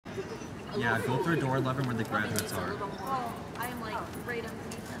Yeah, go through door 11 where the graduates are. Oh, I am like right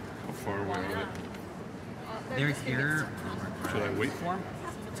underneath them. How far away are they? They're here. Should I wait for them?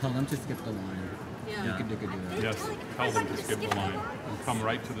 Tell them to skip the line. Yeah. You could do that. Yes, tell them to skip the line and come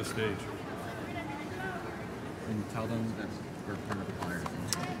right to the stage. And tell them that we're part of the choir.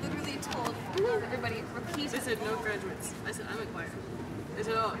 Literally told everybody, repeat. They said no graduates. I said, I'm a choir. They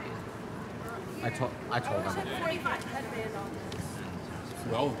said, oh, okay. I told them. 45 headband on this.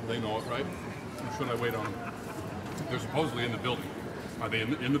 Well, they know it, right? Or should I wait on them? They're supposedly in the building. Are they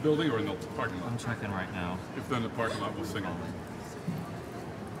in the building or in the parking lot? I'm checking right now. If they're in the parking lot, we'll sing them.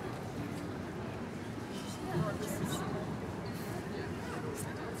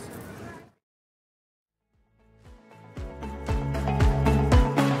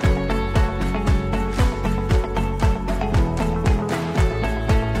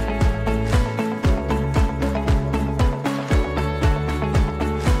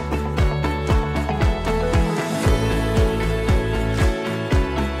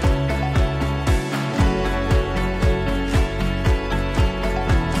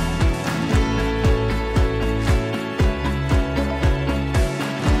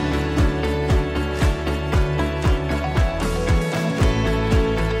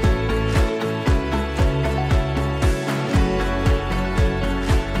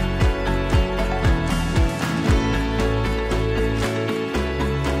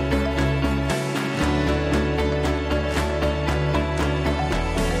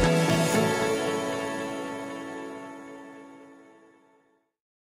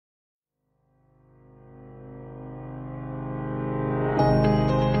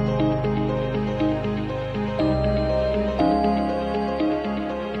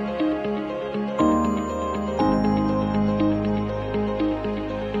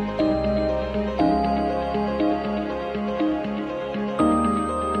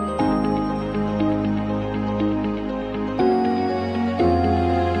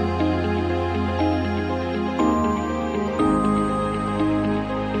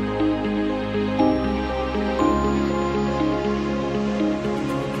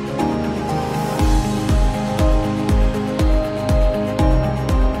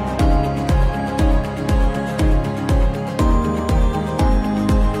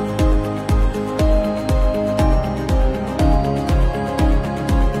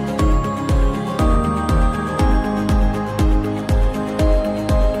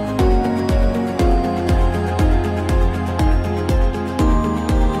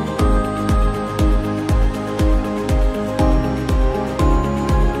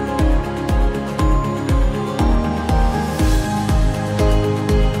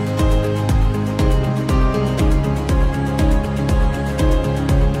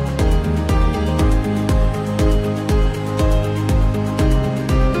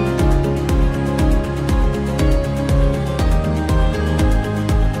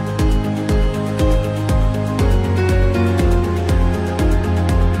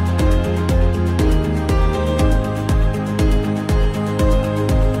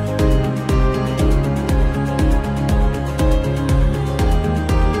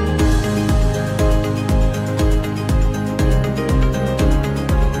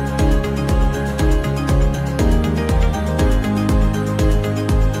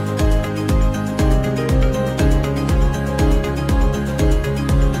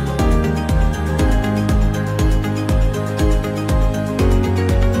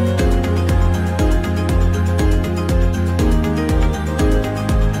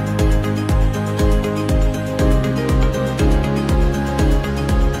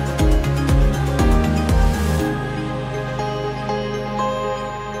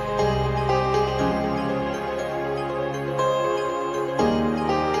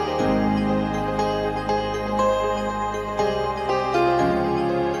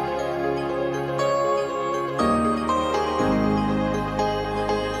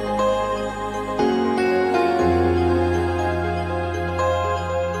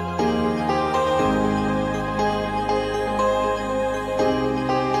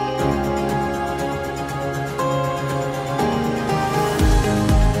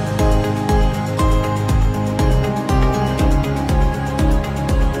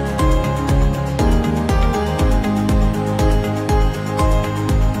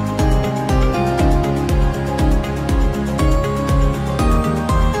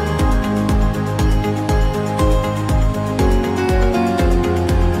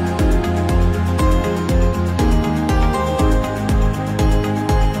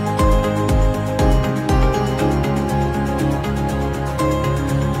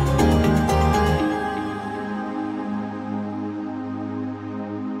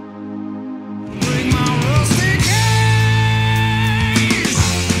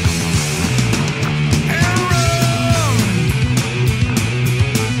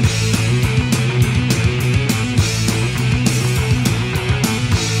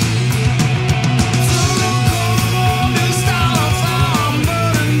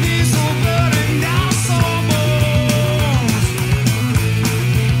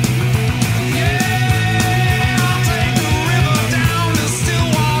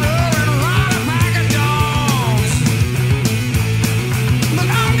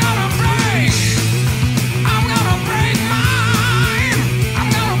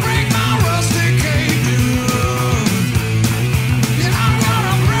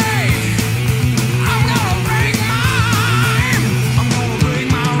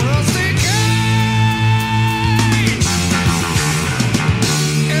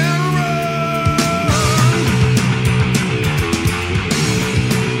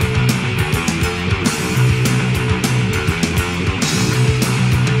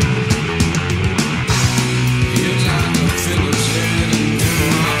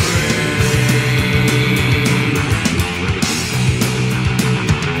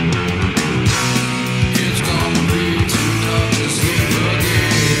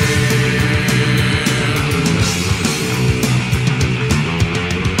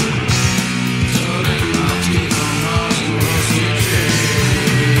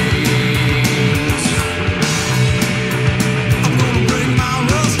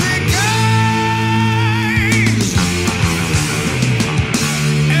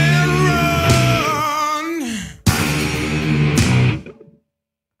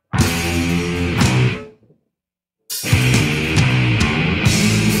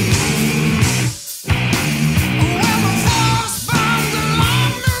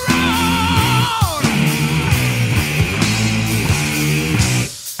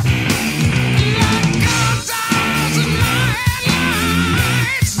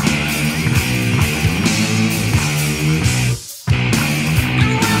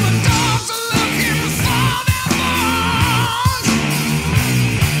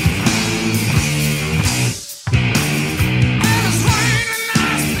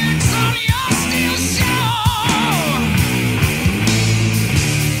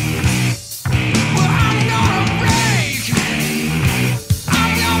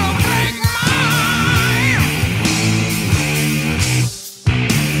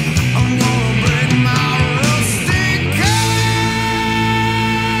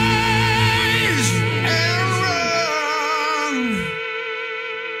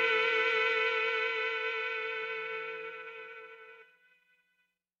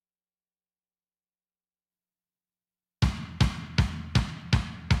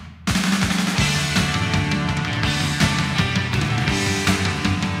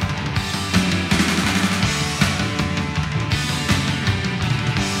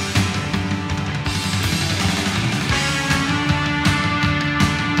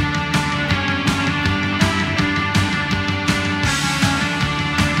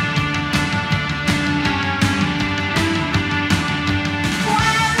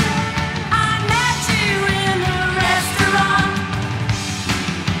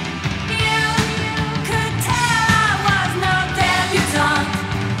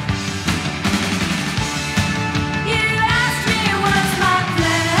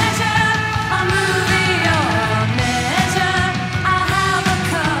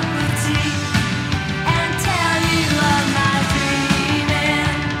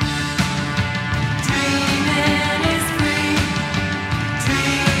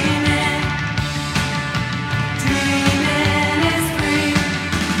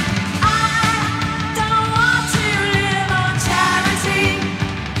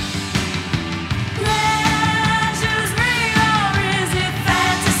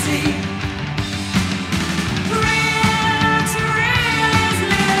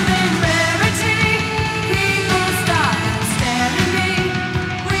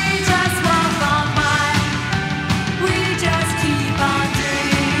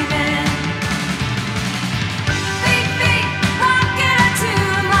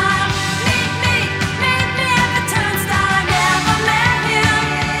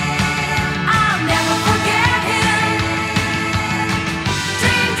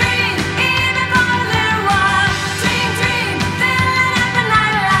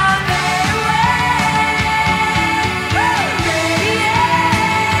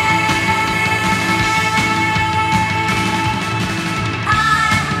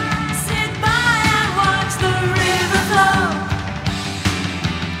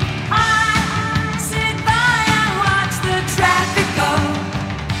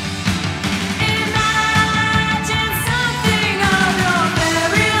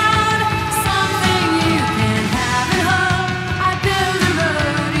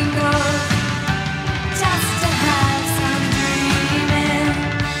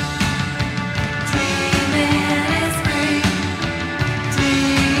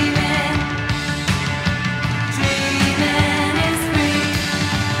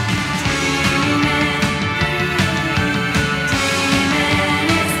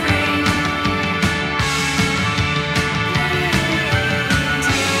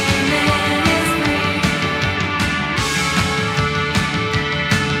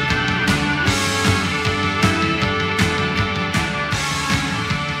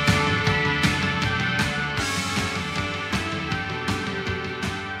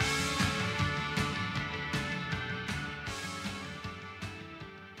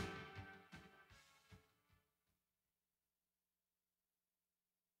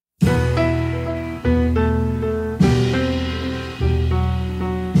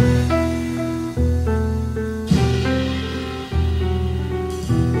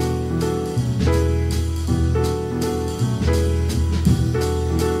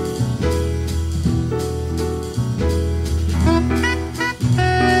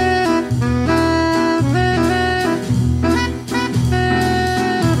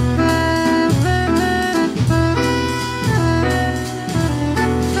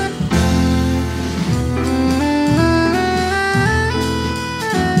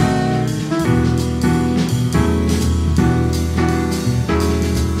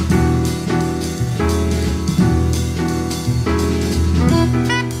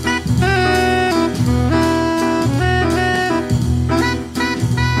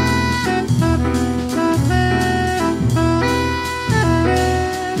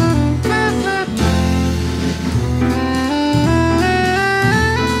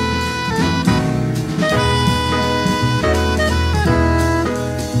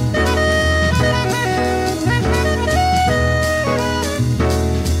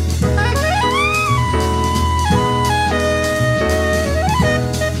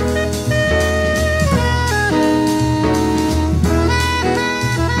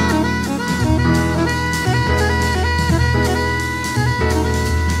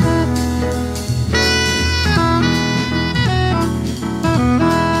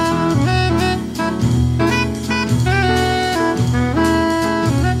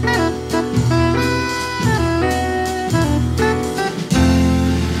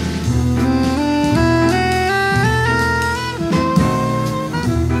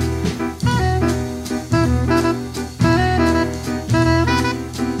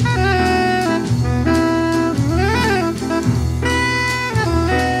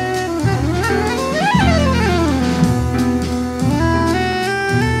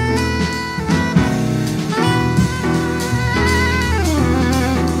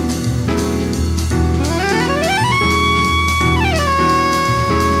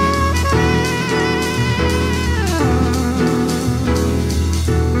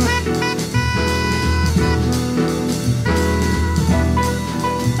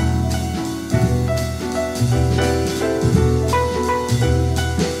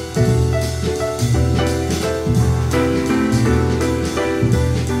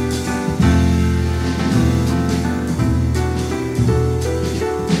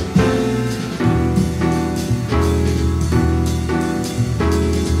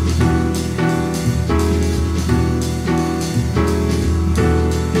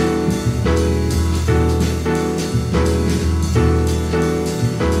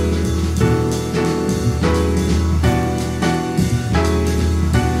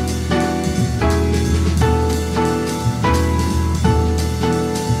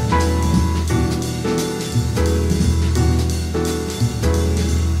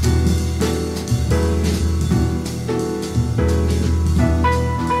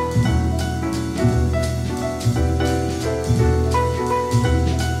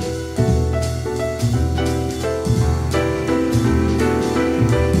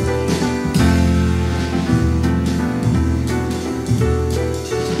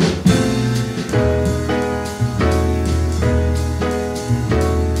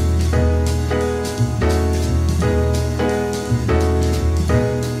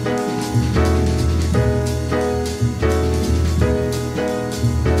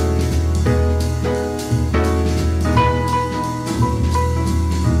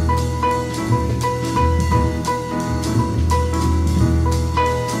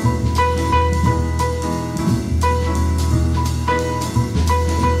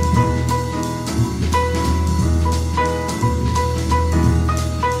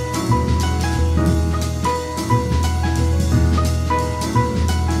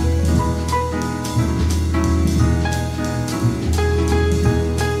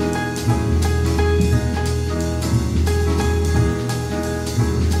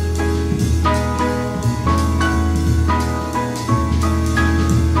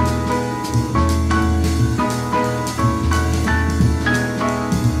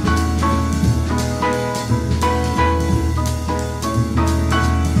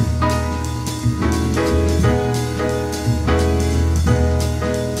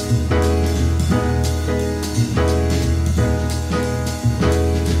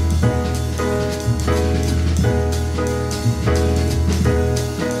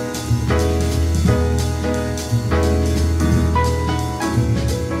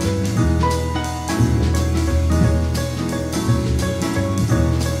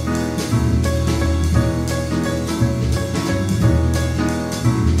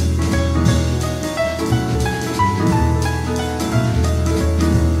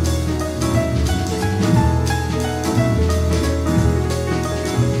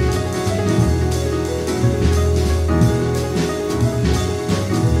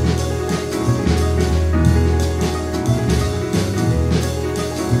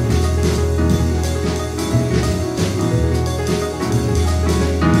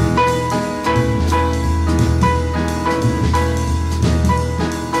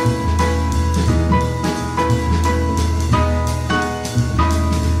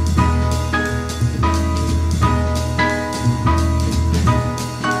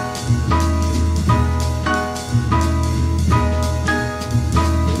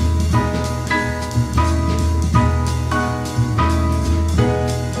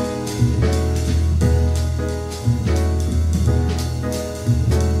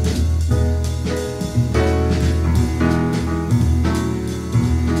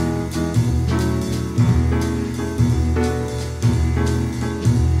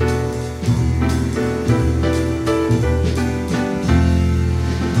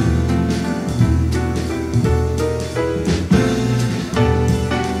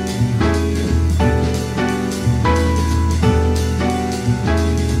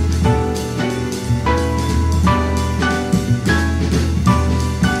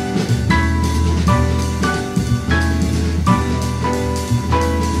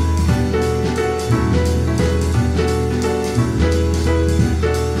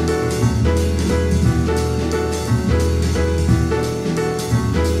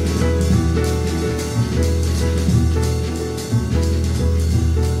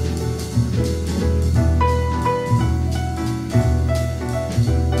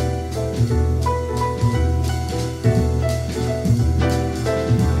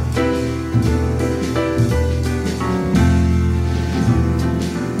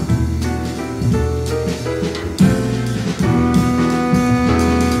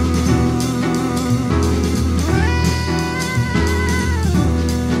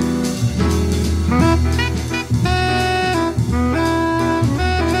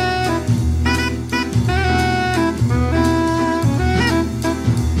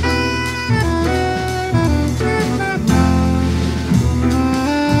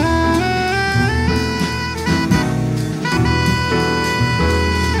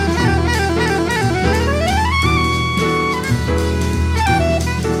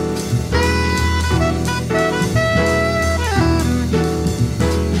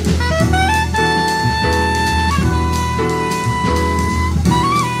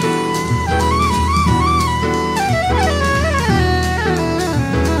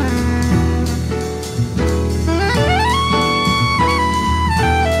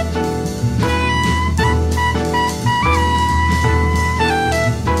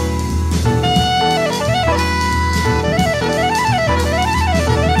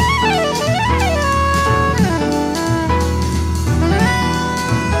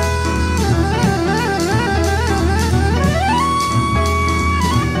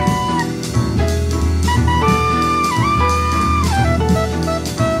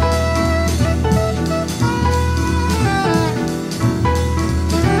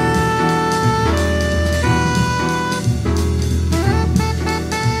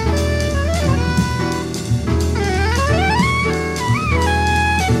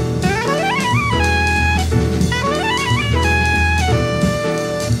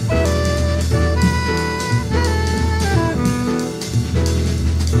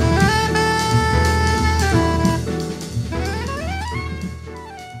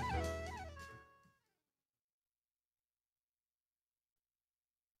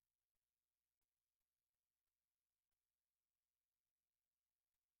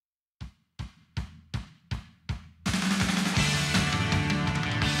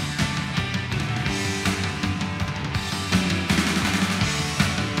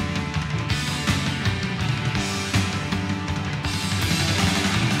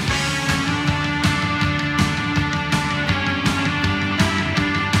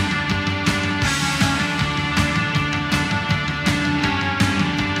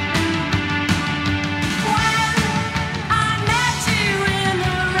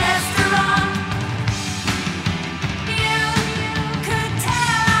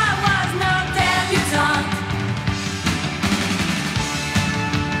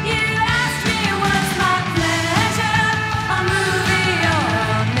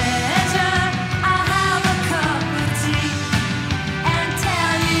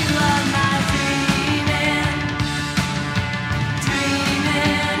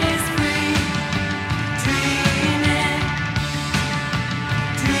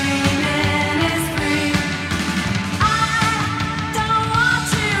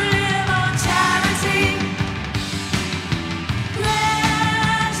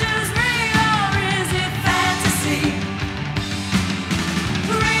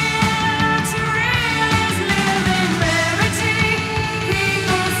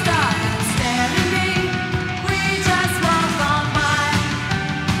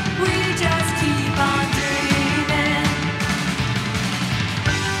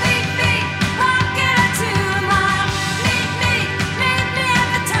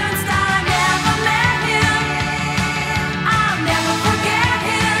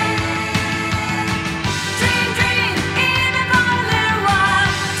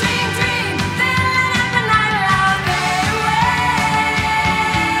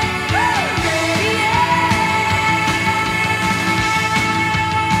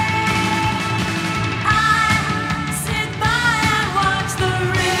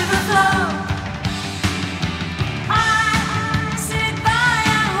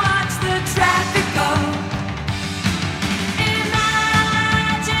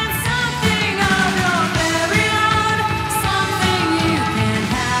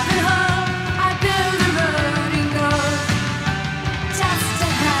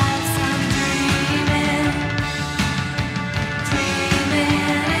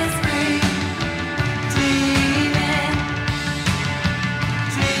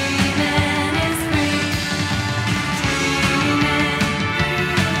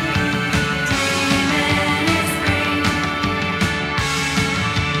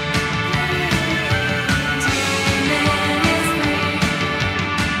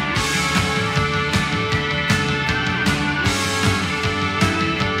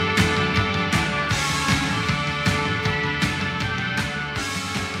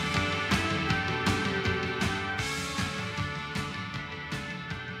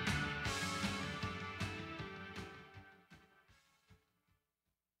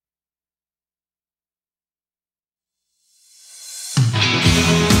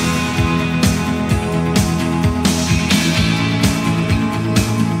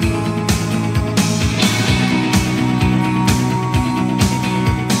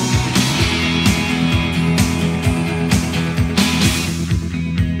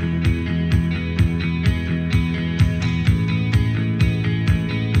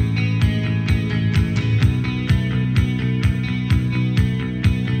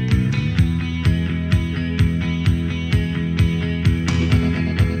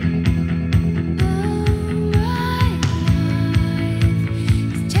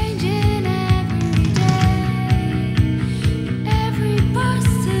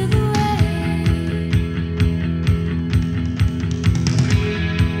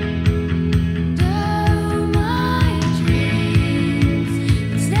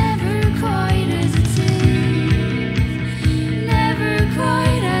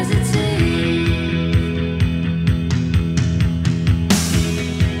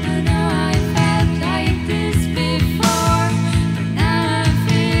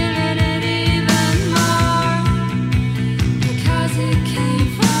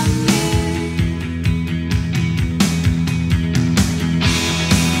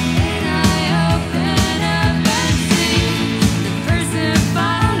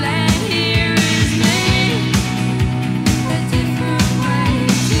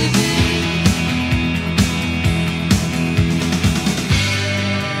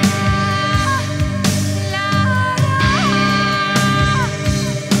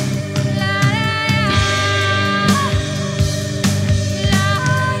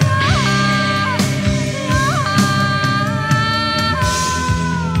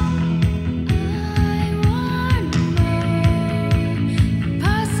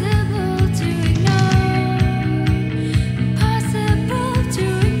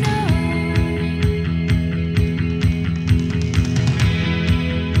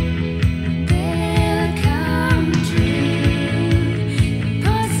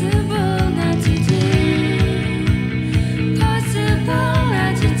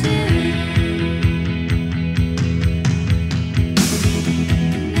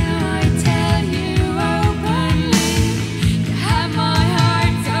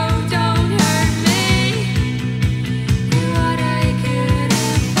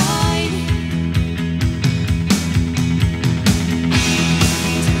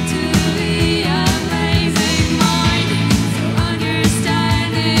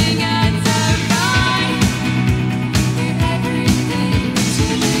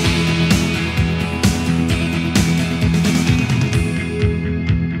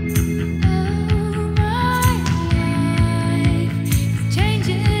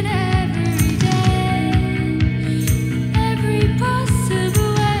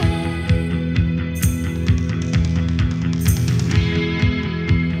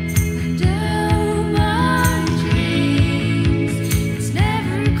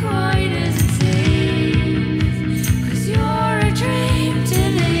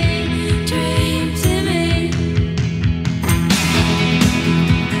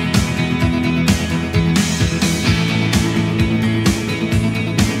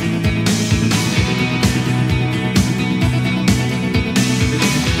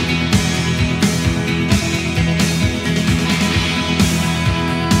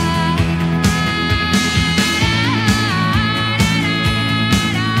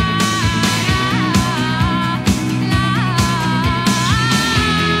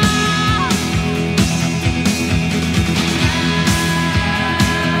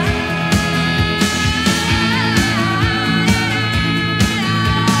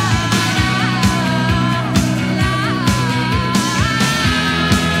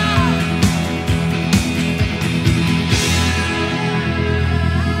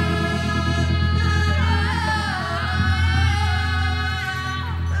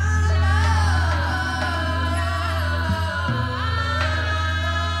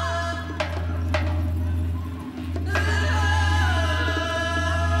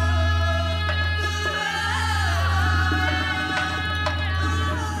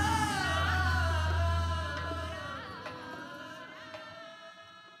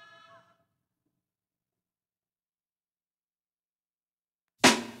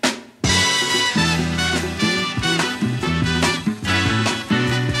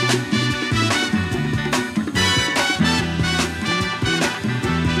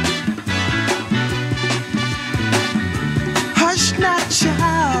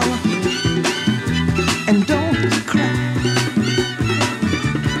 child, and don't cry.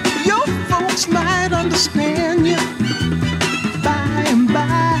 Your folks might understand you by and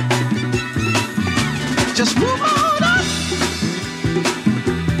by. Just move on up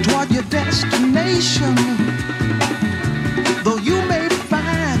toward your destination, though you may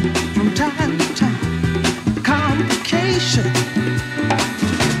find from time to time complication.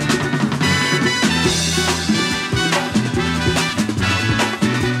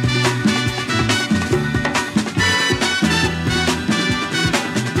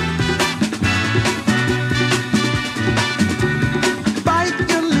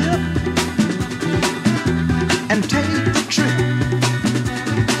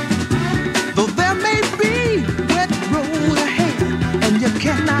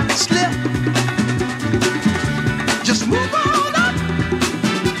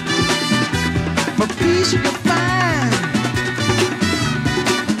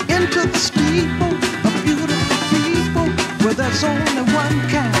 There's only one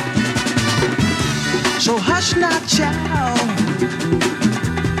kind. So hush now, child,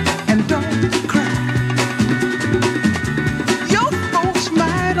 and don't cry. Your folks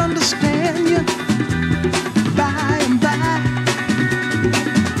might understand you by and by.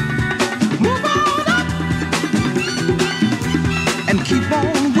 Move on up and keep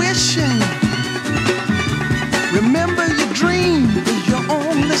on wishing. Remember your dream is your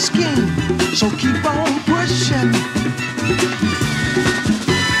only scheme, so keep on pushing.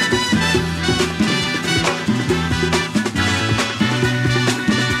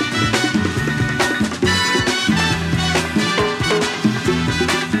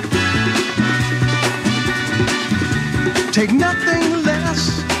 Take nothing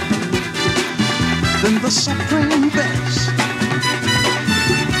less than the supreme best.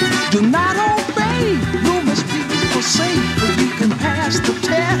 Do not obey rumors people say, but you can pass the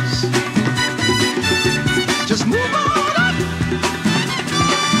test. Just move on up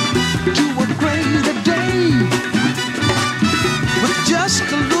to a greater day. With just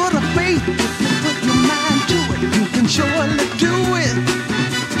a little faith, if you put your mind to it, you can surely do it.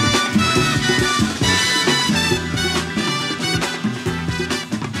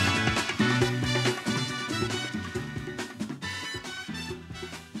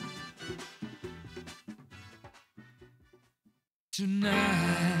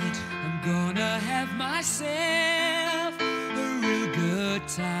 Tonight, I'm gonna have myself a real good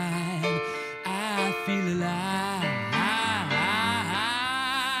time. I feel alive,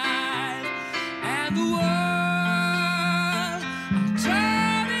 and the world, I'm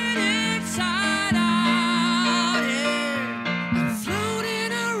turning inside out. Yeah. I'm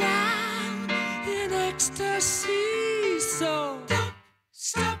floating around in ecstasy, so don't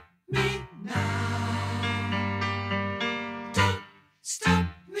stop me now.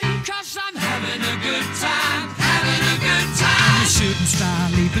 Cause I'm having a good time, having a good time. I'm a shooting star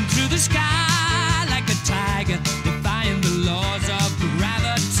leaping through the sky like a tiger, defying the laws of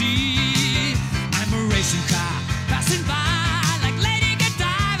gravity. I'm a racing car passing by like Lady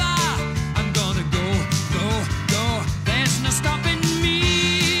Godiva. I'm gonna go, go, go, there's no stopping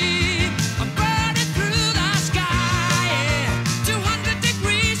me. I'm burning through the sky, yeah. 200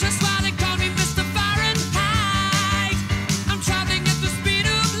 degrees, that's why they call me Mr. Fahrenheit. I'm traveling at the speed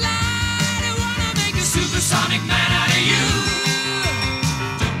of light. I wanna make a supersonic man out of you.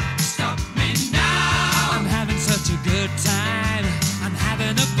 Don't stop me now. I'm having such a good time. I'm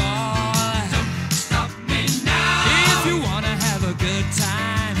having a ball. Don't stop me now. If you wanna have a good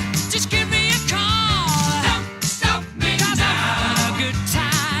time, just give me a call. Don't stop me now. 'Cause I'm having a good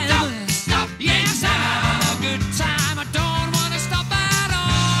time. Don't stop me now. Yes, I'm having a good time. I don't wanna stop at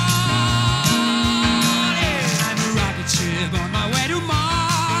all. Yeah. I'm a rocket ship on my way to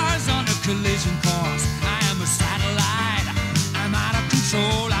Mars on a collision course. I am a satellite. I'm out of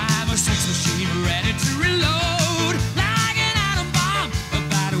control. I'm a sex machine ready to reload. Like an atom bomb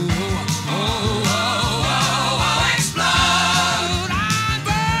about to explode. I'm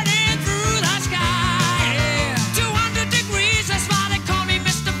burning through the sky. Yeah. 200 degrees, that's why they call me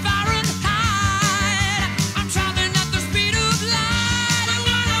Mr. Fahrenheit. I'm traveling at the speed of light. I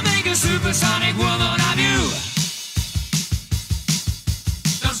wanna make a supersonic woman of you.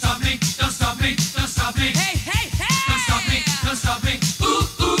 Don't stop me, don't stop me, don't stop me. Hey, hey, hey! Don't stop me, don't stop me. Ooh,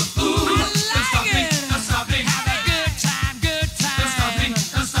 ooh, ooh. Don't stop me, don't stop me.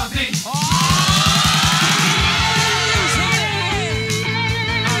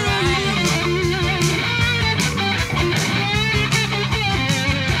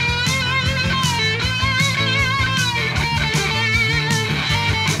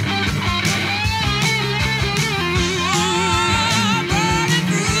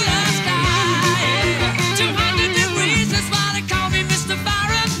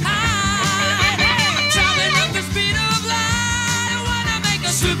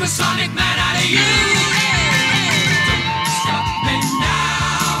 supersonic man out of you. Don't stop me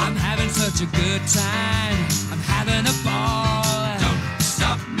now. I'm having such a good time. I'm having a ball. Don't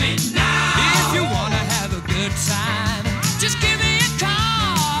stop me now. If you wanna have a good time, just give me a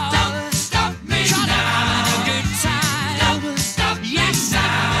call. Don't stop me now. I'm having a good time. Don't stop me now. Yes, I'm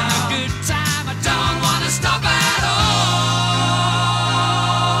having a good time. I don't wanna stop at all.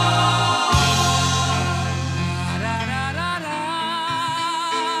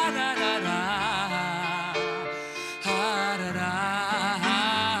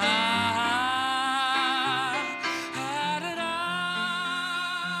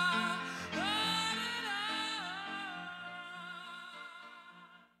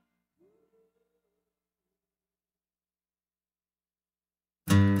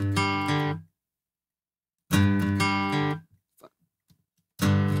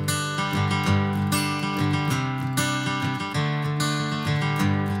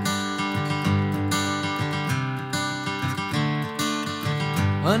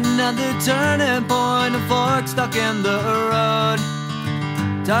 Another turning point, a fork stuck in the road.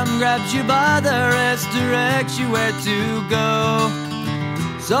 Time grabs you by the wrist, directs you where to go.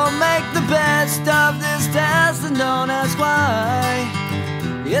 So make the best of this test and don't ask why.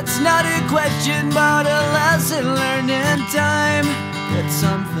 It's not a question but a lesson learned in time. It's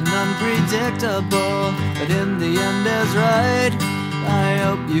something unpredictable, but in the end is right. I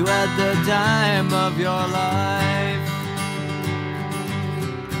hope you had the time of your life.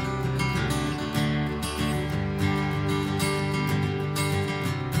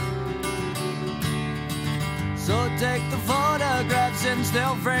 So take the photographs and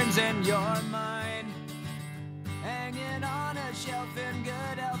still frames in your mind, hanging on a shelf in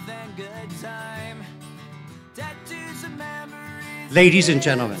good health and good time. Tattoos and memories. Ladies and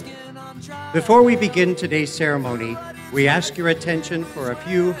gentlemen, before we begin today's ceremony, we ask your attention for a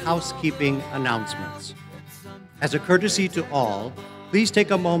few housekeeping announcements. As a courtesy to all, please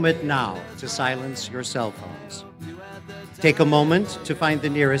take a moment now to silence your cell phones. Take a moment to find the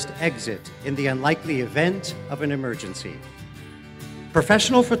nearest exit in the unlikely event of an emergency.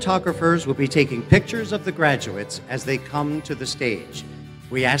 Professional photographers will be taking pictures of the graduates as they come to the stage.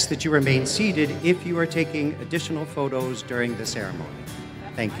 We ask that you remain seated if you are taking additional photos during the ceremony.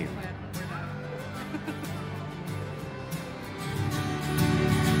 Thank you.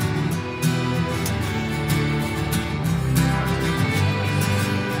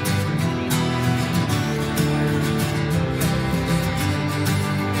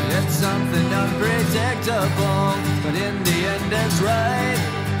 Something unpredictable, but in the end it's right.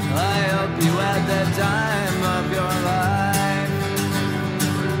 I hope you had the time of your life.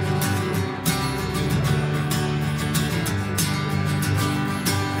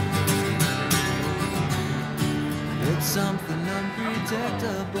 It's something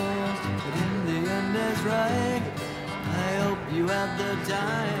unpredictable, but in the end it's right. I hope you had the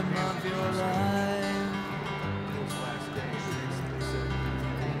time of your life.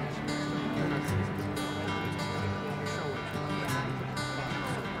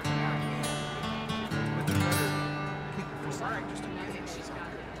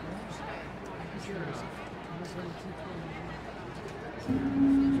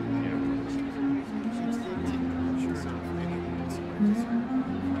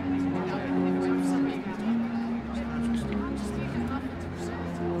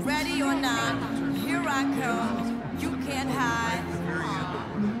 Ready or not, here I come. You can't hide.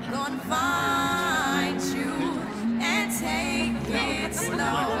 Gonna find you and take it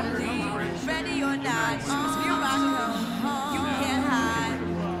slowly. Ready or not, here I come. You can't hide.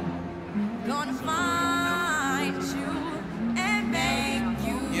 Gonna find you and make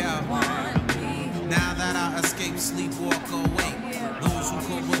you want me. Now that I escape, sleep, walk away. Those who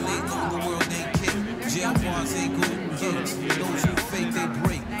correlate know the world ain't kick. Jail bars ain't golden gates. Those who fake, they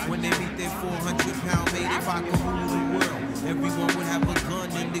break. When they meet their 400-pound mate, if I could rule the world, everyone would have a gun,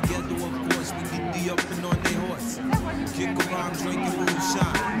 and together, of course, we get the up and on their horse. Kick around, drinking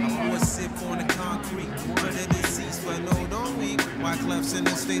moonshine. I pour a sip on the concrete. But it is cease, but no, don't weep. Wyclef's in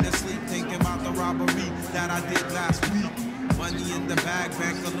a state of sleep, thinking about the robbery that I did last week. Money in the bag,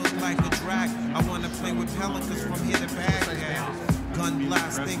 banker look like a drag. I wanna play with pelicans from here to Baghdad. Gun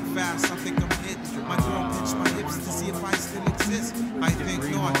blast, think fast, I think I'm hit. My girl pinched my hips to see if I still exist. I think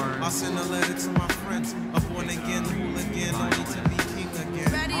not. I'll send a letter to my friends. A born again hooligan, only to be king again.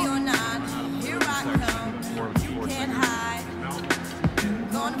 Ready or not, here I come. You can't hide.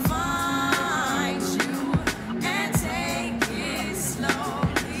 Gonna find you and take it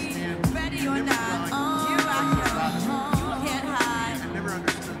slowly. Ready or not, here I come. You can't hide.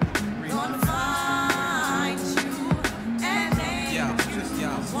 Gonna find you and make you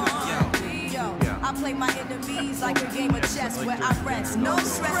ease like a game of chess where I rest. No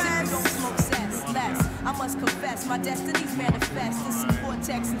stress if you don't smoke cess. Less, I must confess, my destiny's manifest. In some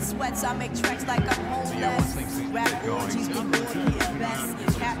vortex and sweats, I make tracks like I'm homeless. Rap orgies, the Lord here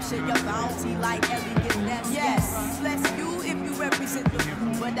best. Capture your bounty like Elliot Ness. Yes, bless you if you represent the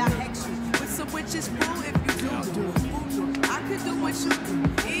food, but I hex you with some witches brew if you do. I could do what you do,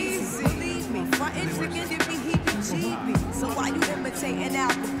 easy. Believe me, my instinct give me heebie-jeebie. So why you imitating Al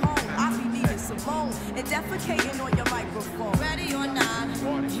Capone? I be needing Simone and defecating on your microphone. Ready or not,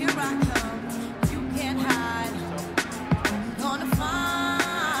 here I come. You can't hide. Gonna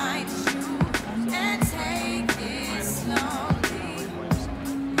find you and take it slowly.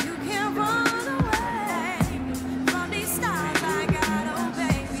 You can't run away from these stars I got, oh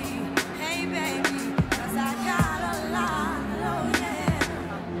baby. Hey baby, 'cause I got a lot, oh yeah.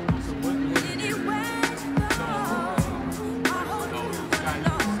 Anywhere you go, I hope you wanna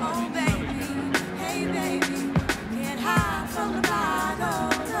know, oh baby. Hey baby, can't hide from the bag, oh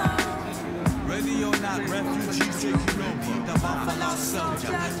no. Ready or not, refugees take you over. The Buffalo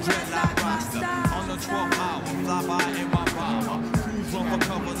Soldier, dreadlock roster. On the 12th hour, fly by in my bomber. Cruise on for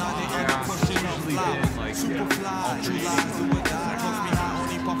cover, now they end up pushing up flower. Super fly, true lies do or die. Trust me, I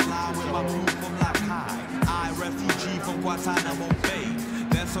only puff fly with my crew from like high. I, refugee from Guantanamo Bay.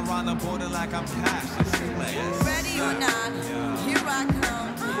 Dance around the border like I'm Cassius Clay. Ready or not, here I come.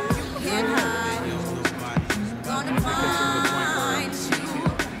 You can't hide. Gonna find you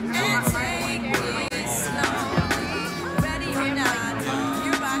and take it slowly. Ready or not,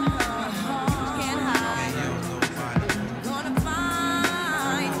 here I come. You can't hide. Gonna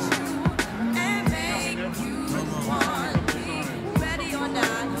find you and make you want me. Ready or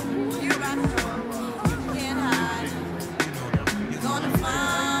not, here I come. You can't hide. Gonna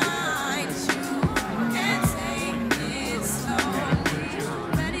find you and take it slowly.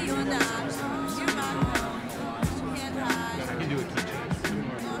 Ready or not, here I come. You can't hide. I can do a key change.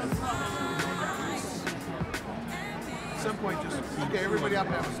 Gonna find you. At some point, just okay. Everybody up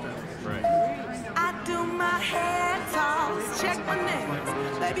half a step. Right. I do my head toss, check my nails.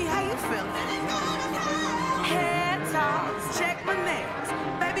 Baby, how you feeling? Head toss, check my nails.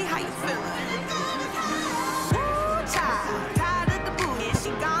 Baby, how you feeling? Ooh, child, tired of the booty.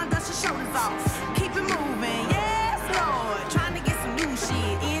 She gone, dust her shoulders off. Keep it moving, yes, Lord. Trying to get some new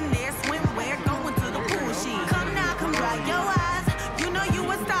shit in there. Swimwear, going to the pool shit. Come now, come dry your eyes. You know you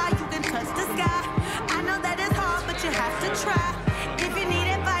a star, you can touch the sky. I know that it's hard, but you have to try. If you need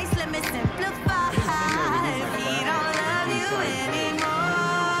advice, let me simplify. If he don't love you anymore,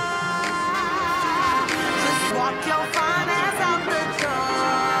 just walk your fine ass out the door.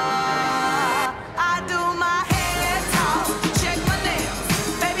 I do my head talk.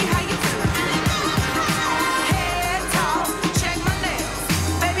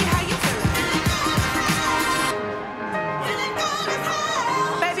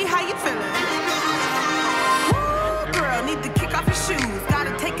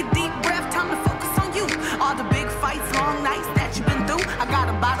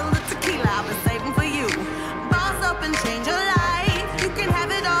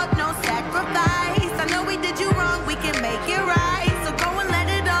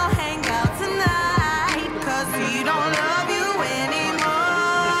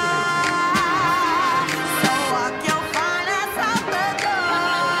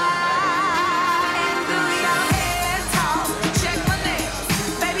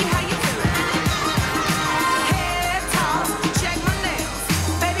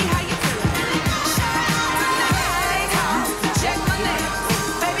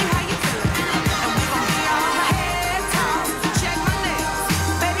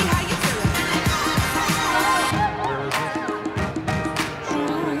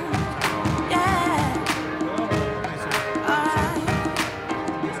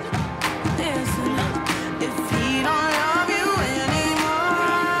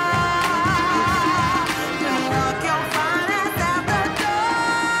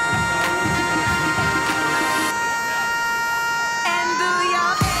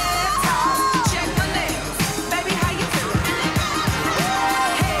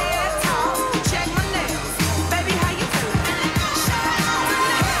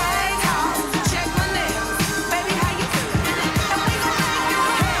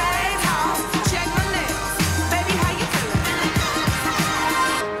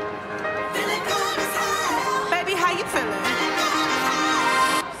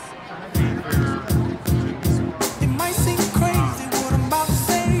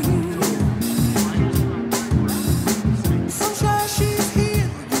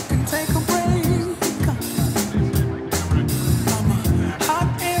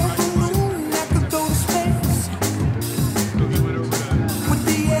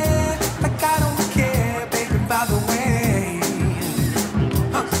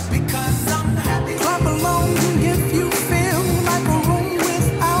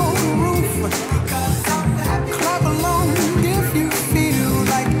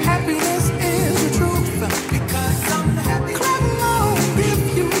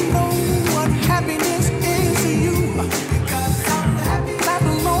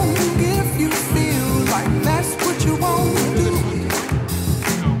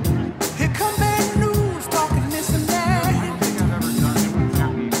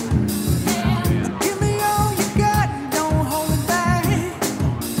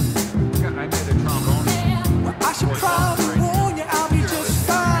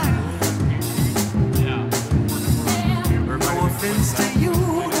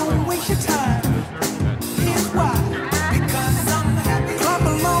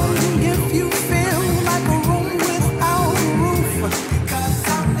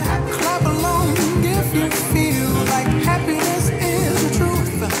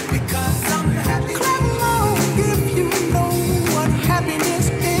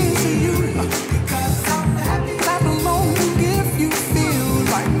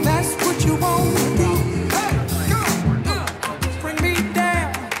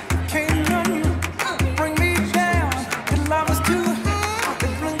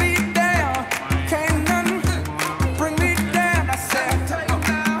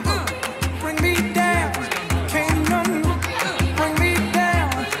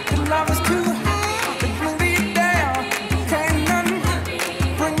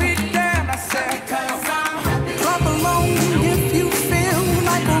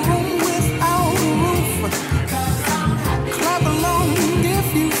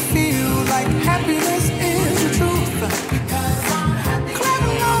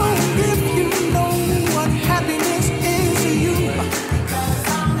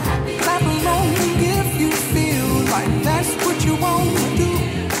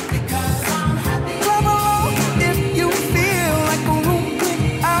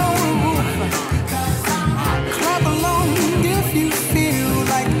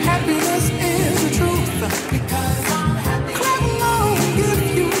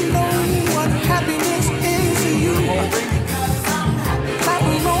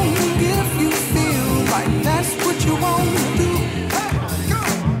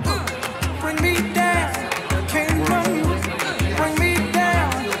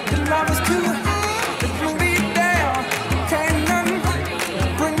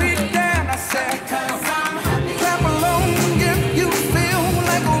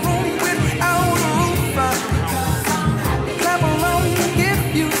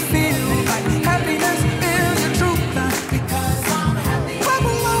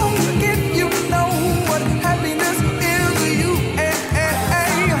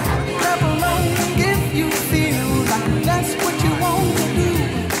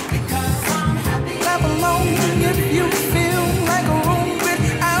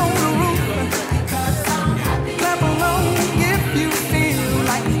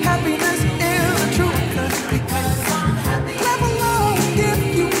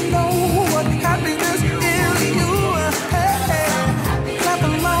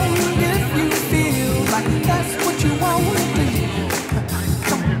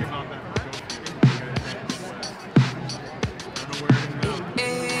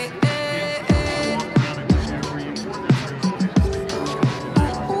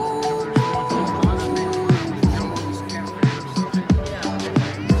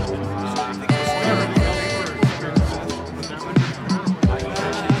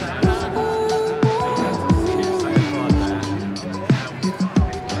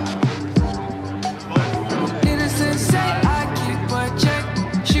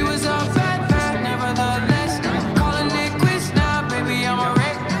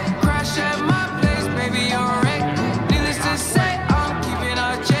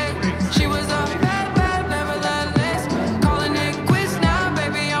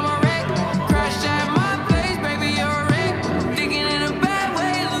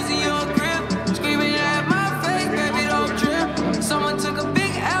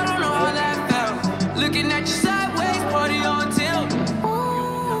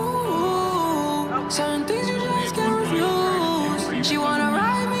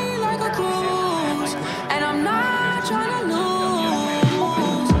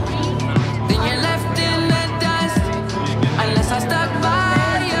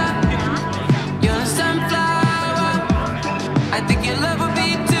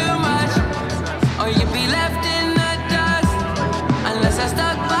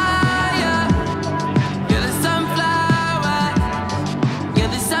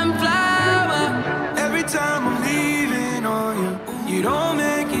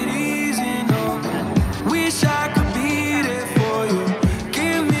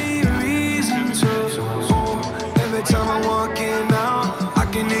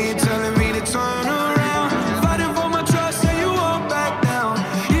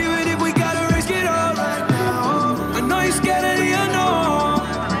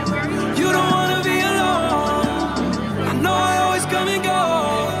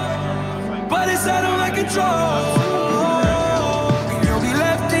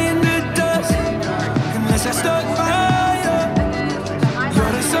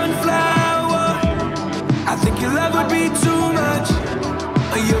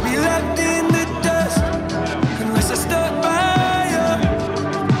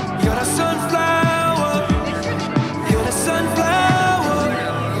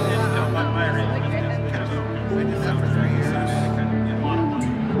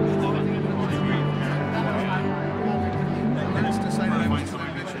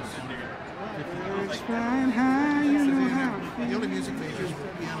 flying high, you know how I feel. The only music majors were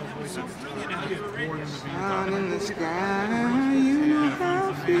piano, voice, Sun in the sky, you know how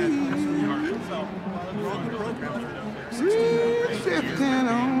I feel. Breeze drifting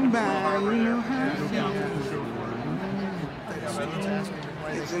on by, you know how I feel.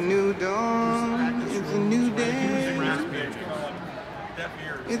 It's a new dawn, it's a new day.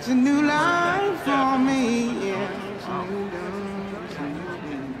 It's a new life for me, yeah. It's a new dawn, it's a new day.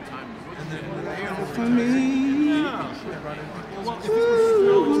 For me.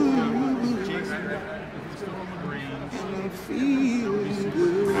 Ooh, I'm feeling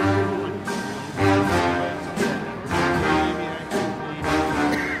good.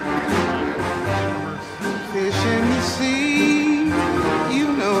 Fish in the sea, you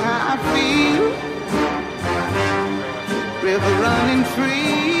know how I feel. River running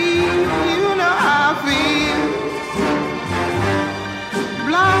free, you know how I feel.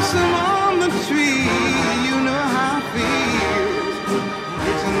 Blossom on the tree, you know how I feel.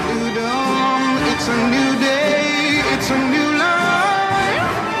 It's a new dawn, it's a new day, it's a new life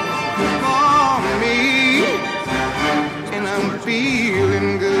for me, and I'm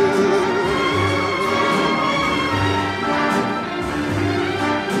feeling good.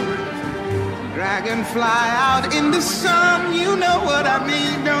 Dragonfly out in the sun, you know what I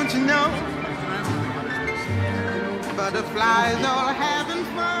mean, don't you know? Butterflies all having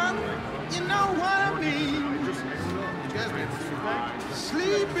fun, you know what I mean.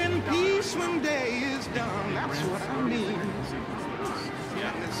 Sleep in peace when day is done, that's what I mean.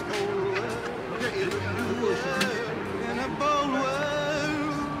 And this whole world is a new world, and a bold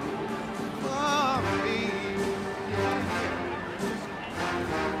world for me.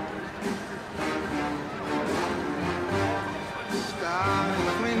 Stars,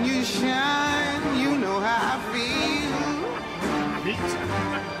 when you shine, you know how I feel.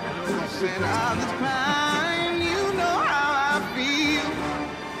 Scent of the pine, you know how I feel.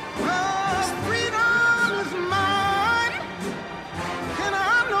 Oh, freedom is mine, and I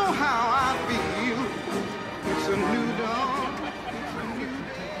know how I feel. It's a new dawn, it's a new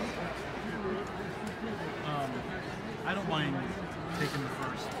day. I don't mind taking the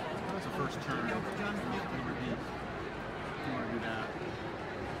first turn. You want to do that?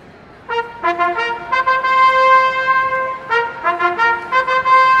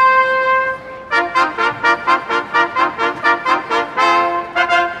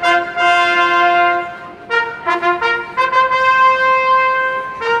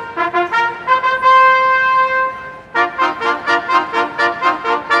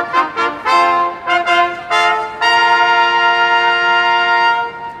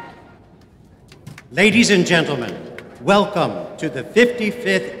 Ladies and gentlemen, welcome to the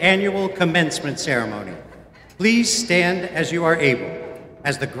 55th Annual Commencement Ceremony. Please stand as you are able,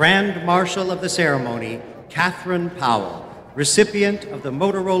 as the Grand Marshal of the ceremony, Catherine Powell, recipient of the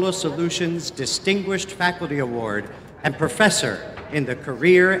Motorola Solutions Distinguished Faculty Award and professor in the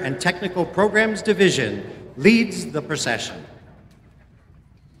Career and Technical Programs Division, leads the procession.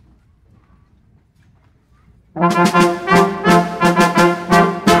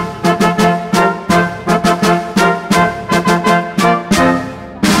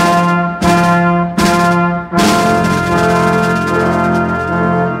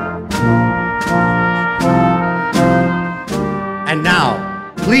 And now,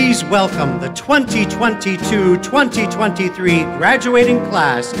 please welcome the 2022-2023 graduating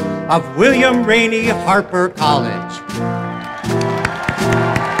class of William Rainey Harper College.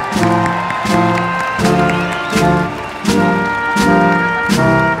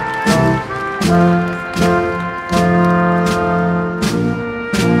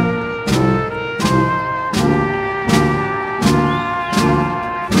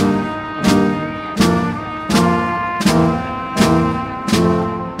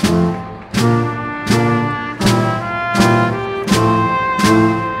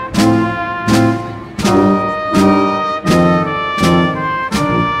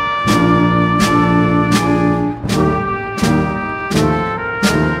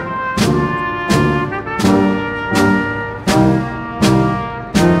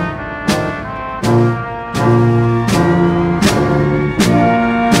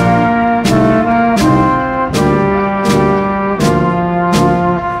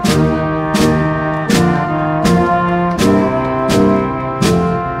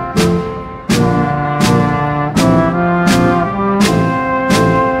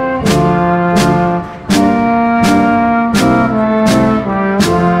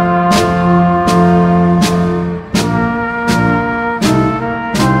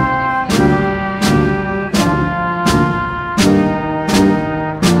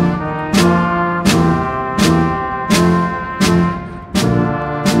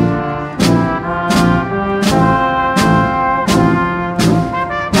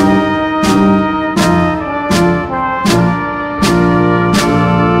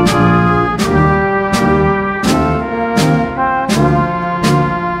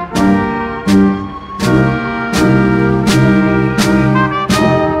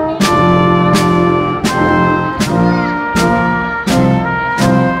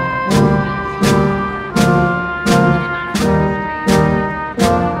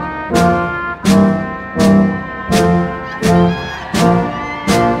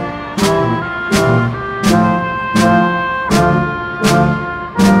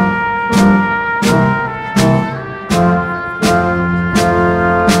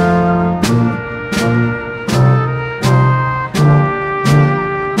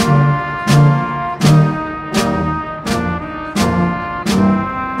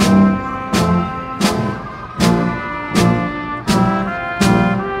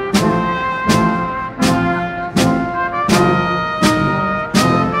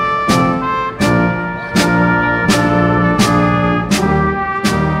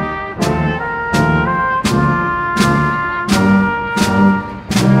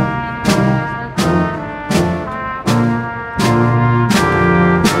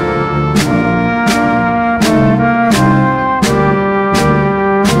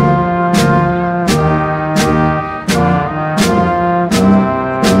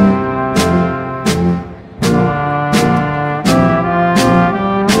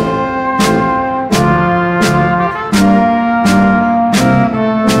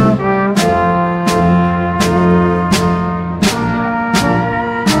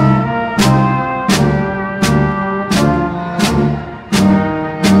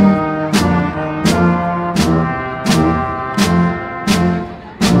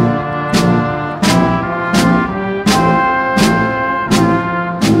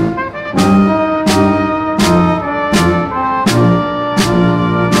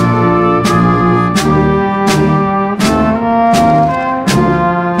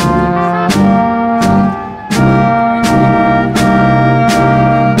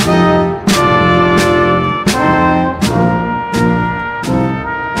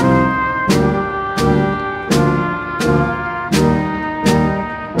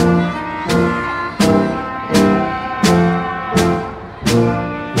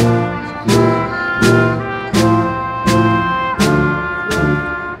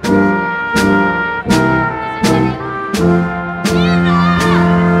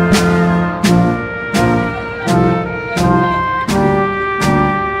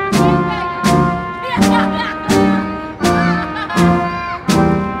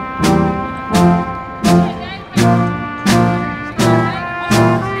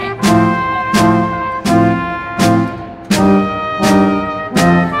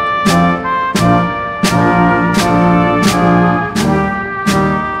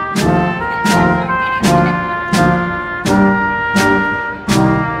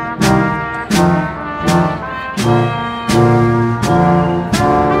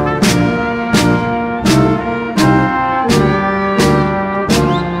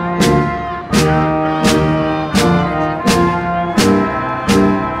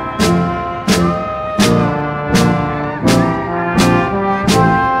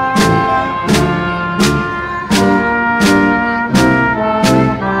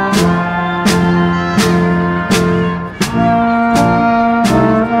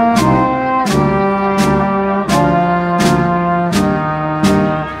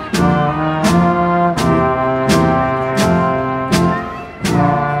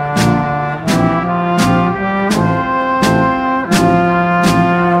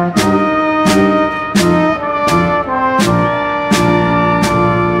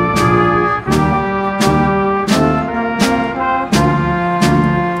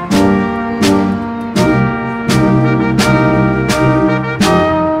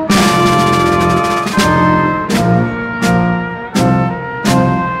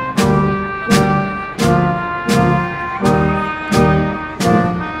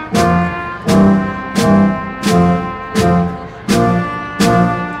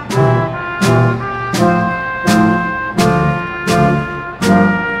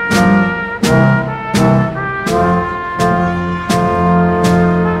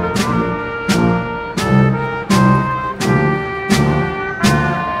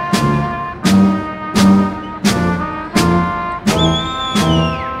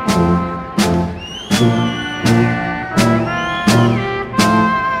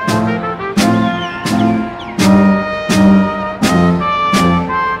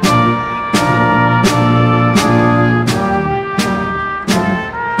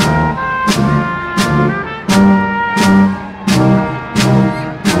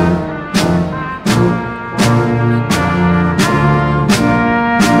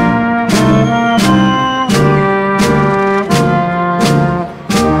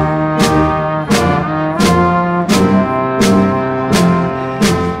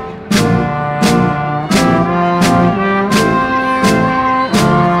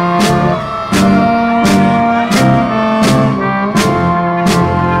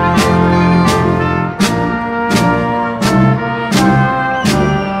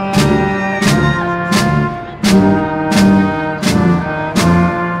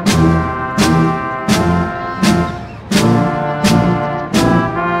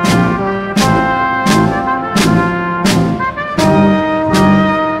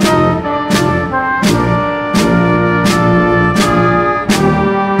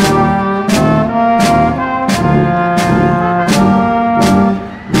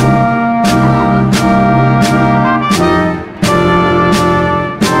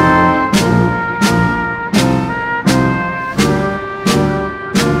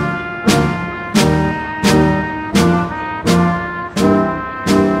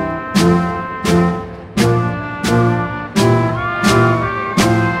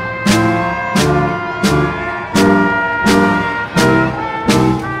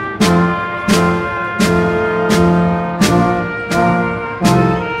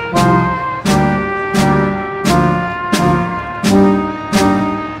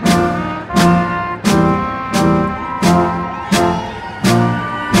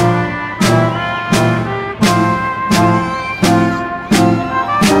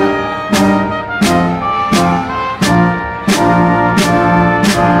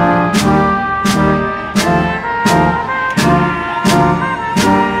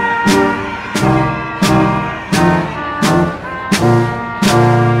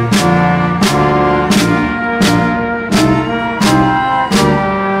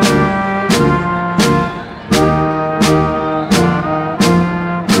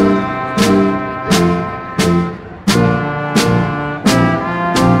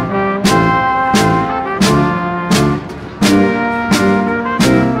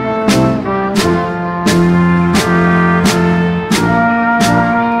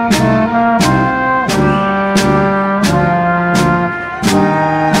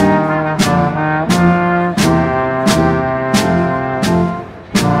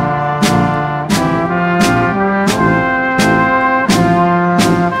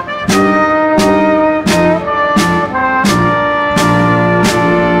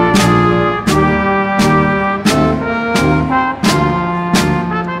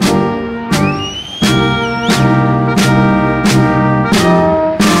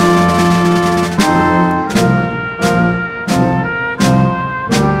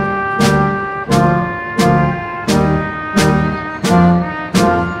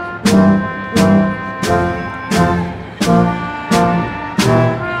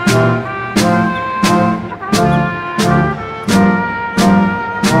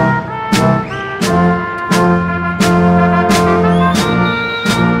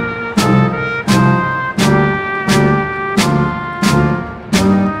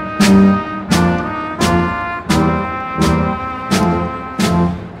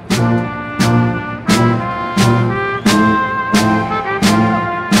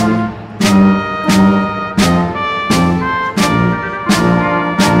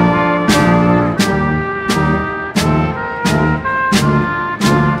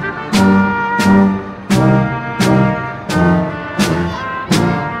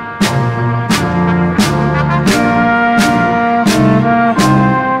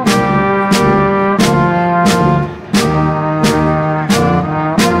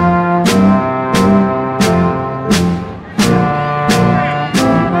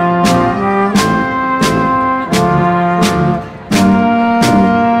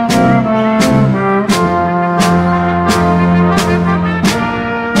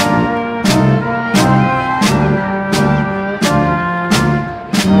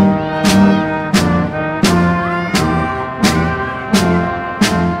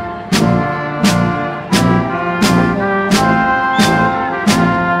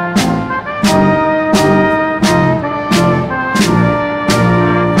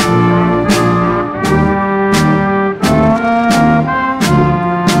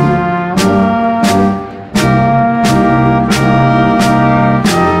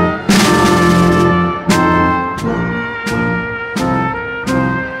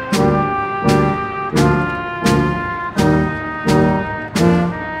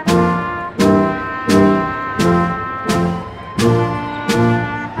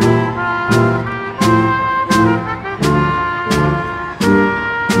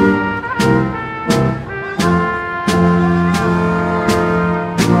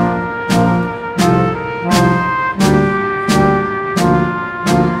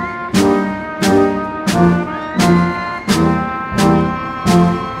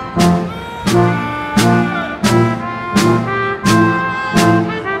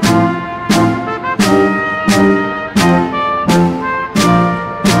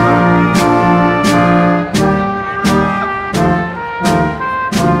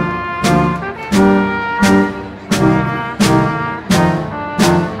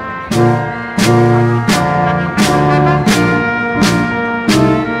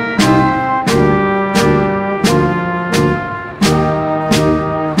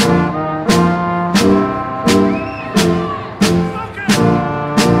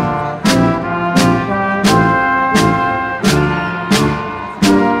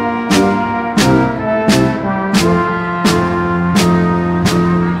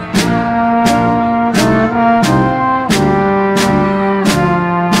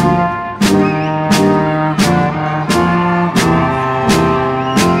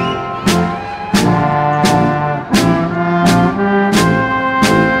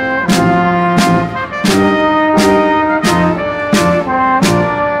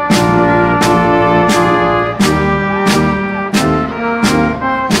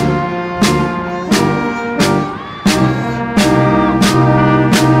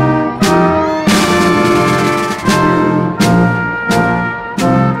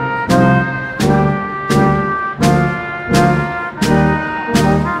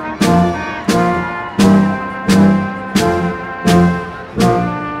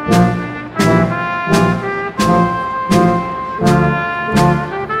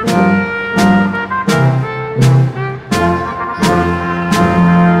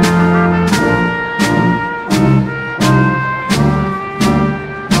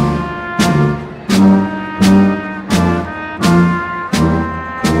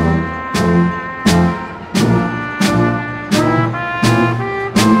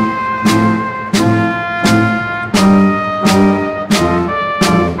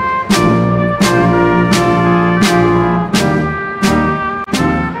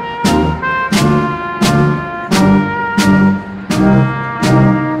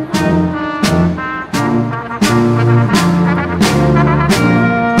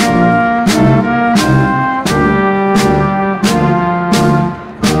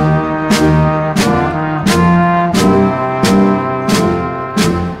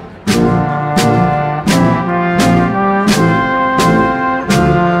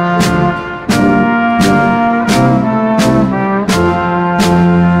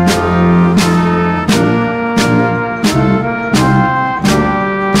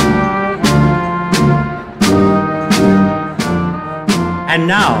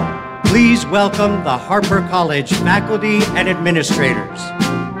 Please welcome the Harper College faculty and administrators.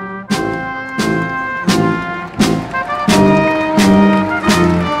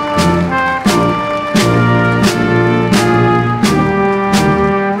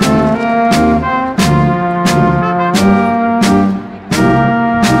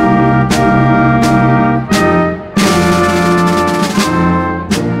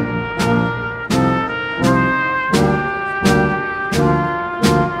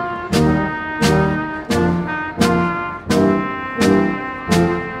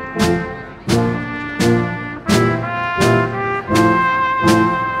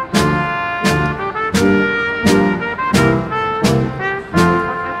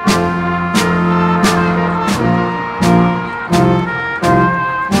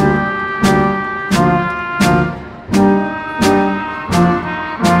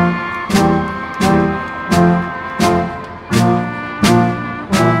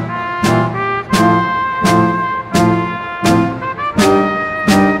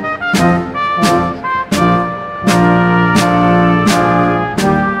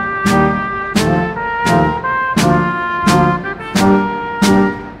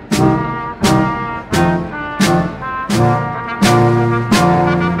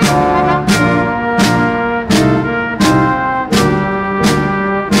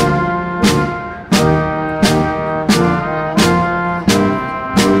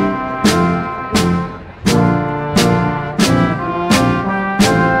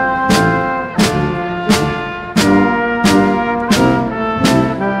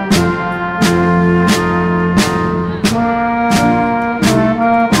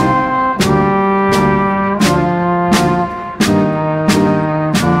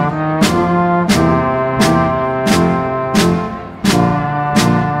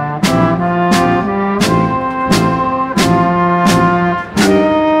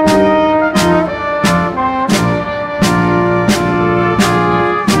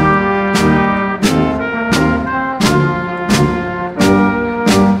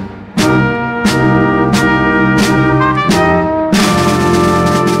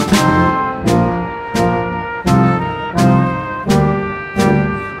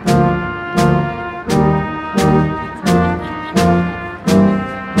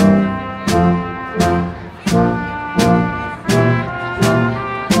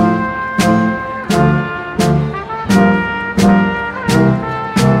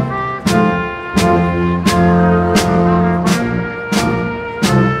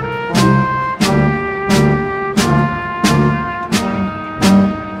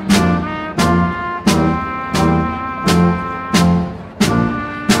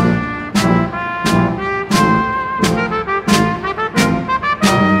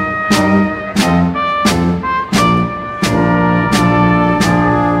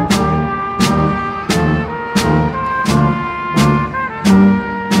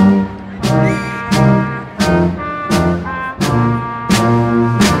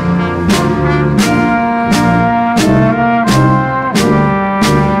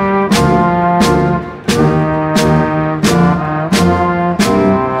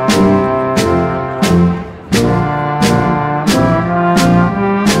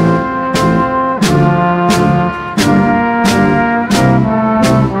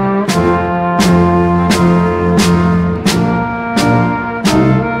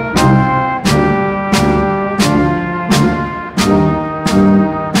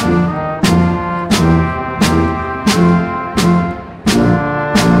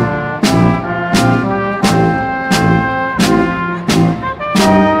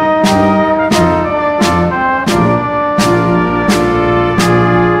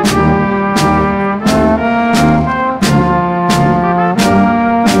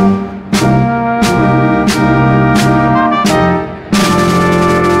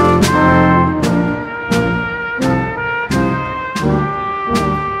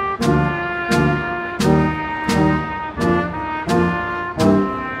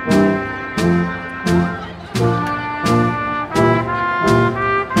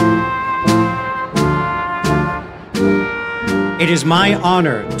 It is my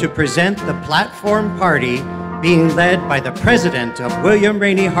honor to present the platform party being led by the president of William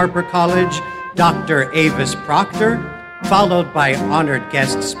Rainey Harper College, Dr. Avis Proctor, followed by honored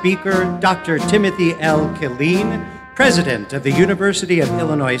guest speaker, Dr. Timothy L. Killeen, president of the University of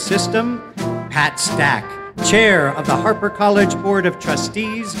Illinois System, Pat Stack, chair of the Harper College Board of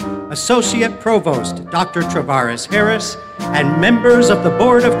Trustees, associate provost, Dr. Travaris Harris, and members of the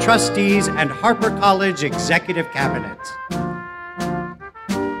Board of Trustees and Harper College Executive Cabinet.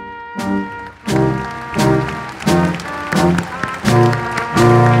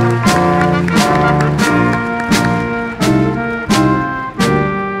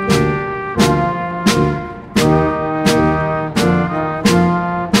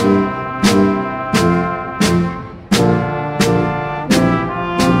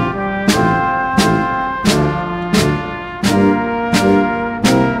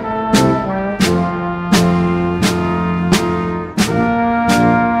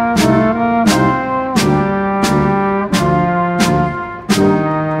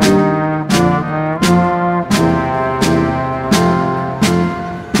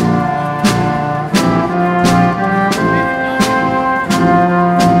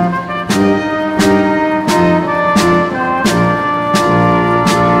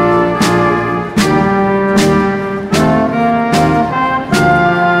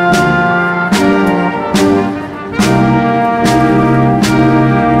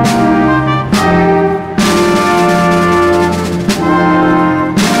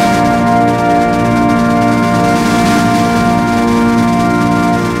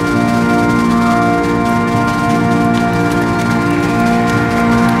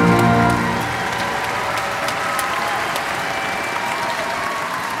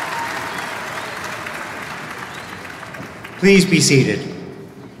 Please be seated.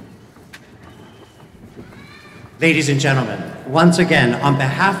 Ladies and gentlemen, once again, on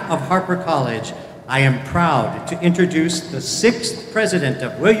behalf of Harper College, I am proud to introduce the 6th president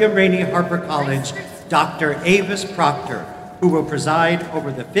of William Rainey Harper College, Dr. Avis Proctor, who will preside over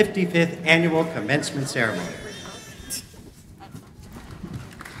the 55th annual commencement ceremony.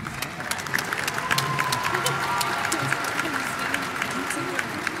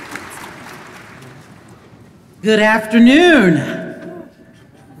 Good afternoon.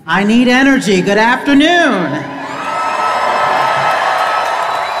 I need energy. Good afternoon.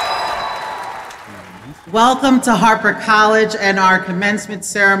 Welcome to Harper College and our commencement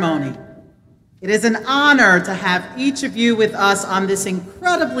ceremony. It is an honor to have each of you with us on this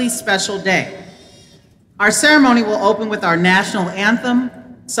incredibly special day. Our ceremony will open with our national anthem,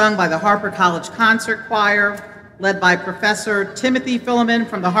 sung by the Harper College Concert Choir, led by Professor Timothy Philemon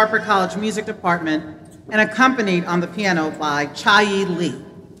from the Harper College Music Department, and accompanied on the piano by Chai-Yi Lee.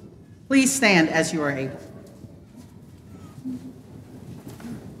 Please stand as you are able.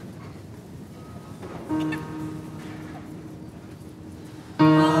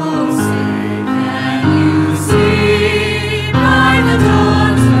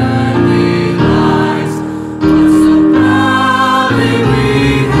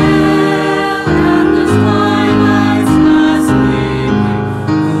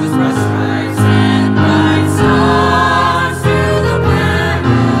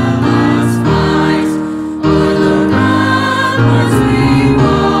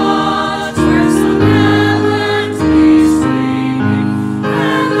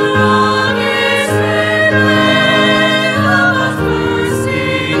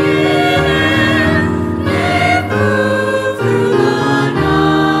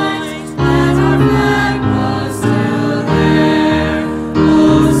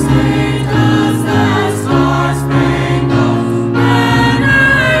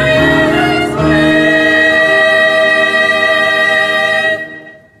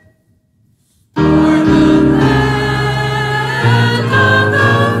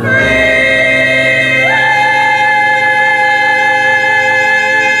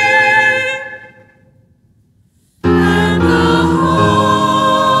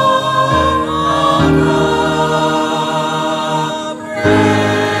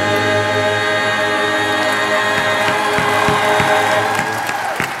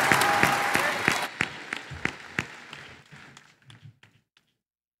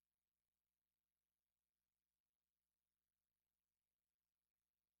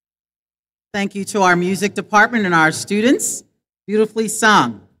 Thank you to our music department and our students. Beautifully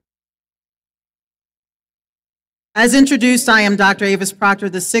sung. As introduced, I am Dr. Avis Proctor,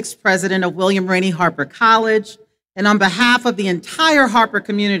 the 6th president of William Rainey Harper College, and on behalf of the entire Harper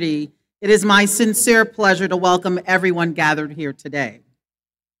community, it is my sincere pleasure to welcome everyone gathered here today.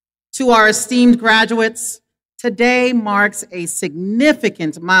 To our esteemed graduates, today marks a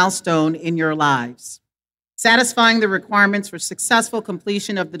significant milestone in your lives. Satisfying the requirements for successful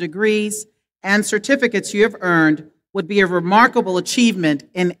completion of the degrees and certificates you have earned would be a remarkable achievement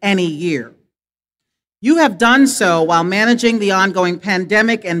in any year. You have done so while managing the ongoing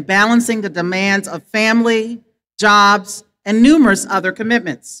pandemic and balancing the demands of family, jobs, and numerous other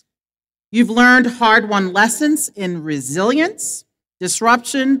commitments. You've learned hard-won lessons in resilience,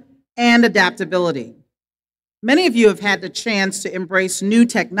 disruption, and adaptability. Many of you have had the chance to embrace new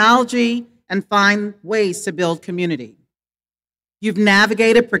technology and find ways to build community. You've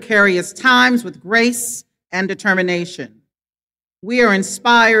navigated precarious times with grace and determination. We are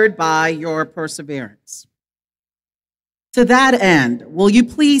inspired by your perseverance. To that end, will you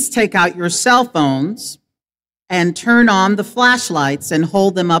please take out your cell phones and turn on the flashlights and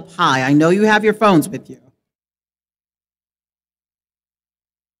hold them up high? I know you have your phones with you.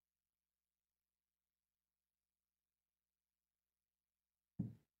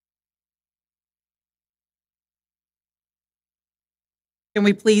 Can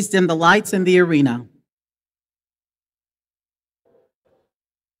we please dim the lights in the arena?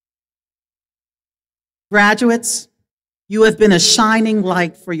 Graduates, you have been a shining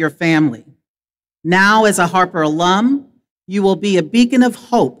light for your family. Now, as a Harper alum, you will be a beacon of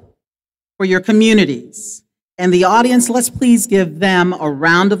hope for your communities. And the audience, let's please give them a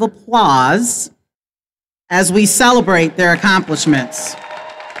round of applause as we celebrate their accomplishments.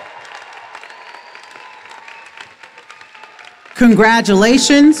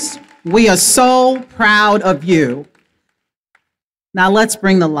 Congratulations. We are so proud of you. Now let's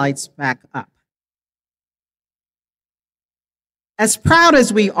bring the lights back up. As proud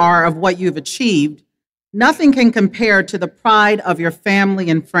as we are of what you've achieved, nothing can compare to the pride of your family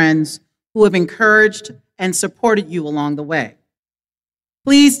and friends who have encouraged and supported you along the way.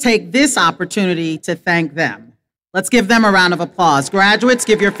 Please take this opportunity to thank them. Let's give them a round of applause. Graduates,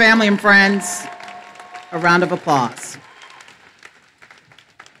 give your family and friends a round of applause.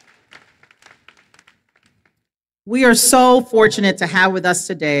 We are so fortunate to have with us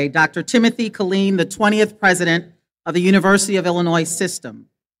today Dr. Timothy Killeen, the 20th president of the University of Illinois System.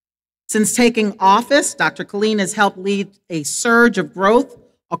 Since taking office, Dr. Killeen has helped lead a surge of growth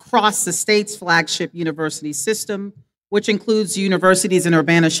across the state's flagship university system, which includes universities in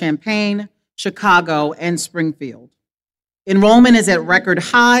Urbana-Champaign, Chicago, and Springfield. Enrollment is at record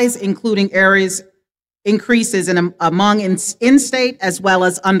highs, including increases among in-state as well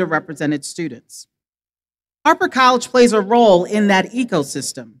as underrepresented students. Harper College plays a role in that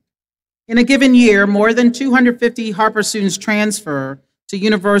ecosystem. In a given year, more than 250 Harper students transfer to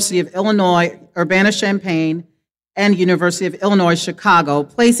University of Illinois, Urbana-Champaign, and University of Illinois, Chicago,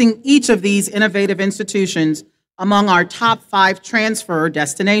 placing each of these innovative institutions among our top 5 transfer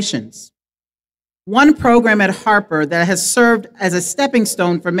destinations. One program at Harper that has served as a stepping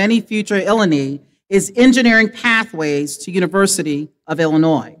stone for many future Illini is Engineering Pathways to University of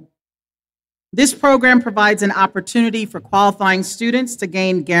Illinois. This program provides an opportunity for qualifying students to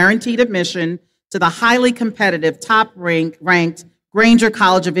gain guaranteed admission to the highly competitive, top-ranked Granger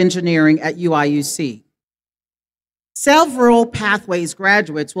College of Engineering at UIUC. Several Pathways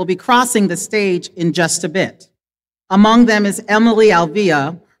graduates will be crossing the stage in just a bit. Among them is Emily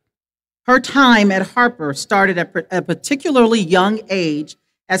Alvia. Her time at Harper started at a particularly young age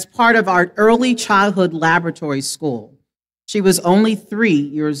as part of our early childhood laboratory school. She was only 3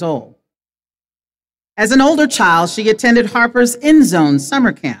 years old. As an older child, she attended Harper's In-Zone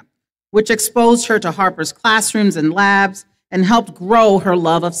summer camp, which exposed her to Harper's classrooms and labs and helped grow her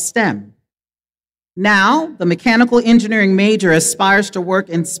love of STEM. Now, the mechanical engineering major aspires to work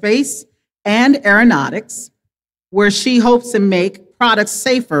in space and aeronautics, where she hopes to make products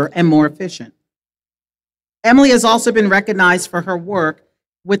safer and more efficient. Emily has also been recognized for her work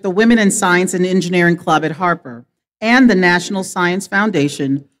with the Women in Science and Engineering Club at Harper and the National Science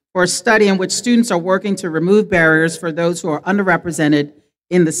Foundation for a study in which students are working to remove barriers for those who are underrepresented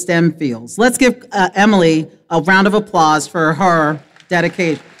in the STEM fields. Let's give Emily a round of applause for her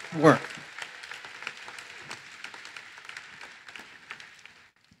dedicated work.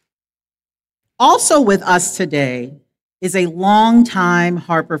 Also with us today is a longtime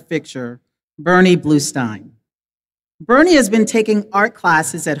Harper fixture, Bernie Bluestein. Bernie has been taking art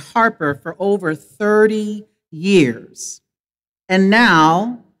classes at Harper for over 30 years. And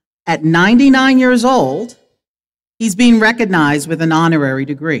now, at 99 years old, he's being recognized with an honorary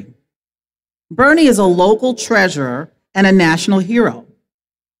degree. Bernie is a local treasurer and a national hero.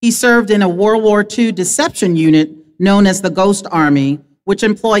 He served in a World War II deception unit known as the Ghost Army, which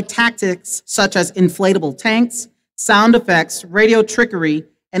employed tactics such as inflatable tanks, sound effects, radio trickery,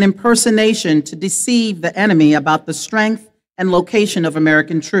 and impersonation to deceive the enemy about the strength and location of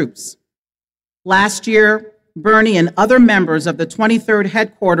American troops. Last year, Bernie and other members of the 23rd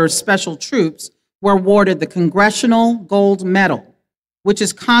Headquarters Special Troops were awarded the Congressional Gold Medal, which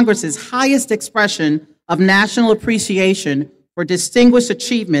is Congress's highest expression of national appreciation for distinguished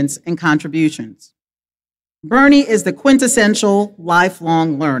achievements and contributions. Bernie is the quintessential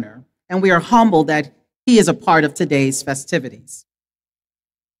lifelong learner, and we are humbled that he is a part of today's festivities.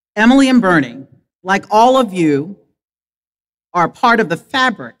 Emily and Bernie, like all of you, are part of the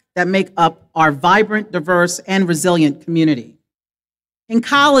fabric that make up our vibrant, diverse, and resilient community. In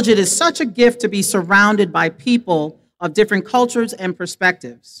college, it is such a gift to be surrounded by people of different cultures and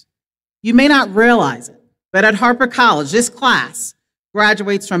perspectives. You may not realize it, but at Harper College, this class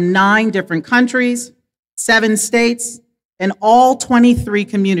graduates from 9 different countries, 7 states, and all 23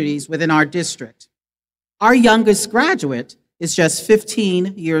 communities within our district. Our youngest graduate is just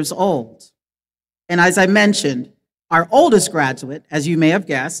 15 years old. And as I mentioned, our oldest graduate, as you may have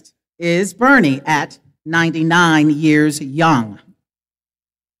guessed, is Bernie at 99 years young.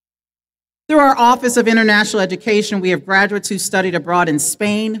 Through our Office of International Education, we have graduates who studied abroad in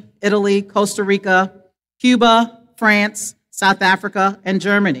Spain, Italy, Costa Rica, Cuba, France, South Africa, and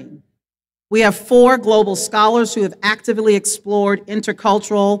Germany. We have 4 global scholars who have actively explored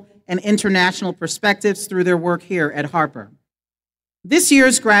intercultural and international perspectives through their work here at Harper. This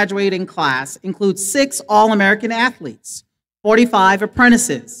year's graduating class includes 6 All-American athletes, 45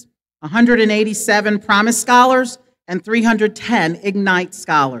 apprentices, 187 Promise Scholars, and 310 Ignite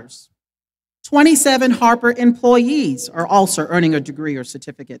Scholars. 27 Harper employees are also earning a degree or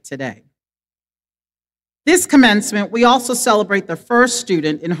certificate today. This commencement, we also celebrate the first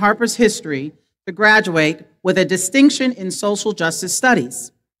student in Harper's history to graduate with a distinction in social justice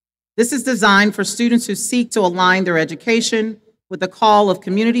studies. This is designed for students who seek to align their education with the call of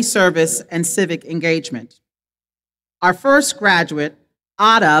community service and civic engagement. Our first graduate,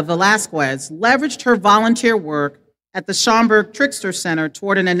 Ada Velasquez, leveraged her volunteer work at the Schomburg Trickster Center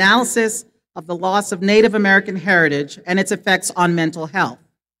toward an analysis of the loss of Native American heritage and its effects on mental health.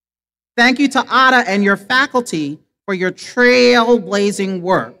 Thank you to Ada and your faculty for your trailblazing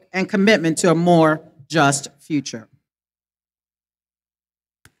work and commitment to a more just future.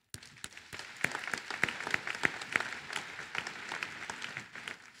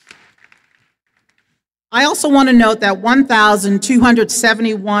 I also want to note that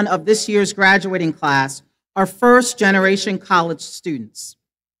 1,271 of this year's graduating class are first-generation college students.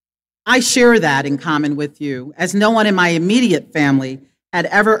 I share that in common with you, as no one in my immediate family had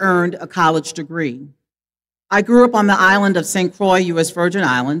ever earned a college degree. I grew up on the island of St. Croix, U.S. Virgin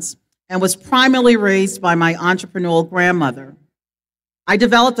Islands, and was primarily raised by my entrepreneurial grandmother. I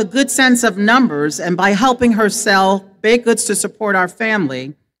developed a good sense of numbers, and by helping her sell baked goods to support our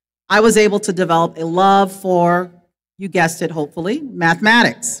family, I was able to develop a love for, you guessed it hopefully,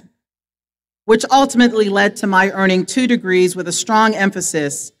 mathematics, which ultimately led to my earning 2 degrees with a strong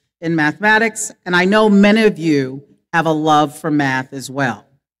emphasis in mathematics, and I know many of you have a love for math as well.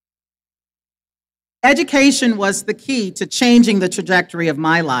 Education was the key to changing the trajectory of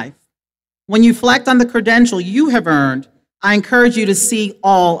my life. When you reflect on the credential you have earned, I encourage you to see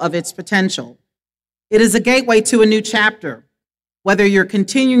all of its potential. It is a gateway to a new chapter. Whether you're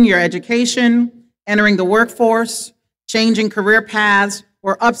continuing your education, entering the workforce, changing career paths,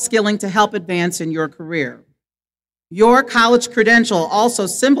 or upskilling to help advance in your career. Your college credential also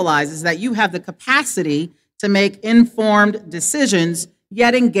symbolizes that you have the capacity to make informed decisions,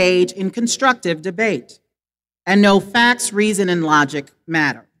 yet engage in constructive debate, and know facts, reason, and logic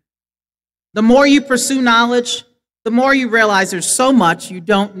matter. The more you pursue knowledge, the more you realize there's so much you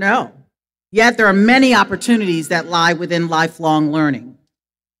don't know. Yet there are many opportunities that lie within lifelong learning.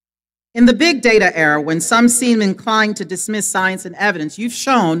 In the big data era, when some seem inclined to dismiss science and evidence, you've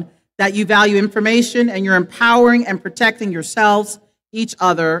shown that you value information and you're empowering and protecting yourselves, each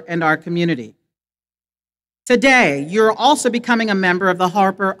other, and our community. Today, you're also becoming a member of the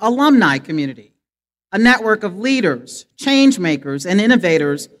Harper alumni community, a network of leaders, change makers, and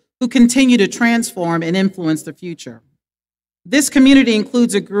innovators who continue to transform and influence the future. This community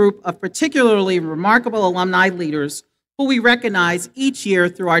includes a group of particularly remarkable alumni leaders who we recognize each year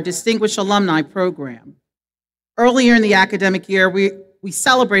through our Distinguished Alumni Program. Earlier in the academic year, we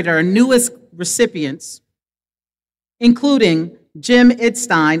celebrated our newest recipients, including Jim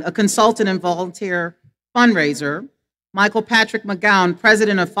Idstein, a consultant and volunteer fundraiser, Michael Patrick McGowan,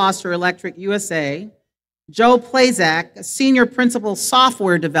 president of Foster Electric USA, Joe Plazak, a senior principal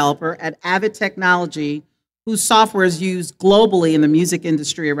software developer at Avid Technology, whose software is used globally in the music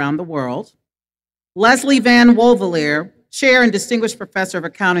industry around the world, Leslie Van Wolvelier, chair and distinguished professor of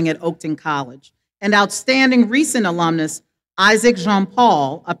accounting at Oakton College, and outstanding recent alumnus Isaac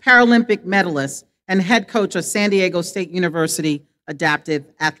Jean-Paul, a Paralympic medalist and head coach of San Diego State University Adaptive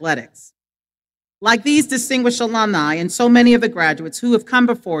Athletics. Like these distinguished alumni and so many of the graduates who have come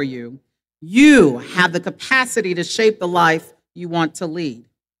before you, you have the capacity to shape the life you want to lead.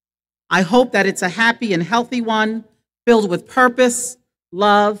 I hope that it's a happy and healthy one, filled with purpose,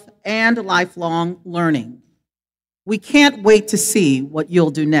 love, and lifelong learning. We can't wait to see what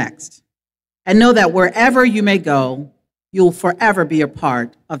you'll do next. And know that wherever you may go, you'll forever be a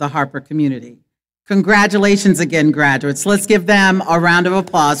part of the Harper community. Congratulations again, graduates. Let's give them a round of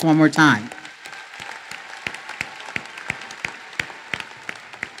applause one more time.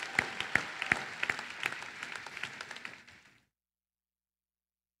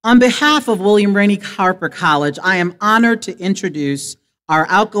 On behalf of William Rainey Harper College, I am honored to introduce our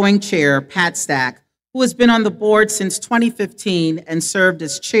outgoing chair, Pat Stack, who has been on the board since 2015 and served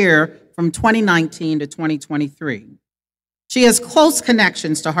as chair from 2019 to 2023. She has close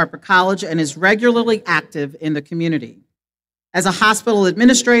connections to Harper College and is regularly active in the community. As a hospital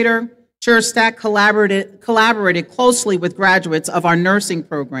administrator, Chair Stack collaborated closely with graduates of our nursing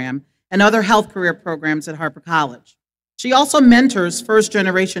program and other health career programs at Harper College. She also mentors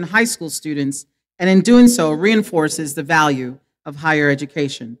first-generation high school students, and in doing so, reinforces the value of higher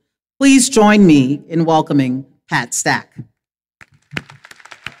education. Please join me in welcoming Pat Stack.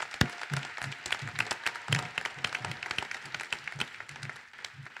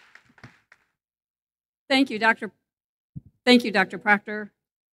 Thank you, Dr. Proctor.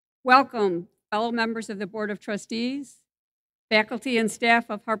 Welcome, fellow members of the Board of Trustees, faculty and staff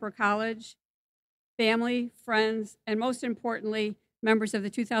of Harper College, family, friends, and most importantly, members of the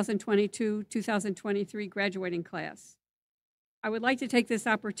 2022-2023 graduating class. I would like to take this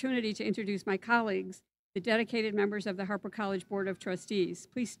opportunity to introduce my colleagues, the dedicated members of the Harper College Board of Trustees.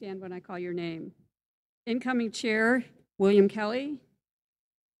 Please stand when I call your name. Incoming Chair, William Kelly.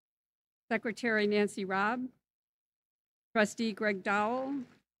 Secretary, Nancy Robb. Trustee, Greg Dowell.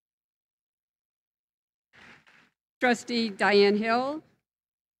 Trustee, Diane Hill.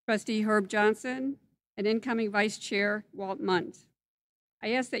 Trustee, Herb Johnson. And incoming Vice Chair, Walt Munt.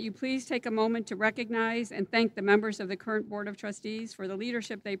 I ask that you please take a moment to recognize and thank the members of the current Board of Trustees for the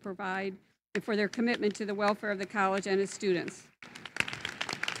leadership they provide and for their commitment to the welfare of the college and its students.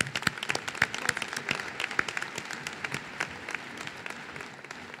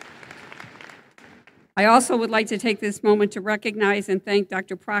 I also would like to take this moment to recognize and thank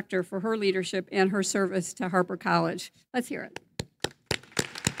Dr. Proctor for her leadership and her service to Harper College. Let's hear it.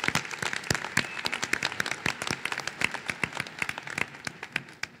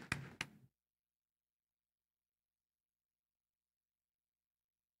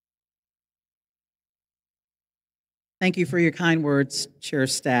 Thank you for your kind words, Chair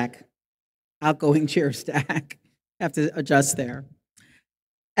Stack. Outgoing Chair Stack. Have to adjust there.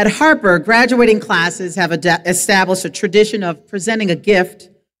 At Harper, graduating classes have established a tradition of presenting a gift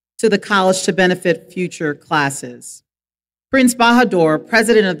to the college to benefit future classes. Prince Bahadur,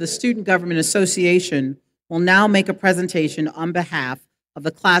 president of the Student Government Association, will now make a presentation on behalf of the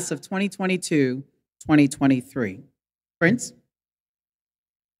class of 2022-2023. Prince?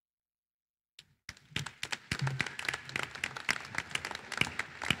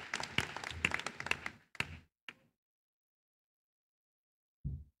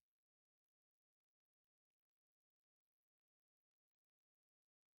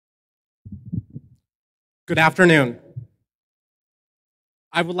 Good afternoon.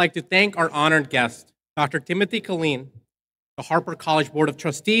 I would like to thank our honored guest, Dr. Timothy Killeen, the Harper College Board of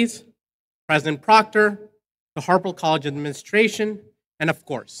Trustees, President Proctor, the Harper College Administration, and of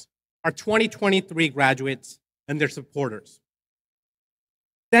course, our 2023 graduates and their supporters.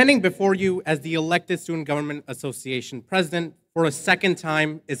 Standing before you as the elected Student Government Association President for a second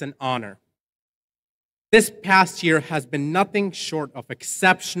time is an honor. This past year has been nothing short of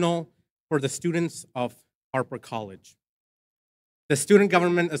exceptional for the students of Harper College. The Student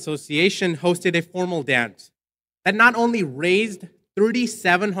Government Association hosted a formal dance that not only raised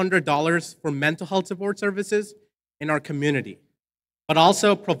 $3,700 for mental health support services in our community, but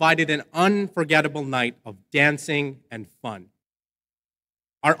also provided an unforgettable night of dancing and fun.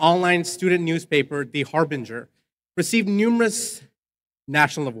 Our online student newspaper, The Harbinger, received numerous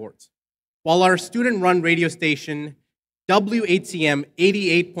national awards, while our student-run radio station, WHCM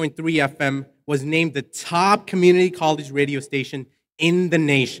 88.3 FM, was named the top community college radio station in the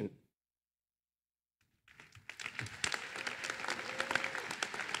nation.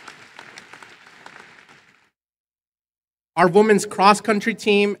 Our women's cross-country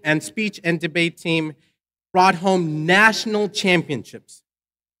team and speech and debate team brought home national championships,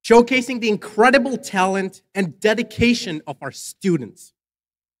 showcasing the incredible talent and dedication of our students.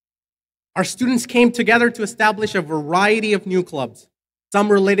 Our students came together to establish a variety of new clubs, some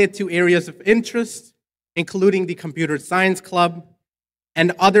related to areas of interest, including the Computer Science Club,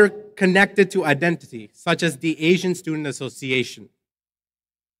 and other connected to identity, such as the Asian Student Association.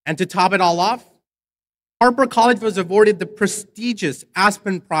 And to top it all off, Harper College was awarded the prestigious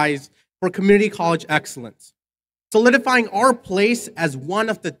Aspen Prize for Community College Excellence, solidifying our place as one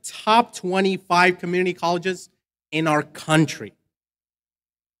of the top 25 community colleges in our country.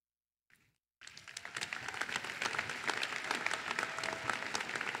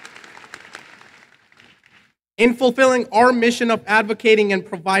 In fulfilling our mission of advocating and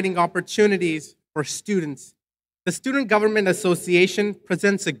providing opportunities for students, the Student Government Association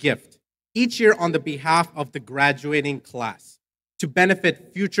presents a gift each year on the behalf of the graduating class to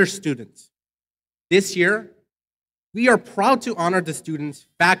benefit future students. This year, we are proud to honor the students,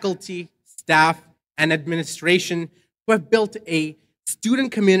 faculty, staff, and administration who have built a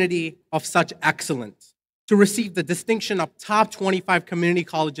student community of such excellence to receive the distinction of top 25 community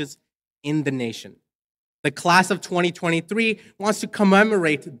colleges in the nation. The class of 2023 wants to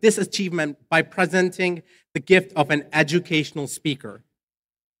commemorate this achievement by presenting the gift of an educational speaker.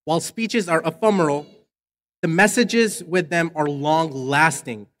 While speeches are ephemeral, the messages with them are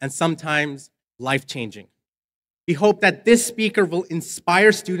long-lasting and sometimes life-changing. We hope that this speaker will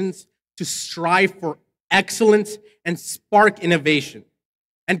inspire students to strive for excellence and spark innovation,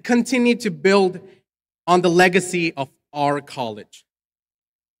 and continue to build on the legacy of our college.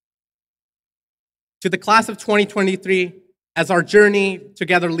 To the class of 2023, as our journey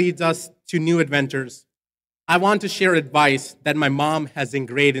together leads us to new adventures, I want to share advice that my mom has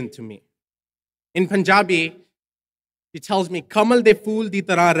ingrained into me. In Punjabi, She tells me, Kamal de fool di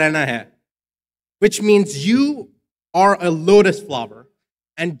tarah rehna hai, which means you are a lotus flower.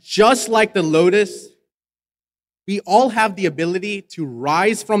 And just like the lotus, we all have the ability to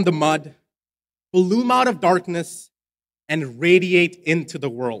rise from the mud, bloom out of darkness, and radiate into the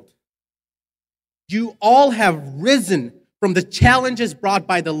world. You all have risen from the challenges brought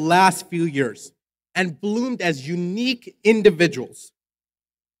by the last few years and bloomed as unique individuals.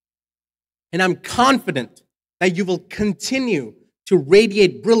 And I'm confident that you will continue to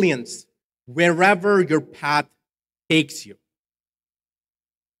radiate brilliance wherever your path takes you.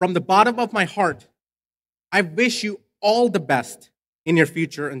 From the bottom of my heart, I wish you all the best in your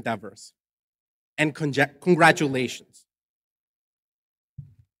future endeavors. And congratulations.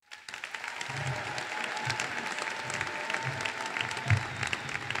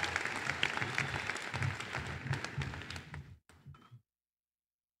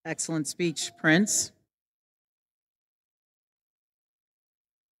 Excellent speech, Prince.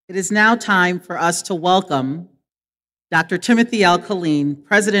 It is now time for us to welcome Dr. Timothy L. Killeen,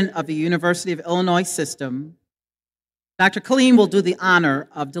 President of the University of Illinois System. Dr. Killeen will do the honor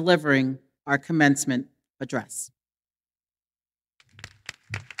of delivering our commencement address.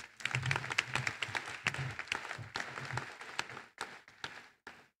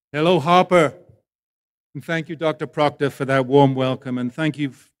 Hello, Harper. And thank you, Dr. Proctor, for that warm welcome. And thank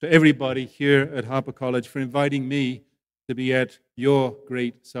you to everybody here at Harper College for inviting me to be at your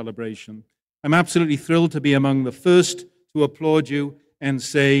great celebration. I'm absolutely thrilled to be among the first to applaud you and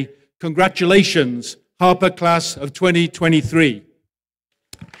say, congratulations, Harper Class of 2023.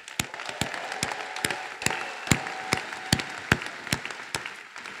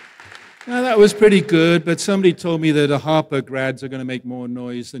 Now, that was pretty good, but somebody told me that the Harper grads are going to make more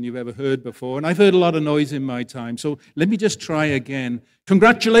noise than you've ever heard before, and I've heard a lot of noise in my time, so let me just try again.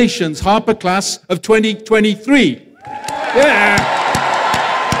 Congratulations, Harper Class of 2023. Yeah!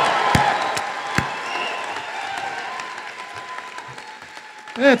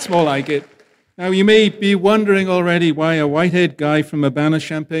 That's more like it. Now, you may be wondering already why a white-haired guy from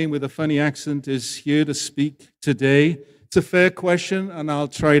Urbana-Champaign with a funny accent is here to speak today. It's a fair question, and I'll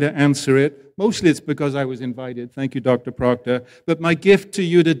try to answer it. Mostly it's because I was invited. Thank you, Dr. Proctor. But my gift to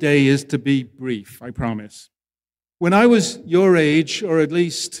you today is to be brief, I promise. When I was your age, or at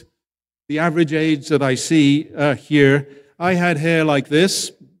least the average age that I see here, I had hair like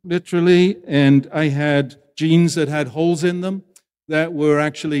this, literally, and I had jeans that had holes in them that were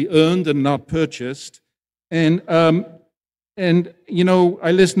actually earned and not purchased. And you know,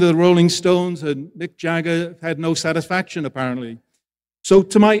 I listened to the Rolling Stones, and Mick Jagger had no satisfaction, apparently. So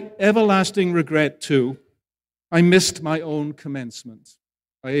to my everlasting regret, too, I missed my own commencement.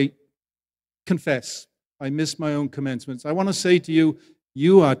 I confess, I missed my own commencements. I want to say to you,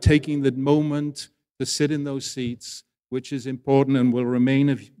 you are taking the moment to sit in those seats, which is important and will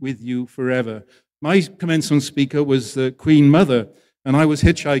remain with you forever. My commencement speaker was the Queen Mother, and I was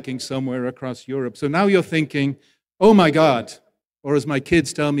hitchhiking somewhere across Europe. So now you're thinking, oh my God, or as my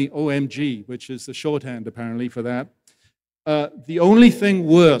kids tell me, OMG, which is the shorthand apparently for that. The only thing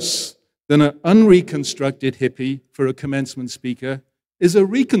worse than an unreconstructed hippie for a commencement speaker is a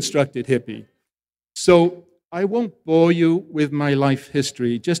reconstructed hippie. So I won't bore you with my life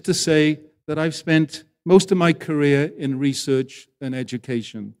history, just to say that I've spent most of my career in research and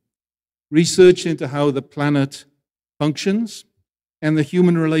education. Research into how the planet functions and the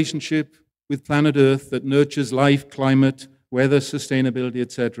human relationship with planet Earth that nurtures life, climate, weather, sustainability,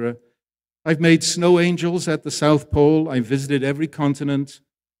 etc. I've made snow angels at the South Pole. I've visited every continent,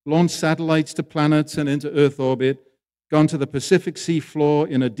 launched satellites to planets and into Earth orbit, gone to the Pacific sea floor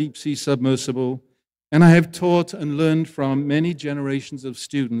in a deep sea submersible, and I have taught and learned from many generations of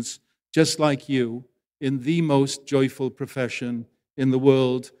students just like you in the most joyful profession in the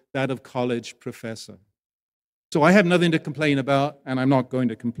world, that of college professor. So I have nothing to complain about, and I'm not going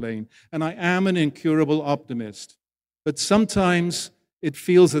to complain. And I am an incurable optimist. But sometimes it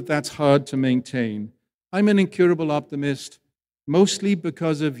feels that that's hard to maintain. I'm an incurable optimist mostly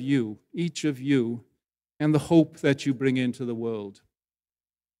because of you, each of you, and the hope that you bring into the world.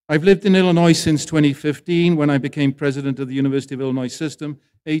 I've lived in Illinois since 2015 when I became president of the University of Illinois System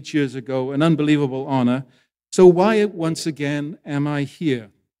 8 years ago, an unbelievable honor. So why, once again, am I here?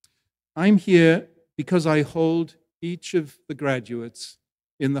 I'm here because I hold each of the graduates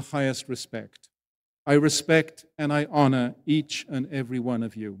in the highest respect. I respect and I honor each and every one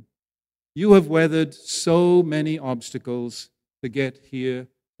of you. You have weathered so many obstacles to get here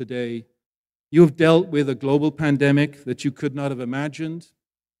today. You have dealt with a global pandemic that you could not have imagined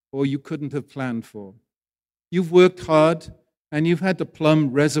or you couldn't have planned for. You've worked hard and you've had to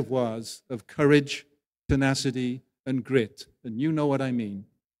plumb reservoirs of courage, tenacity, and grit, and you know what I mean.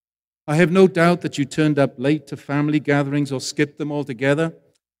 I have no doubt that you turned up late to family gatherings or skipped them altogether,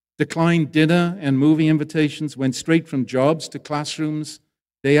 declined dinner and movie invitations, went straight from jobs to classrooms,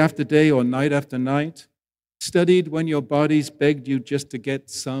 day after day or night after night, studied when your bodies begged you just to get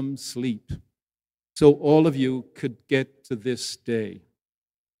some sleep, so all of you could get to this day.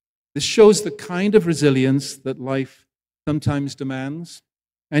 This shows the kind of resilience that life sometimes demands,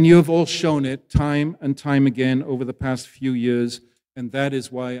 and you have all shown it time and time again over the past few years, and that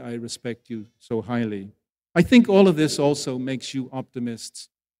is why I respect you so highly. I think all of this also makes you optimists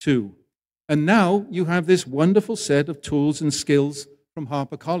too. And now you have this wonderful set of tools and skills from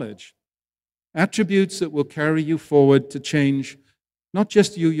Harper College, attributes that will carry you forward to change not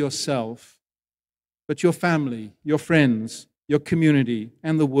just you yourself, but your family, your friends, your community,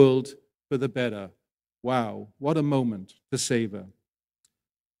 and the world for the better. Wow, what a moment to savor.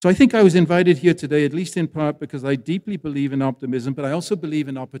 So I think I was invited here today, at least in part because I deeply believe in optimism, but I also believe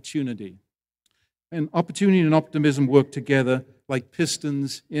in opportunity. And opportunity and optimism work together like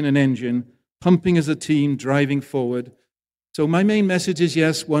pistons in an engine, pumping as a team, driving forward. So my main message is,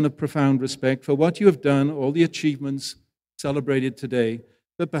 yes, one of profound respect for what you have done, all the achievements celebrated today,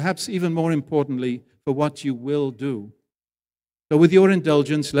 but perhaps even more importantly, for what you will do. So with your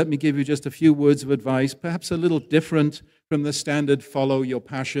indulgence, let me give you just a few words of advice, perhaps a little different from the standard follow your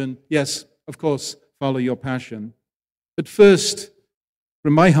passion. Yes, of course, follow your passion. But first,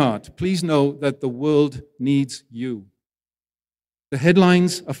 from my heart, please know that the world needs you. The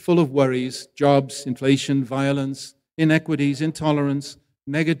headlines are full of worries, jobs, inflation, violence, inequities, intolerance,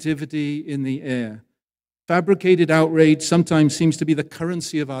 negativity in the air. Fabricated outrage sometimes seems to be the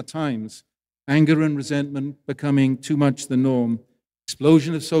currency of our times. Anger and resentment becoming too much the norm.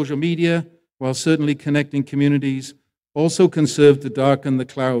 Explosion of social media, while certainly connecting communities, also can serve to darken the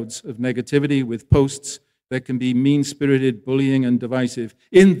clouds of negativity with posts that can be mean-spirited, bullying, and divisive.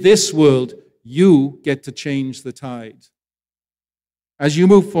 In this world, you get to change the tide. As you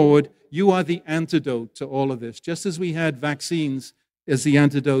move forward, you are the antidote to all of this, just as we had vaccines as the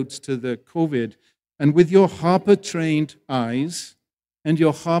antidotes to the COVID. And with your Harper-trained eyes, and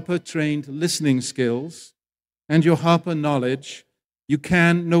your Harper-trained listening skills, and your Harper knowledge, you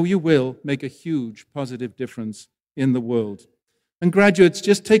can, no you will, make a huge positive difference in the world. And graduates,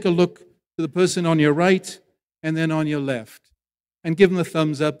 just take a look to the person on your right and then on your left, and give them a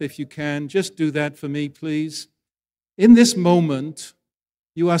thumbs up if you can. Just do that for me, please. In this moment,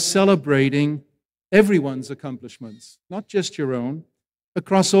 you are celebrating everyone's accomplishments, not just your own,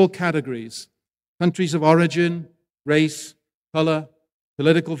 across all categories, countries of origin, race, color,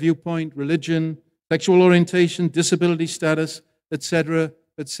 political viewpoint, religion, sexual orientation, disability status, etc.,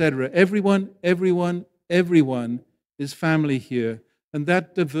 etc. Everyone is family here, and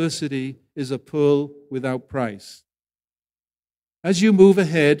that diversity is a pearl without price. As you move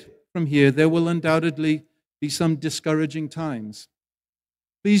ahead from here, there will undoubtedly be some discouraging times.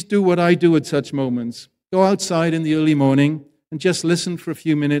 Please do what I do at such moments. Go outside in the early morning and just listen for a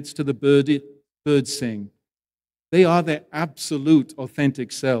few minutes to the birds sing. They are their absolute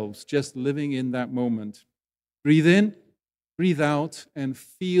authentic selves, just living in that moment. Breathe in, breathe out, and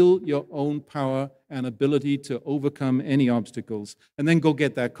feel your own power and ability to overcome any obstacles. And then go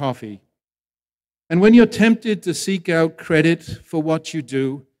get that coffee. And when you're tempted to seek out credit for what you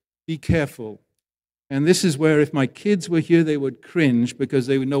do, be careful. And this is where if my kids were here, they would cringe because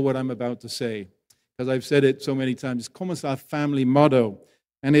they would know what I'm about to say. Because I've said it so many times. It's almost our family motto.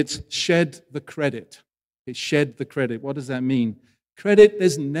 And it's shed the credit. Okay, shed the credit. What does that mean? Credit,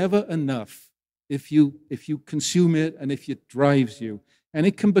 there's never enough if you consume it and if it drives you. And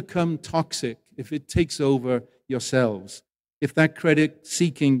it can become toxic if it takes over yourselves, if that credit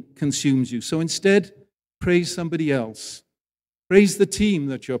seeking consumes you. So instead, praise somebody else. Praise the team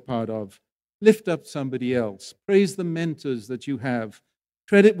that you're part of. Lift up somebody else. Praise the mentors that you have.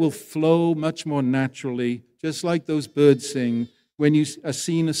 Credit will flow much more naturally, just like those birds sing, when you are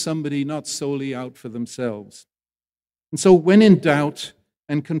seen as somebody not solely out for themselves. And so when in doubt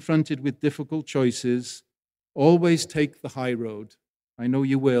and confronted with difficult choices, always take the high road. I know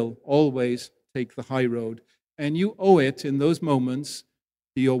you will. Always take the high road. And you owe it in those moments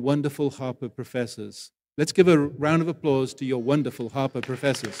to your wonderful Harper professors. Let's give a round of applause to your wonderful Harper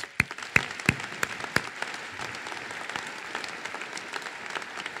professors.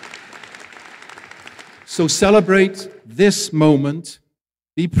 So celebrate this moment,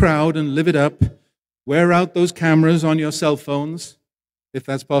 be proud and live it up, wear out those cameras on your cell phones, if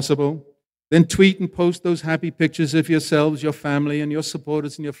that's possible, then tweet and post those happy pictures of yourselves, your family, and your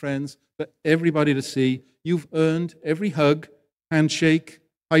supporters and your friends for everybody to see. You've earned every hug, handshake,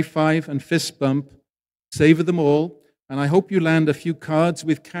 high five, and fist bump Savor them all, and I hope you land a few cards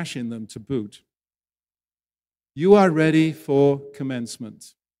with cash in them to boot. You are ready for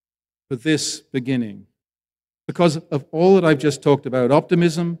commencement, for this beginning, because of all that I've just talked about: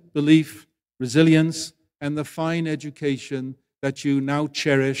 optimism, belief, resilience, and the fine education that you now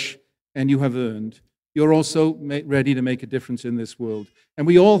cherish and you have earned. You're also ready to make a difference in this world. And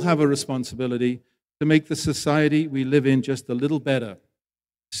we all have a responsibility to make the society we live in just a little better.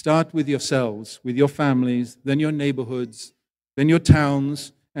 Start with yourselves, with your families, then your neighborhoods, then your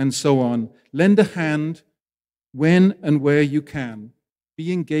towns, and so on. Lend a hand when and where you can.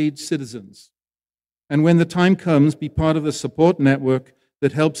 Be engaged citizens. And when the time comes, be part of the support network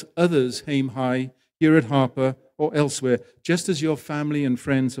that helps others aim high here at Harper or elsewhere, just as your family and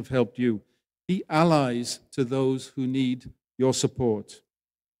friends have helped you. Be allies to those who need your support.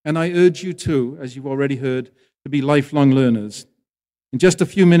 And I urge you too, as you've already heard, to be lifelong learners. In just a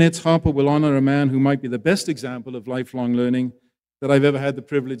few minutes, Harper will honor a man who might be the best example of lifelong learning that I've ever had the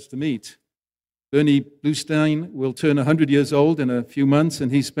privilege to meet. Bernie Bluestein will turn 100 years old in a few months,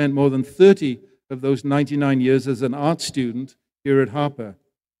 and he spent more than 30 of those 99 years as an art student here at Harper.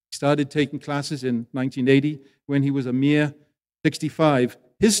 He started taking classes in 1980 when he was a mere 65.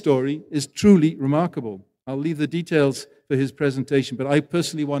 His story is truly remarkable. I'll leave the details for his presentation, but I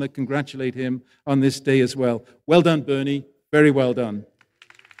personally want to congratulate him on this day as well. Well done, Bernie. Very well done.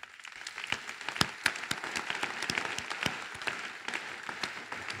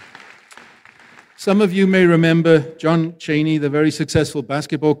 Some of you may remember John Chaney, the very successful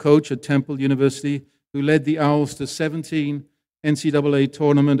basketball coach at Temple University, who led the Owls to 17 NCAA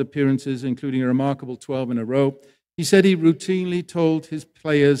tournament appearances, including a remarkable 12 in a row. He said he routinely told his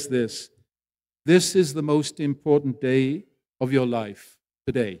players this: "This is the most important day of your life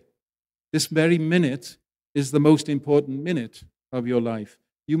today. This very minute is the most important minute of your life.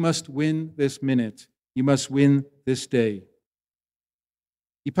 You must win this minute. You must win this day."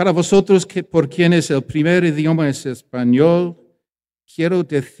 Y para vosotros, por quienes el primer idioma es español, quiero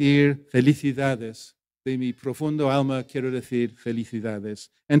decir felicidades. De mi profundo alma quiero decir felicidades.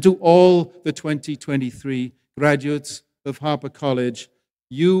 And to all the 2023 graduates of Harper College,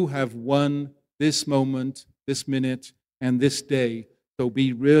 you have won this moment, this minute, and this day. So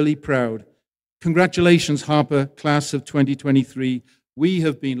be really proud. Congratulations, Harper, class of 2023. We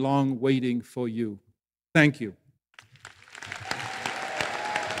have been long waiting for you. Thank you.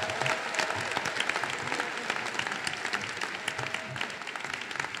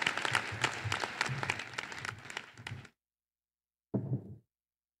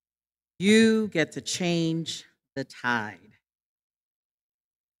 You get to change the tide.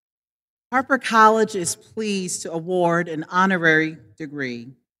 Harper College is pleased to award an honorary degree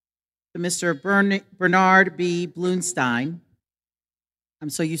to Mr. Bernard B. Bluestein. I'm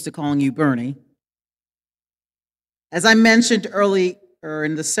so used to calling you Bernie. As I mentioned earlier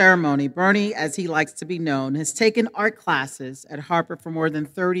in the ceremony, Bernie, as he likes to be known, has taken art classes at Harper for more than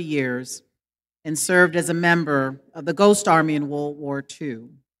 30 years and served as a member of the Ghost Army in World War II.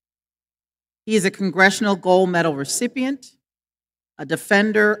 He is a Congressional Gold Medal recipient, a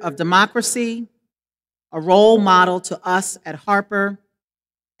defender of democracy, a role model to us at Harper,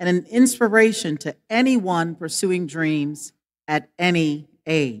 and an inspiration to anyone pursuing dreams at any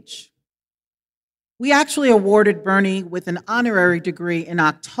age. We actually awarded Bernie with an honorary degree in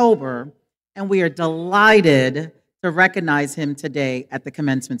October, and we are delighted to recognize him today at the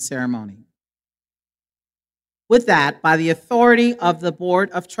commencement ceremony. With that, by the authority of the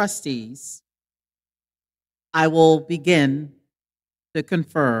Board of Trustees, I will begin to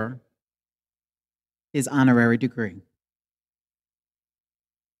confer his honorary degree.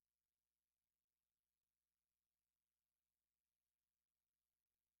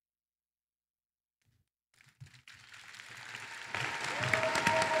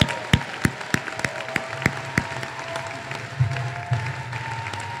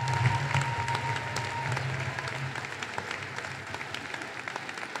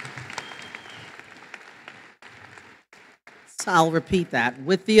 So I'll repeat that.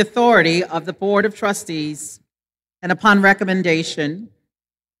 With the authority of the Board of Trustees and upon recommendation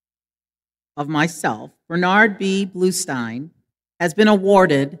of myself, Bernard B. Bluestein has been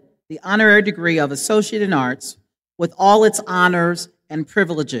awarded the honorary degree of Associate in Arts with all its honors and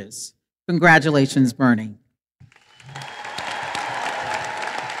privileges. Congratulations, Bernie.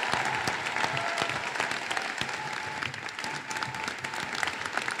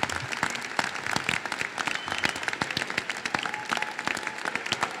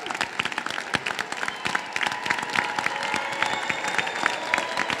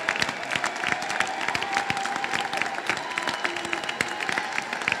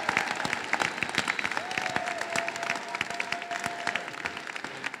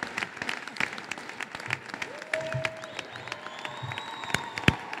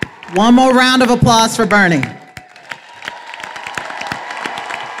 One more round of applause for Bernie.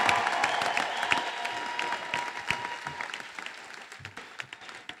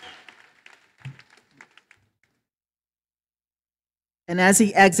 And as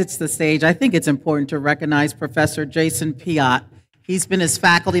he exits the stage, I think it's important to recognize Professor Jason Piott. He's been his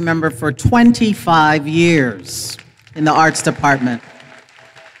faculty member for 25 years in the arts department.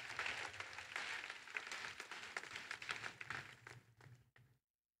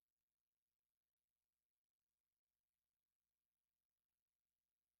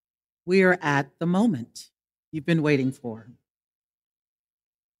 We are at the moment you've been waiting for.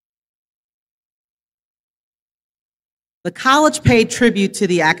 The college paid tribute to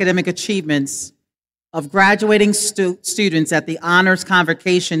the academic achievements of graduating students at the honors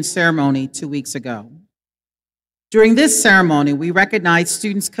convocation ceremony 2 weeks ago. During this ceremony, we recognized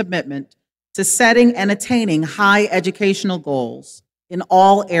students' commitment to setting and attaining high educational goals in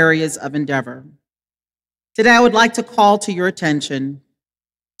all areas of endeavor. Today, I would like to call to your attention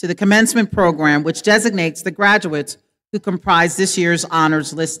to the commencement program, which designates the graduates who comprise this year's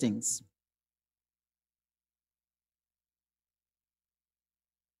honors listings.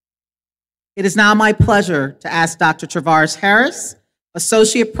 It is now my pleasure to ask Dr. Travaris Harris,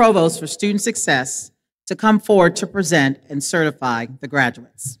 Associate Provost for Student Success, to come forward to present and certify the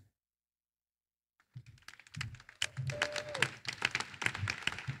graduates.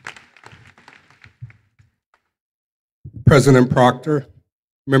 President Proctor,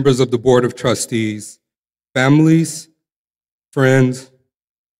 members of the Board of Trustees, families, friends,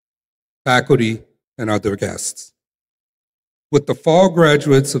 faculty, and other guests. With the fall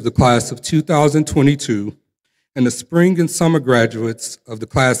graduates of the class of 2022 and the spring and summer graduates of the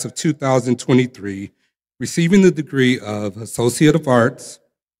class of 2023 receiving the degree of Associate of Arts,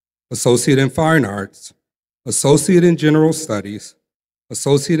 Associate in Fine Arts, Associate in General Studies,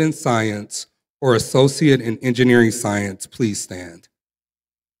 Associate in Science, or Associate in Engineering Science, please stand.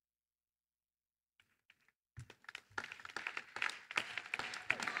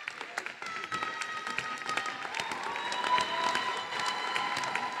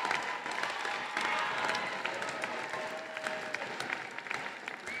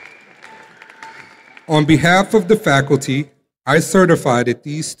 On behalf of the faculty, I certify that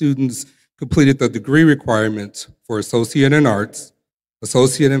these students completed the degree requirements for Associate in Arts,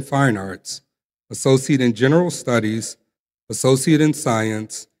 Associate in Fine Arts, Associate in General Studies, Associate in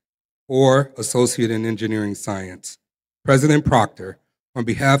Science, or Associate in Engineering Science. President Proctor, on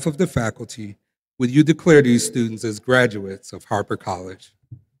behalf of the faculty, would you declare these students as graduates of Harper College?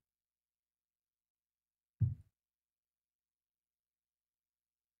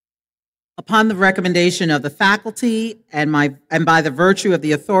 Upon the recommendation of the faculty and by the virtue of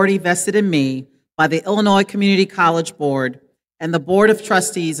the authority vested in me by the Illinois Community College Board and the Board of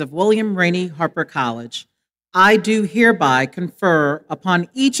Trustees of William Rainey Harper College, I do hereby confer upon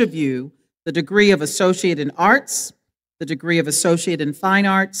each of you the degree of Associate in Arts, the degree of Associate in Fine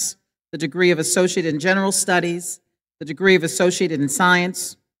Arts, the degree of Associate in General Studies, the degree of Associate in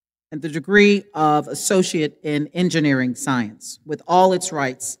Science, and the degree of Associate in Engineering Science, with all its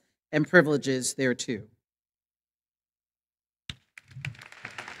rights and privileges thereto.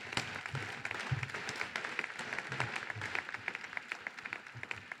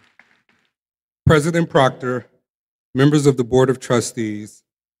 President Proctor, members of the Board of Trustees,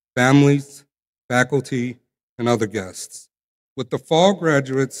 families, faculty, and other guests. With the fall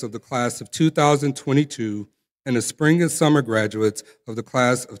graduates of the class of 2022 and the spring and summer graduates of the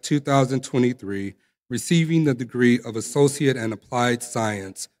class of 2023 receiving the degree of Associate in Applied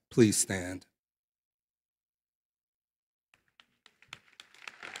Science, please stand.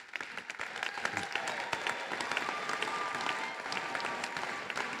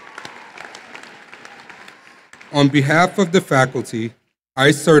 On behalf of the faculty,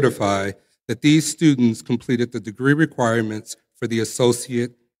 I certify that these students completed the degree requirements for the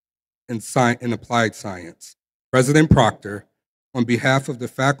Associate in Applied Science. President Proctor, on behalf of the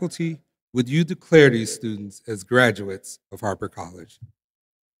faculty, would you declare these students as graduates of Harper College?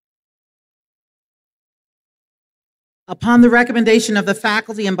 Upon the recommendation of the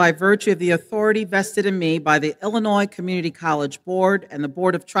faculty and by virtue of the authority vested in me by the Illinois Community College Board and the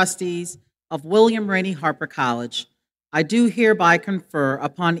Board of Trustees of William Rainey Harper College, I do hereby confer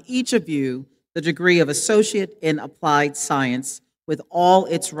upon each of you the degree of Associate in Applied Science with all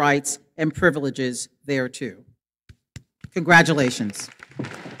its rights and privileges thereto. Congratulations.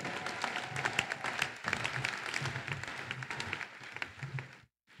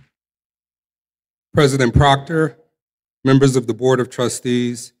 President Proctor, members of the Board of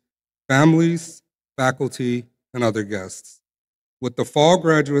Trustees, families, faculty, and other guests. with the fall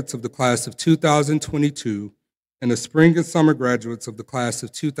graduates of the class of 2022 and the spring and summer graduates of the class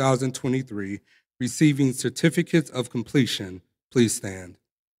of 2023 receiving certificates of completion. Please stand.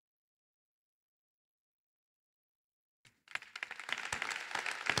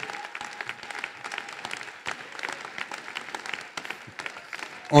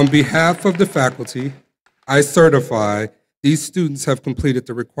 On behalf of the faculty, I certify these students have completed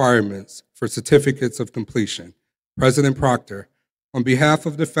the requirements for certificates of completion. President Proctor, on behalf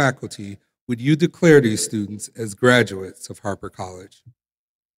of the faculty, would you declare these students as graduates of Harper College?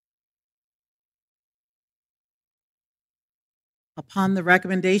 Upon the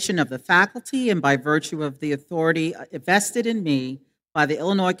recommendation of the faculty and by virtue of the authority vested in me by the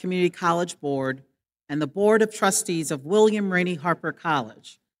Illinois Community College Board and the Board of Trustees of William Rainey Harper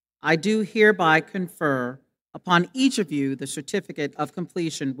College, I do hereby confer upon each of you the certificate of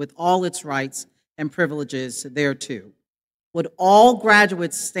completion with all its rights and privileges thereto. Would all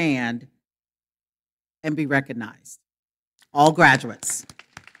graduates stand and be recognized? All graduates.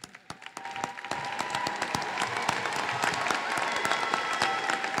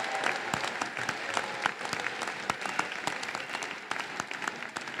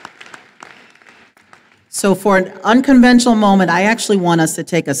 So for an unconventional moment, I actually want us to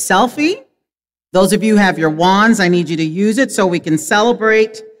take a selfie. Those of you who have your wands, I need you to use it so we can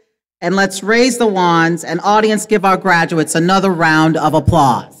celebrate. And let's raise the wands, and audience, give our graduates another round of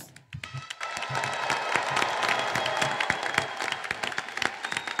applause.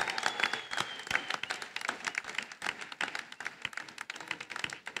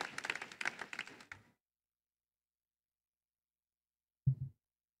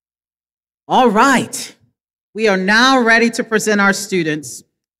 All right. We are now ready to present our students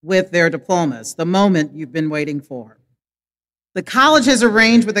with their diplomas, the moment you've been waiting for. The college has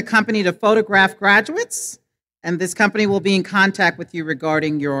arranged with a company to photograph graduates, and this company will be in contact with you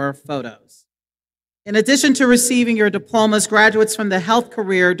regarding your photos. In addition to receiving your diplomas, graduates from the health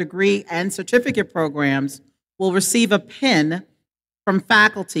career, degree, and certificate programs will receive a pin from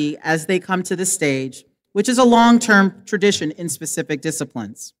faculty as they come to the stage, which is a long-term tradition in specific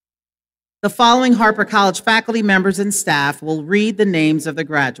disciplines. The following Harper College faculty members and staff will read the names of the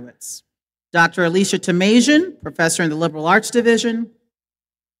graduates. Dr. Alicia Tamazian, professor in the Liberal Arts Division.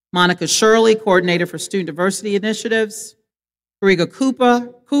 Monica Shirley, coordinator for Student Diversity Initiatives. Kariga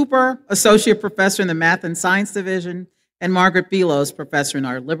Cooper, associate professor in the Math and Science Division. And Margaret Belos, professor in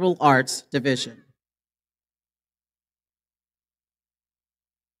our Liberal Arts Division.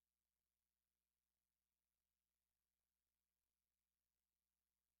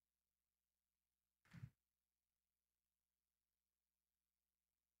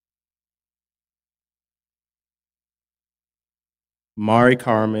 Mari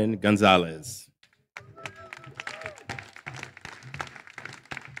Carmen Gonzalez.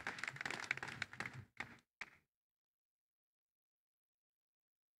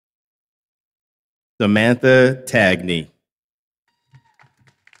 Samantha Tagney.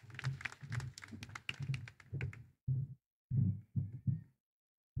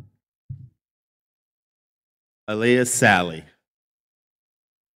 Alea Sally.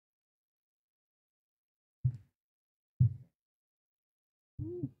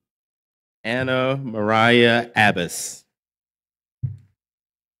 Anna Mariah Abbas.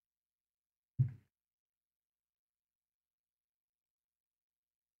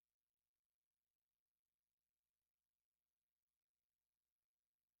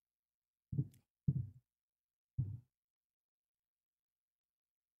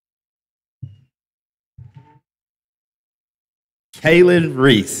 Kaylin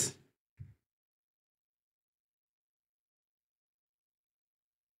Reese.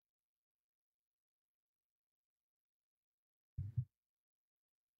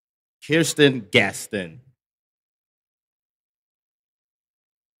 Kirsten Gaston.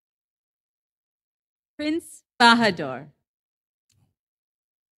 Prince Bahadur.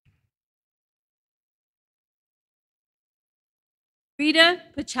 Frida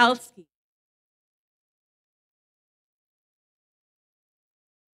Pachalski.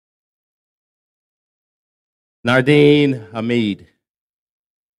 Nardine Hamid.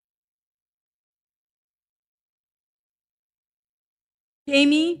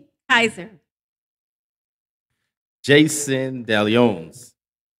 Jamie Kaiser. Jason DeLeons.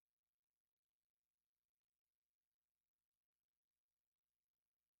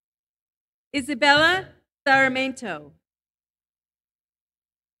 Isabella Sarmento.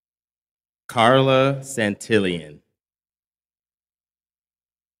 Carla Santillian.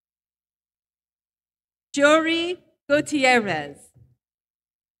 Jory Gutierrez.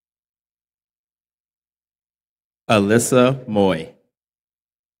 Alyssa Moy.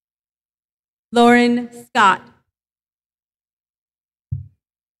 Lauren Scott.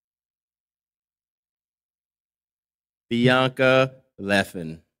 Bianca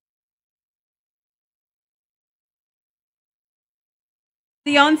Leffen.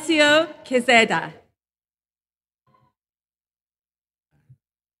 Leoncio Quezada.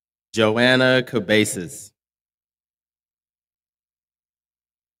 Joanna Cabezas.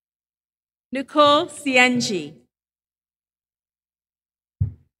 Nicole Ciengi.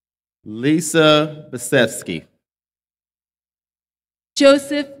 Lisa Basevsky.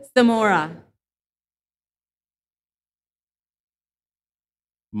 Joseph Zamora.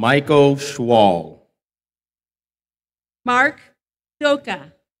 Michael Schwal. Mark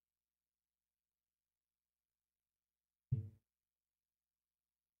Doka.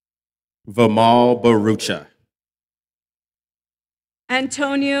 Vimal Barucha.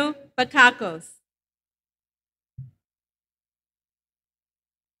 Antonio Bacacos.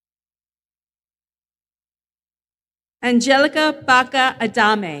 Angelica Baca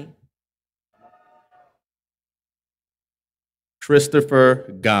Adame.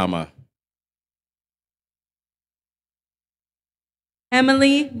 Christopher Gama.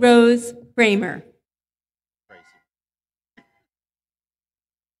 Emily Rose Kramer.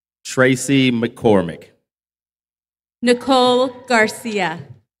 Tracy McCormick. Nicole Garcia.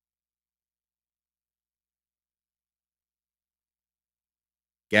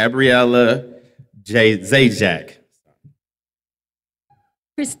 Gabriella Zajac.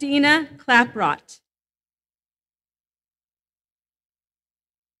 Christina Claprott.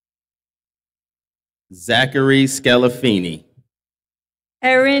 Zachary Scalafini.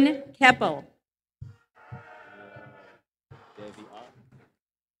 Erin Keppel.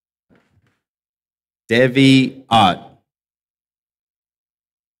 Devi Ott.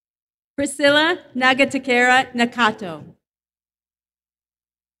 Priscilla Nagatakera Nakato.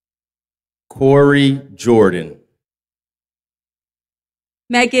 Corey Jordan.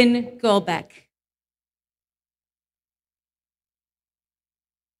 Megan Golbeck.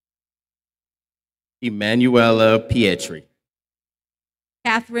 Emanuela Pietri.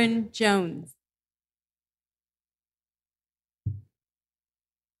 Catherine Jones.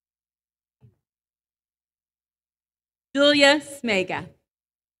 Julia Smega.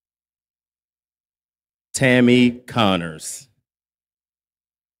 Tammy Connors.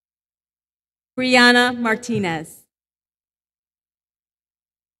 Brianna Martinez.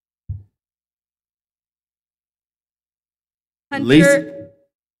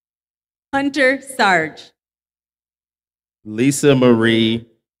 Hunter Sarge. Lisa Marie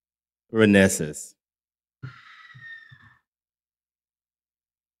Renesses.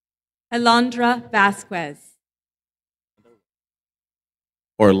 Alondra Vasquez.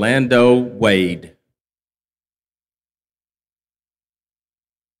 Orlando Wade.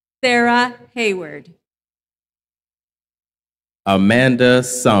 Sarah Hayward. Amanda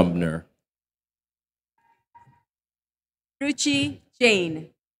Sumner. Ruchi Jane.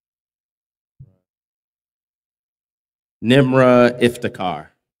 Nimra Iftikhar.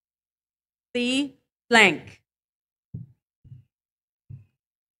 Lee Blank.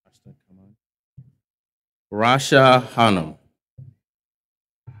 Rasha Hanum.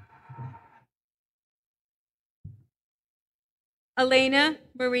 Elena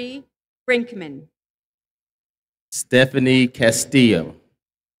Marie Brinkman. Stephanie Castillo.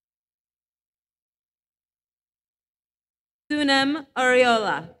 Sunam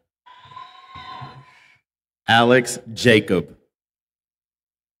Ariola. Alex Jacob.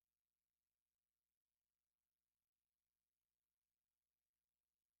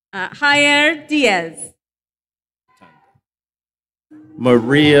 Jair Diaz.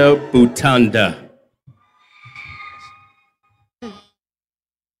 Maria Butanda.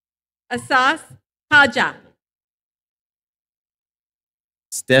 Asas Haja.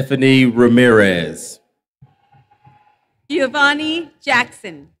 Stephanie Ramirez. Giovanni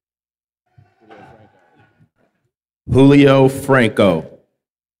Jackson. Julio Franco.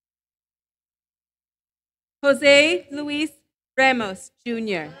 Jose Luis Ramos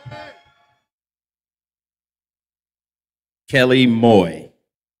Jr. Kelly Moy.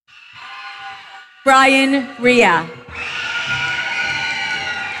 Brian Ria.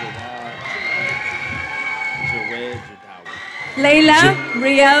 Layla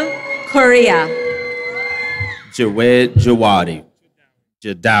Riel Correa. Jawed Jawadi.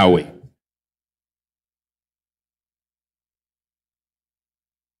 Jadawi.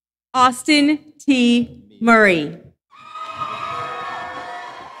 Austin T. Murray.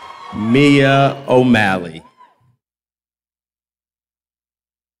 Mia O'Malley.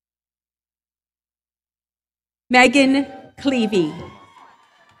 Megan Clevey.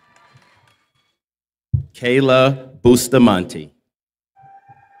 Kayla Bustamante.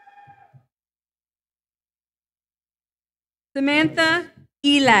 Samantha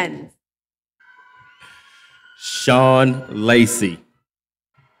Elens. Sean Lacey.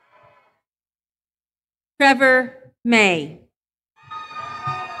 Trevor May.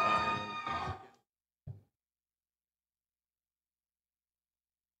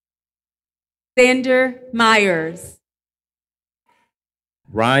 Xander Myers.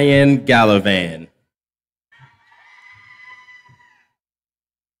 Ryan Gallivan.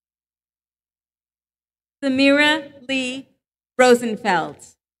 Samira Lee Rosenfeld.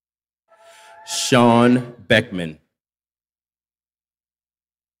 Sean Beckman.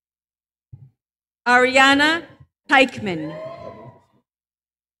 Ariana Teichman.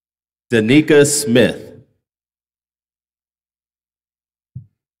 Danica Smith.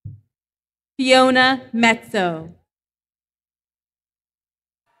 Fiona Mezzo.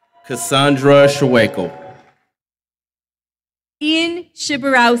 Cassandra Shaweko. Ian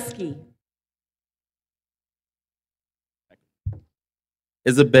Shiborowski.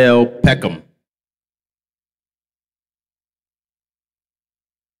 Isabel Peckham.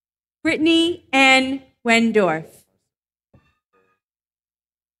 Brittany Ann Wendorf.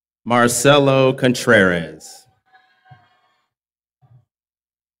 Marcelo Contreras.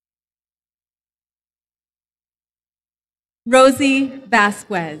 Rosie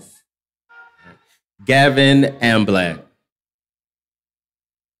Vasquez. Gavin Amblad.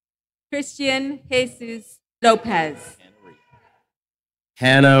 Christian Jesus Lopez.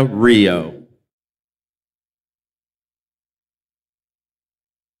 Hannah Rio.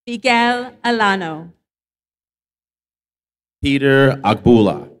 Miguel Alano. Peter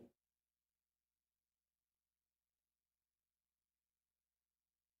Agbula.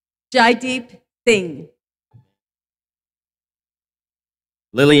 Jaideep Singh.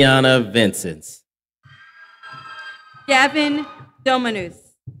 Liliana Vincent. Gavin Dominus.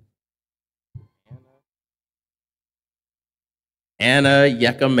 Anna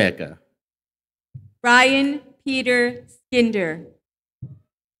Yakameka. Ryan Peter Skinder.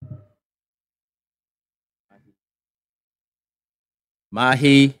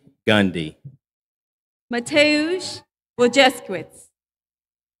 Mahi Gundy. Mateusz Wojciechowicz.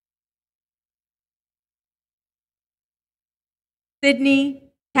 Sydney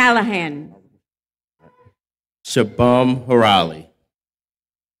Callahan. Shabam Harali.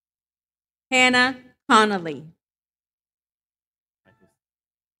 Hannah Connolly.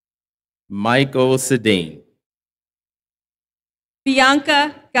 Michael Sedin.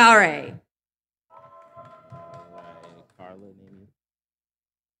 Bianca Gare.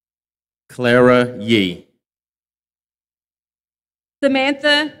 Clara Yee.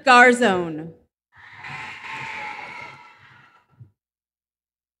 Samantha Garzone.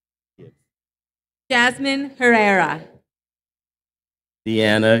 Jasmine Herrera.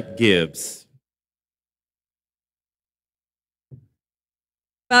 Deanna Gibbs.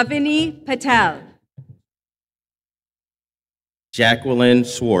 Bhavini Patel. Jacqueline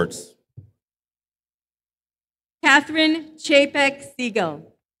Schwartz. Catherine Chapek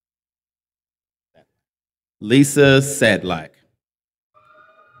Siegel. Lisa Sadlack.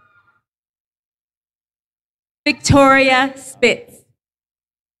 Victoria Spitz.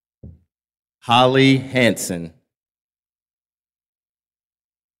 Holly Hanson.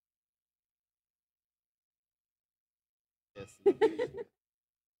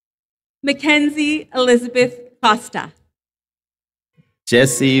 Mackenzie Elizabeth Costa.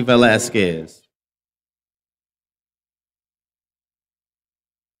 Jesse Velasquez.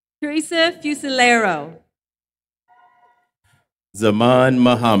 Teresa Fusilero. Zaman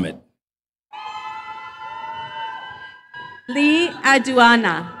Muhammad. Lee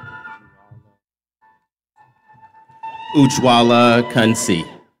Aduana. Uchwala Kansi.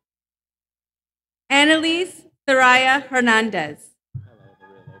 Annalise Soraya Hernandez.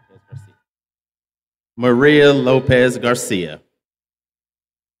 Maria Lopez Garcia.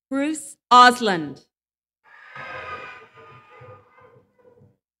 Bruce Osland.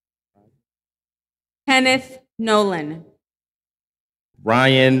 Kenneth Nolan.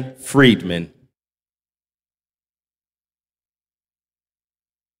 Ryan Friedman.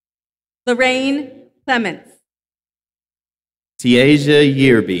 Lorraine Clements. Tiaja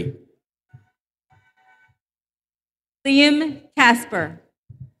Yearby. Liam Casper.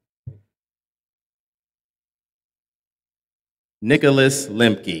 Nicholas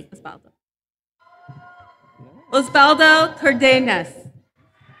Lemke. Osvaldo Cardenas.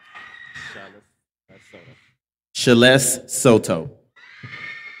 Shaless Soto.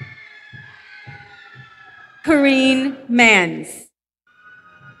 Corrine Mans.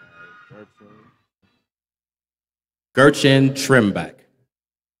 Gertchen Trimback.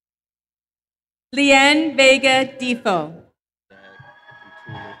 Leanne Vega Defo.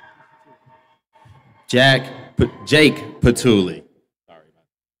 Jake Patuli.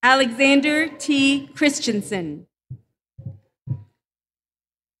 Alexander T. Christensen.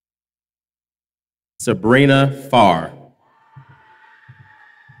 Sabrina Farr.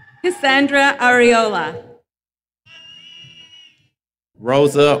 Cassandra Areola.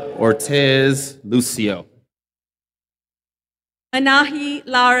 Rosa Ortiz Lucio. Anahi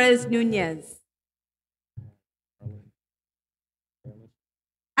Lares Nunez.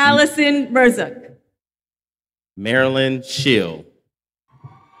 Allison Merzuk. Marilyn Schill.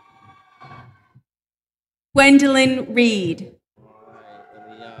 Gwendolyn Reed.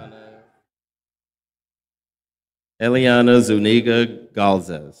 Eliana Zuniga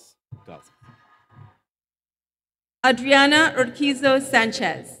Galzez. Adriana Urquizo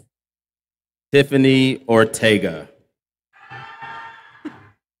Sanchez. Tiffany Ortega.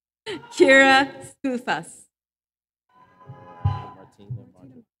 Kira Scufas.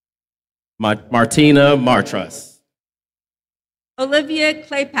 Martina Martras. Olivia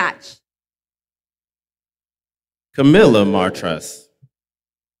Claypatch. Camilla Martras.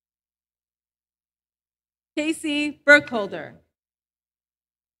 Casey Burkholder.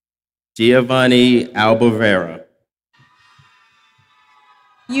 Giovanni Albavera.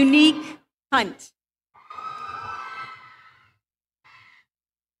 Unique Hunt.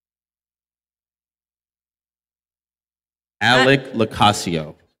 Alec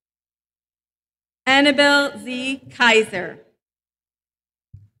Lacasio. Annabelle Z. Kaiser.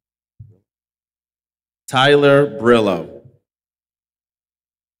 Tyler Brillo.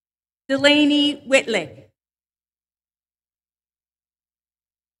 Delaney Whitlick.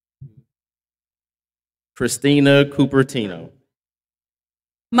 Christina Cupertino.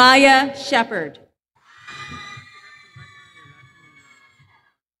 Maya Shepard.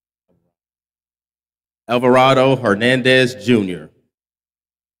 Alvarado Hernandez Jr.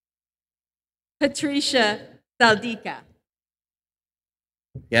 Patricia Saldica.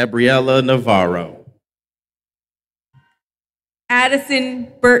 Gabriela Navarro.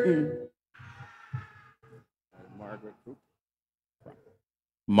 Addison Burton.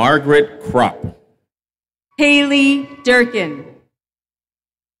 Margaret Kropp. Haley Durkin.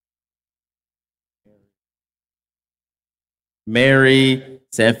 Mary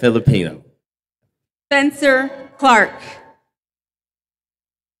Sanfilipino. Spencer Clark.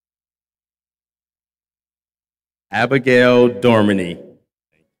 Abigail Dormany.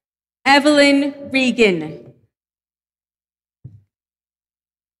 Evelyn Regan.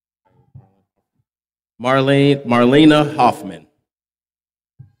 Marlena Hoffman.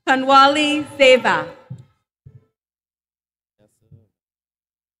 Kanwali Seva.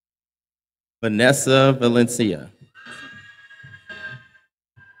 Vanessa Valencia.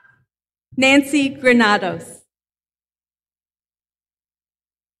 Nancy Granados.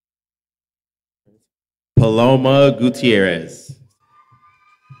 Paloma Gutierrez.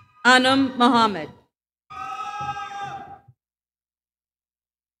 Anam Mohammed.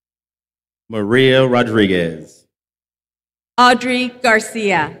 Maria Rodriguez. Audrey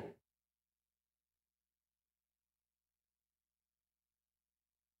Garcia.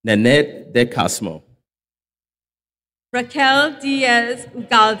 Nanette De Cosmo. Raquel Diaz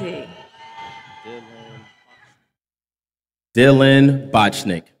Ugalde. Dylan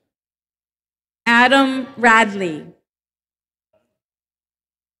Bochnick. Adam Radley.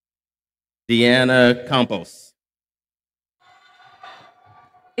 Deanna Campos.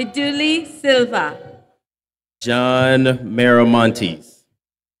 Iduli Silva. John Maramontes.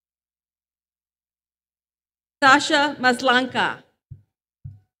 Sasha Maslanka.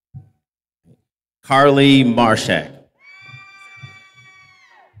 Carly Marshak.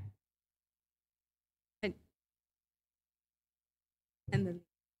 And then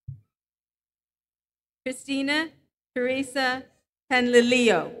Christina Teresa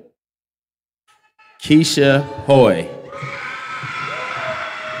Penlilio. Keisha Hoy.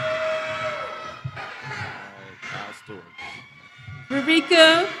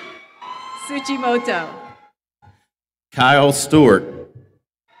 Ruriko Tsuchimoto. Kyle Stewart.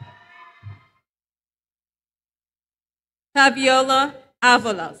 Fabiola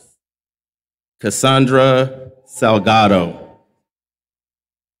Avalos. Cassandra Salgado.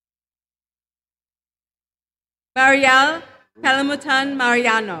 Mariel Calamutan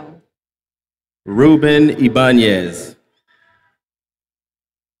Mariano. Ruben Ibanez.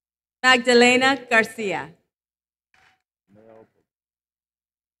 Magdalena Garcia.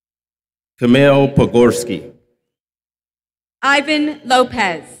 Camille Pogorski. Ivan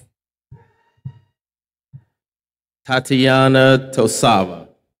Lopez. Tatiana Tosava.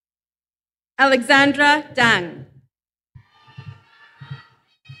 Alexandra Dang.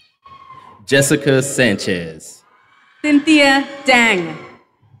 Jessica Sanchez. Cynthia Dang.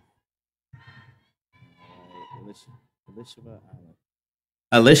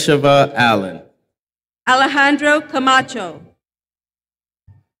 Elishava Allen. Alejandro Camacho.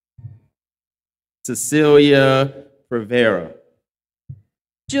 Cecilia Rivera.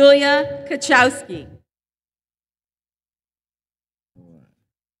 Julia Kachowski.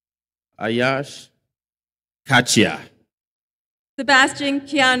 Ayash Kachia. Sebastian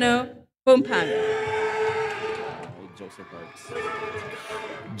Keanu Bumpang.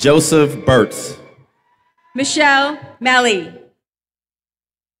 Joseph Burtz. Michelle Melly.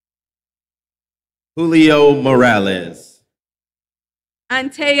 Julio Morales.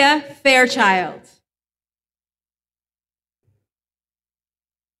 Antea Fairchild.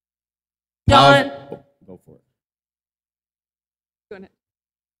 John. Go for it. Go ahead.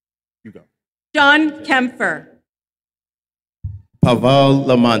 You go. John Kempfer. Pavel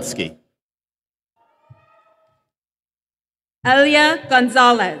Lamansky. Elia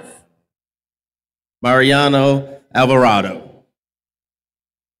Gonzalez. Mariano Alvarado.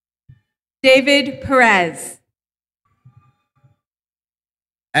 David Perez.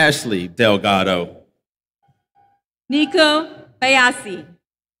 Ashley Delgado. Nico Bayasi.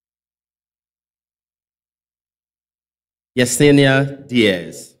 Yesenia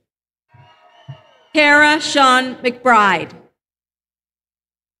Diaz. Kara Sean McBride.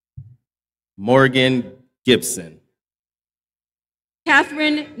 Morgan Gibson.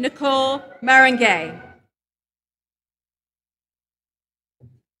 Catherine Nicole Marangay.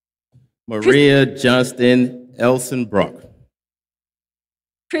 Maria Johnston Elsenbrook.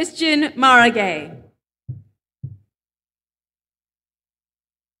 Christian Maragay.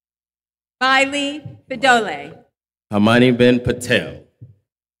 Miley Fidole. Hamani Ben Patel.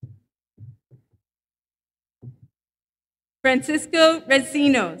 Francisco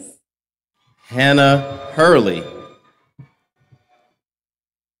Recinos. Hannah Hurley.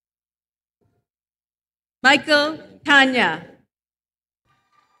 Michael Tanya.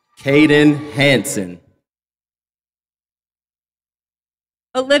 Caden Hansen.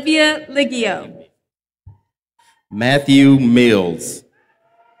 Olivia Liggio. Matthew Mills.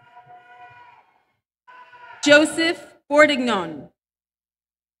 Joseph Bordignon.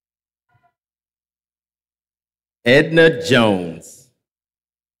 Edna Jones.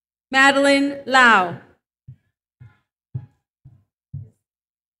 Madeline Lau.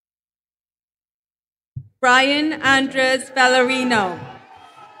 Brian Andres Valerino.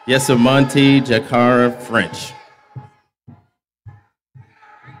 Yesamonte Jakara French.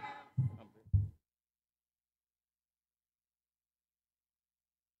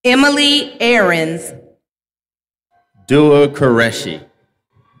 Emily Aarons. Dua Qureshi.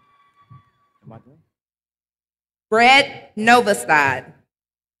 Brett Novastad.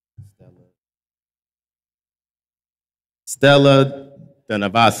 Stella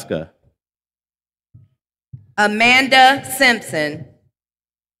Donavaska. Amanda Simpson.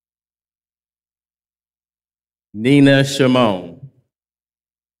 Nina Shimon.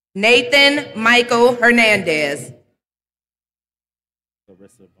 Nathan Michael Hernandez.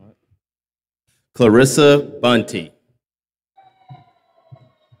 Clarissa Bunty.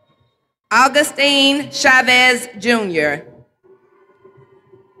 Augustine Chavez Jr.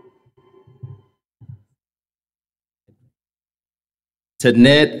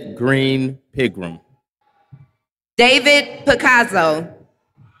 Tanette Green Pigram. David Picasso.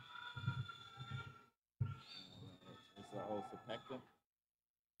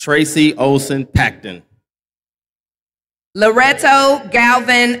 Tracy Olson Pacton. Loretto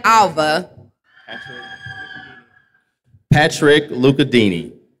Galvin Alva. Patrick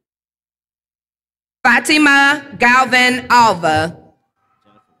Lucadini. Fatima Galvin Alva.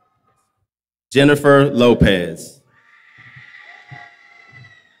 Jennifer Lopez.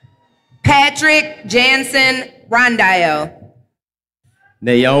 Patrick Jansen Rondio.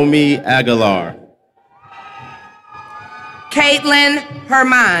 Naomi Aguilar. Caitlin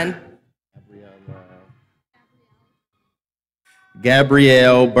Herman.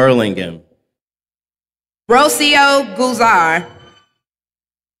 Gabrielle Burlingame. Rocio Guzar.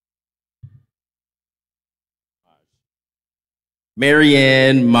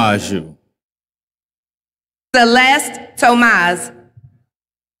 Marianne Maju. Celeste Tomaz.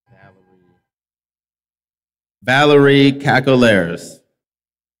 Valerie Cacoleras.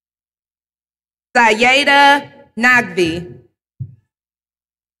 Sayeda Nagvi.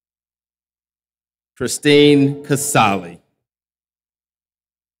 Christine Casali.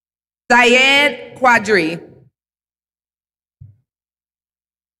 Syed Quadri.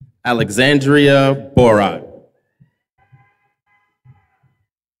 Alexandria Borat.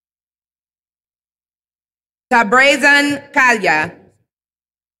 Tabrazan Kalya.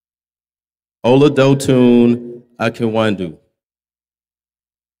 Oladotun Akinwandu.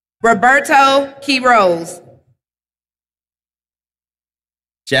 Roberto Quiroz.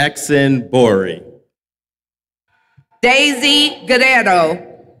 Jackson Bori. Daisy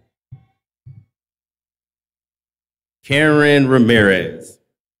Guerrero. Karen Ramirez.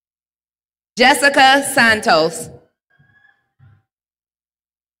 Jessica Santos.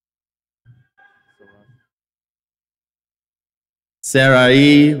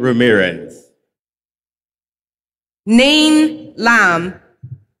 Sarai Ramirez. Neen Lam.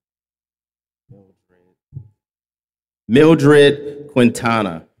 Mildred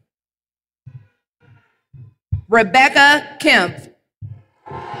Quintana. Rebecca Kemp.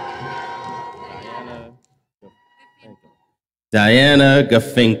 Diana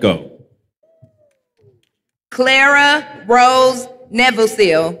Gafinko. Clara Rose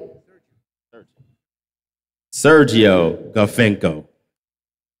Nevusil. Sergio Gafinko.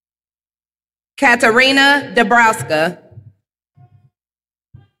 Katarina Dabrowska.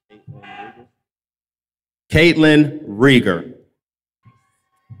 Caitlin Rieger.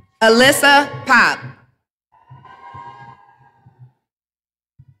 Alyssa Pop.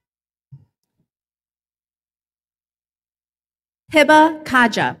 Hiba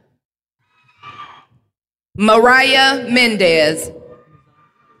Kaja. Mariah Mendez.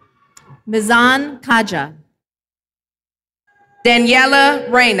 Mizan Kaja.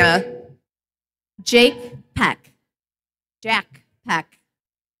 Daniela Reyna. Jake Peck. Jack Peck.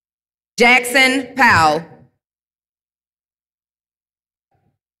 Jackson Powell.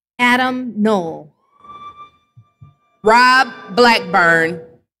 Adam Knoll. Rob Blackburn.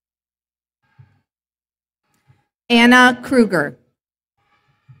 Anna Kruger.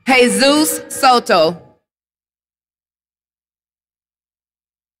 Jesus Soto.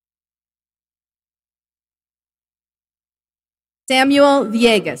 Samuel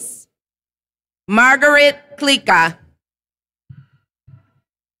Villegas. Margaret Klika.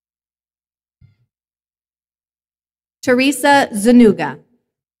 Teresa Zanuga.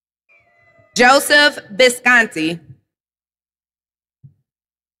 Joseph Visconti.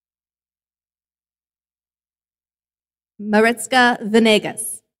 Maritzka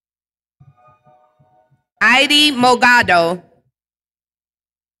Venegas. Heidi Mogado.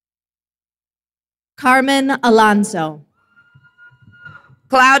 Carmen Alonso.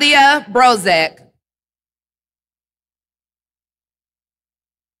 Claudia Brozek.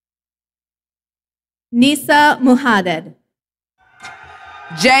 Nisa Muhaddad.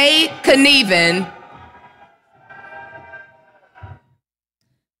 Jay Knieven.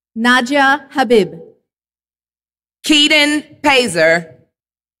 Nadia Habib. Keaton Pazer.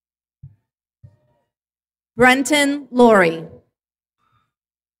 Brenton Laurie.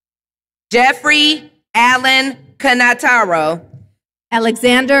 Jeffrey Allen Canataro.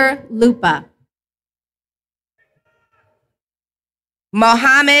 Alexander Lupa.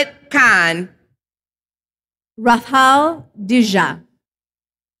 Mohammed Khan. Rahal Dija.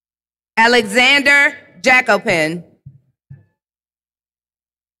 Alexander Jacopin.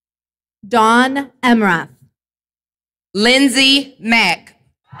 Dawn Emrath. Lindsay Mack.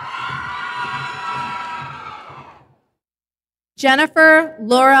 Jennifer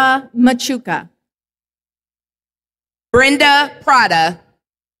Laura Machuca. Brenda Prada.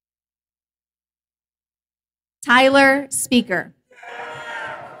 Tyler Speaker.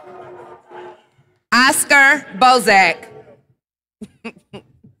 Oscar Bozak.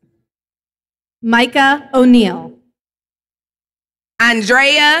 Micah O'Neill.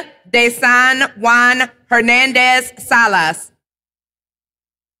 Andrea de San Juan Hernandez Salas.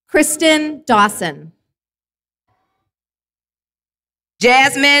 Kristen Dawson.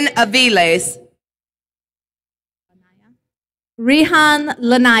 Jasmine Aviles. Rihan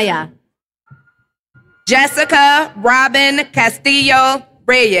Lanaya. Jessica Robin Castillo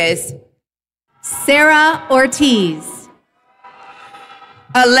Reyes. Sarah Ortiz.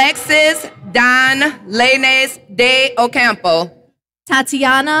 Alexis Don Lenes de Ocampo.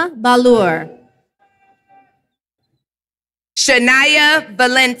 Tatiana Balur. Shania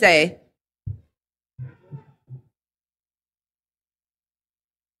Valente.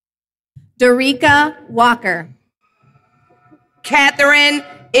 Dorica Walker. Catherine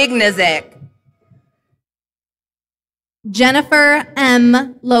Ignazek. Jennifer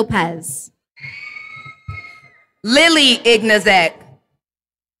M. Lopez. Lily Ignazek.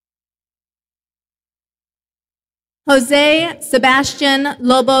 Jose Sebastian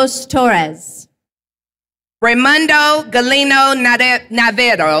Lobos Torres. Raimundo Galino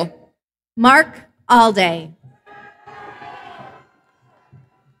Navarro. Mark Alday.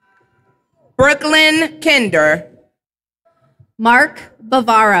 Brooklyn Kinder. Mark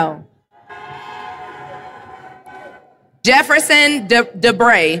Bavaro. Jefferson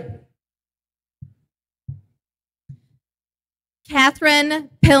Debray. Catherine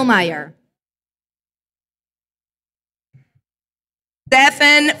Pillmeyer.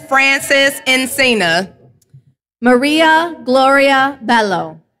 Stephen Francis Encina. Maria Gloria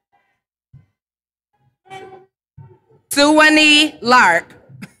Bello. Suwani Lark.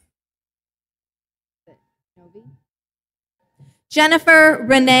 Jennifer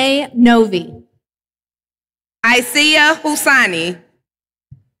Renee Novi. Isia Husani.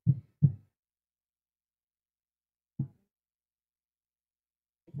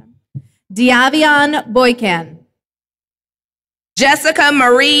 Diavion Boykan. Jessica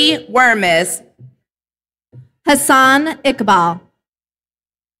Marie Wormes. Hassan Iqbal.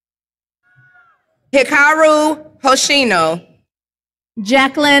 Hikaru Hoshino.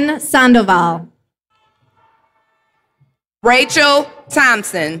 Jacqueline Sandoval. Rachel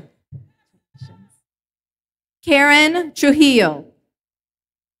Thompson. Karen Trujillo.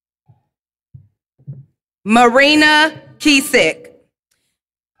 Marina Kisik.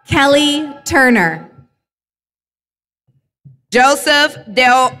 Kelly Turner. Joseph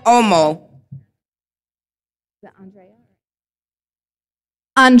Del Omo.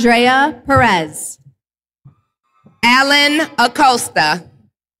 Andrea Perez. Alan Acosta.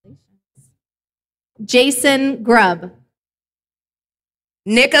 Jason Grubb.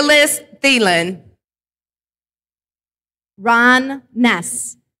 Nicholas Thielen. Ron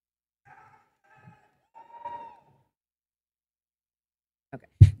Ness.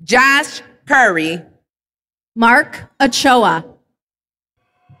 Josh Curry. Mark Ochoa.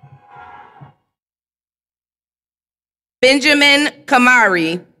 Benjamin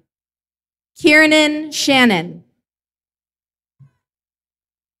Kamari. Kiernan Shannon.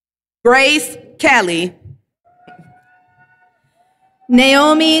 Grace Kelly.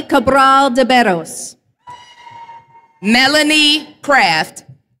 Naomi Cabral de Berros. Melanie Kraft.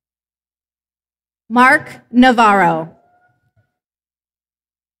 Mark Navarro.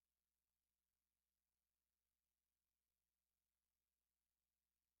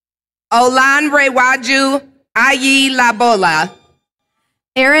 Olanrewaju Ayi Labola.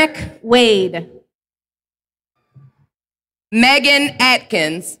 Eric Wade. Megan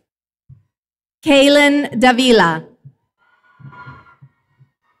Atkins. Kaylin Davila.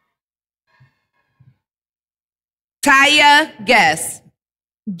 Taya Guess.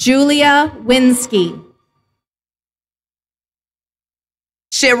 Julia Winsky.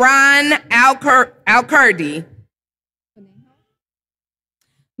 Sharon Alcurdy.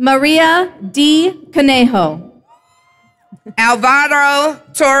 Maria D. Conejo. Alvaro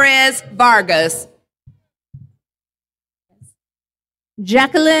Torres Vargas.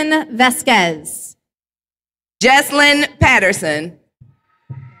 Jacqueline Vasquez. Jesslyn Patterson.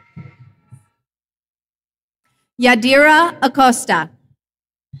 Yadira Acosta.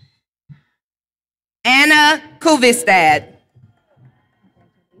 Anna Kuvistad.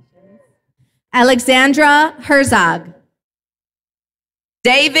 Alexandra Herzog.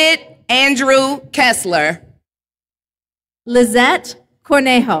 David Andrew Kessler. Lizette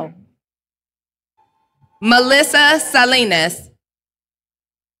Cornejo. Melissa Salinas.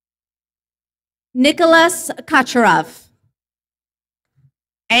 Nicholas Kacharov.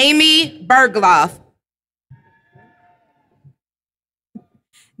 Amy Bergloff.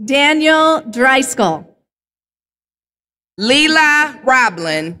 Daniel Dreiskell. Leela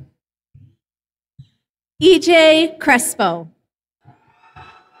Roblin. EJ Crespo.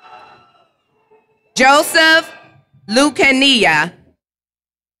 Joseph Lucania.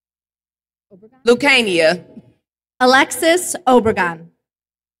 Alexis Obregon.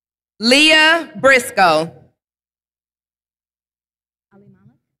 Leah Briscoe.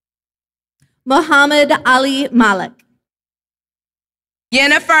 Muhammad Ali Malik.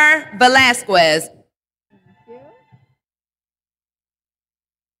 Jennifer Velasquez.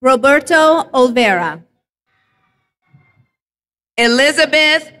 Roberto Olvera.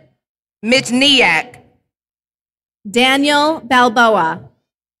 Elizabeth Michniak. Daniel Balboa.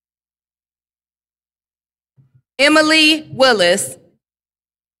 Emily Willis.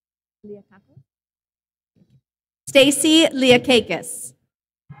 Stacy Liakakis.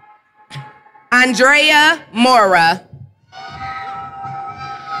 Andrea Mora.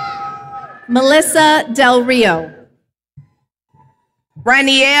 Melissa Del Rio.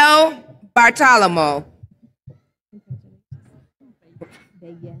 Raniel Bartolomo.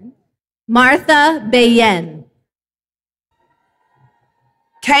 Martha Bayen.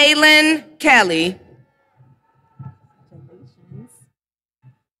 Kaylin Kelly.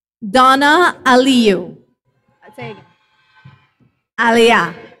 Donna Aliyu. Say again.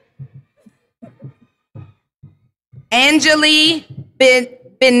 Aliyah. Angeli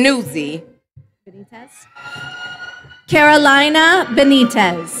Benuzzi. Benitez. Carolina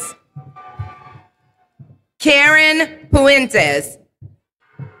Benitez. Karen Puentes.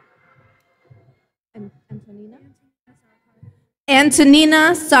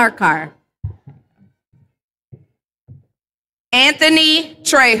 Antonina Sarkar. Anthony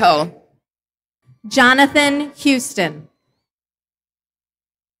Trejo. Jonathan Houston.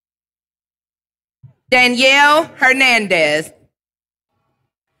 Danielle Hernandez.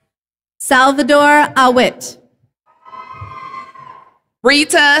 Salvador Awit.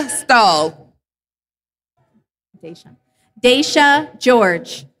 Rita Stahl. Daisha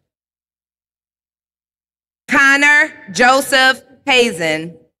George. Connor Joseph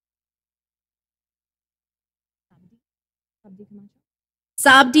Hazen.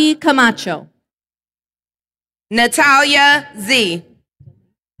 Sabdi Camacho. Natalia Z.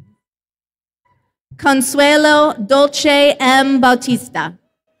 Consuelo Dolce M. Bautista.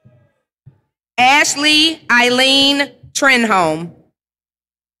 Ashley Eileen Trenholm.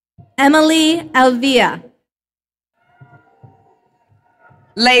 Emily Elvia.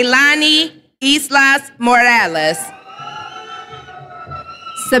 Leilani Islas Morales.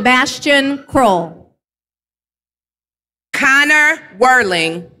 Sebastian Kroll. Connor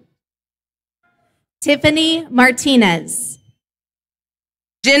Whirling. Tiffany Martinez.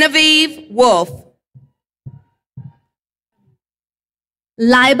 Genevieve Wolf.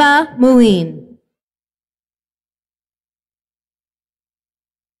 Liba Muin.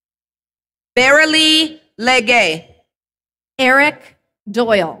 Berylee Legay. Eric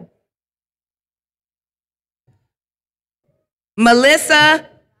Doyle. Melissa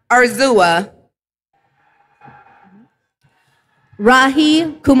Arzua.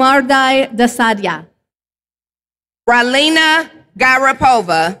 Rahi Kumardai Dasadia. Ralina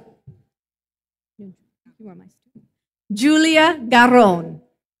Garapova. Julia Garron.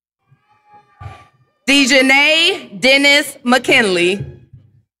 Dejanay Dennis McKinley.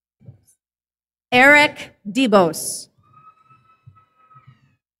 Eric Debos.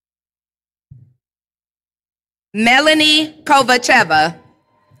 Melanie Kovacheva.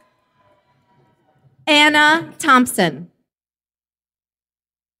 Anna Thompson.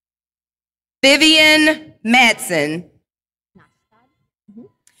 Vivian Matson.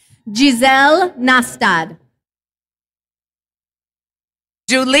 Giselle Nastad.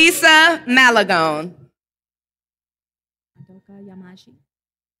 Julissa Malagone.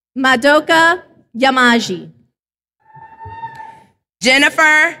 Madoka Yamaji.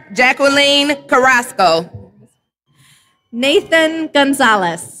 Jennifer Jacqueline Carrasco. Nathan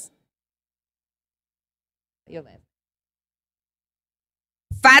Gonzalez.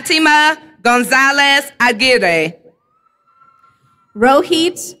 Fatima Gonzalez Aguirre.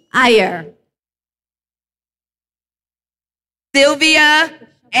 Rohit Iyer. Sylvia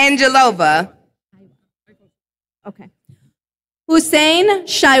Angelova. Okay. Hussein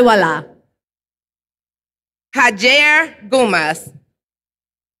Shaiwala. Hajer Gumas.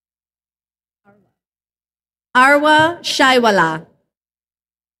 Arwa Shaiwala.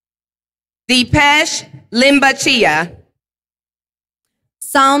 Deepesh Limbachia.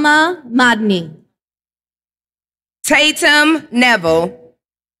 Salma Madni. Tatum Neville.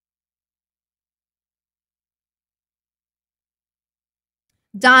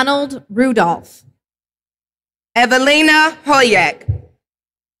 Donald Rudolph. Evelina Hoyak.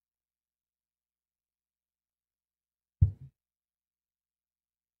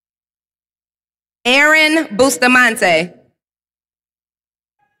 Aaron Bustamante.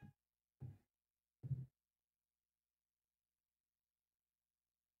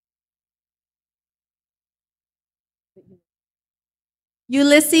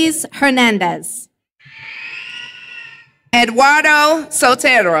 Ulysses Hernandez. Eduardo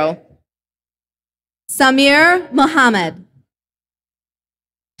Sotero. Samir Mohammed.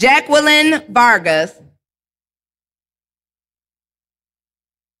 Jacqueline Vargas.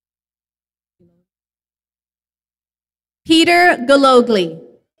 Peter Gologli.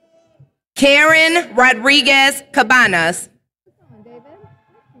 Karen Rodriguez Cabanas.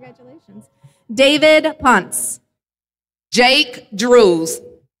 Congratulations. David Ponce. Jake Drews.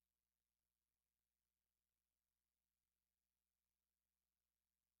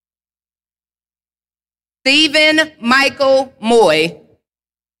 Stephen Michael Moy.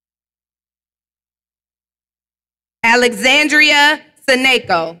 Alexandria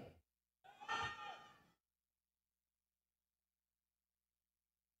Seneko.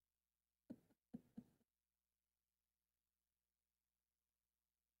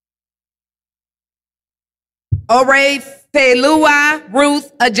 Orefeluwa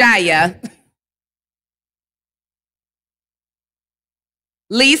Ruth Ajaya.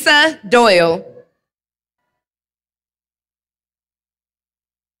 Lisa Doyle.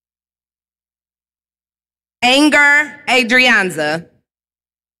 Anger Adrianza.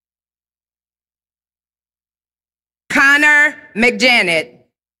 Connor McJanet.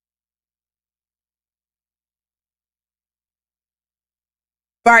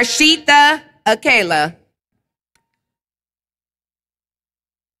 Varshita Akela.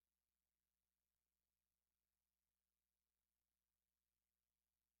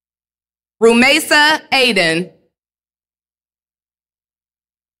 Rumesa Aiden.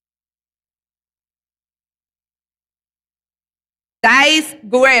 Dice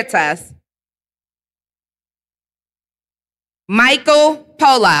Guertas. Michael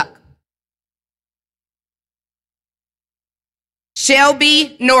Pollock.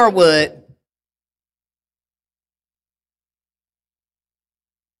 Shelby Norwood.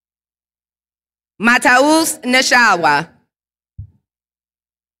 Mataus Nashawa.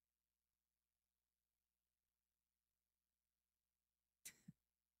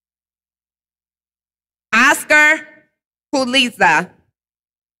 Oscar Puliza.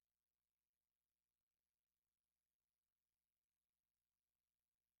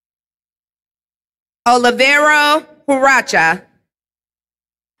 Olivero Huracha.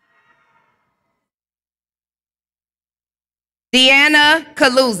 Deanna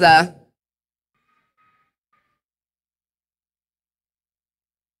Kaluza.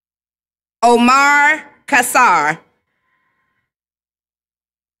 Omar Kassar.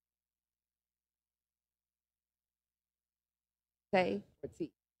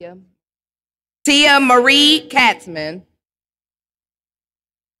 Tia Marie Katzman.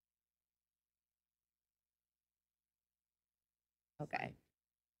 Okay.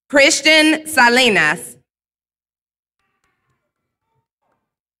 Christian Salinas.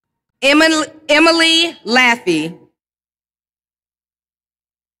 Emily Laffey.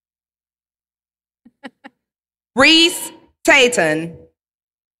 Reese Tayton.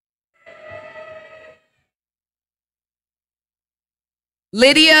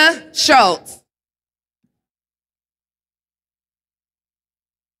 Lydia Schultz.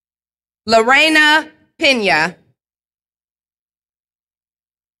 Lorena Pena.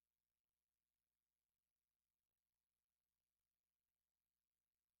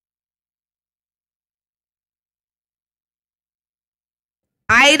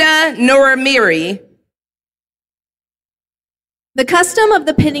 Ida Nuramiri. The custom of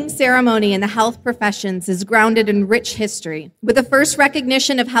the pinning ceremony in the health professions is grounded in rich history, with the first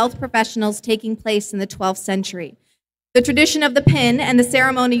recognition of health professionals taking place in the 12th century. The tradition of the pin and the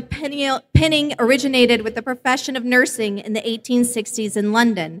ceremony pinning originated with the profession of nursing in the 1860s in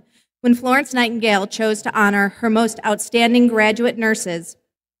London, when Florence Nightingale chose to honor her most outstanding graduate nurses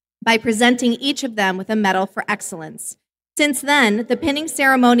by presenting each of them with a medal for excellence. Since then, the pinning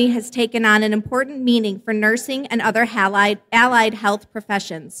ceremony has taken on an important meaning for nursing and other allied health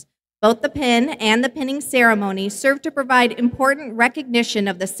professions. Both the pin and the pinning ceremony serve to provide important recognition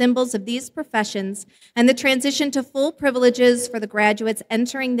of the symbols of these professions and the transition to full privileges for the graduates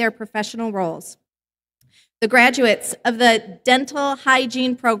entering their professional roles. The graduates of the dental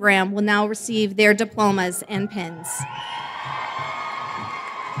hygiene program will now receive their diplomas and pins.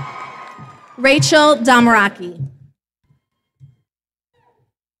 Rachel Damaraki.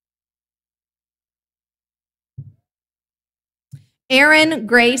 Erin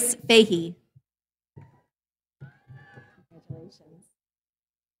Grace Fahey. Congratulations.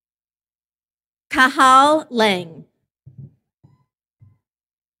 Kahal Lang.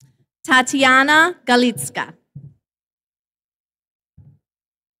 Tatiana Galitska.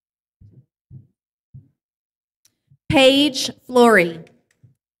 Paige Flory.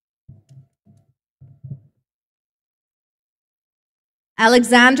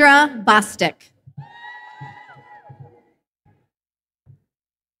 Alexandra Bostic.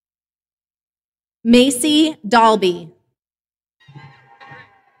 Macy Dalby.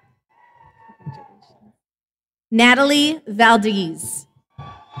 Natalie Valdez.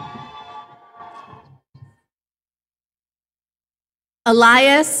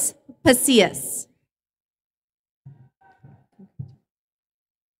 Elias Pacius.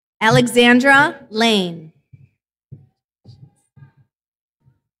 Alexandra Lane.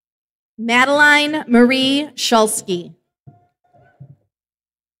 Madeline Marie Shulsky.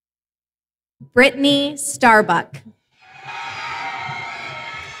 Brittany Starbuck.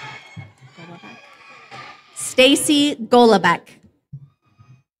 Stacy Golubek.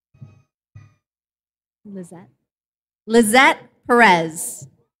 Lizette Perez.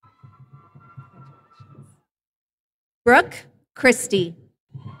 Brooke Christie.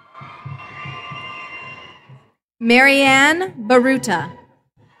 Marianne Baruta.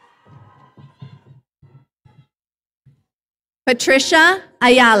 Patricia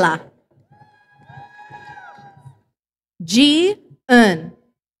Ayala. Ji Un.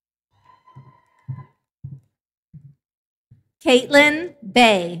 Caitlin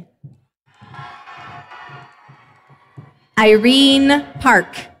Bay. Irene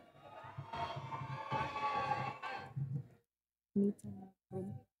Park.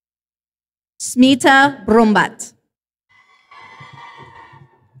 Smita Brumbat.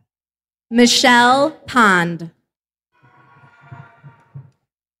 Michelle Pond.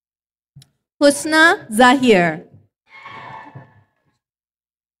 Husna Zahir.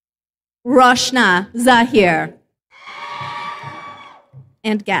 Roshna Zahir.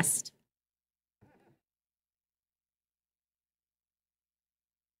 And guest.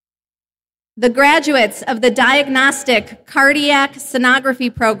 The graduates of the Diagnostic Cardiac Sonography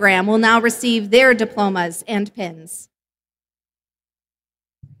program will now receive their diplomas and pins.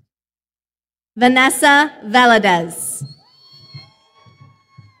 Vanessa Valadez.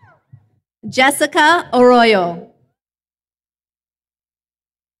 Jessica Arroyo.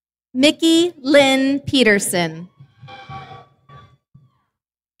 Mickey Lynn Peterson.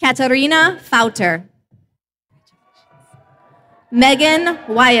 Katarina Fauter. Megan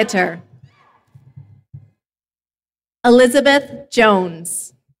Wyatter. Elizabeth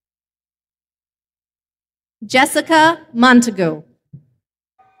Jones. Jessica Montagu.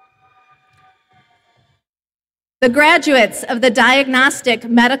 The graduates of the Diagnostic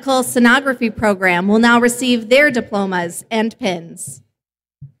Medical Sonography program will now receive their diplomas and pins.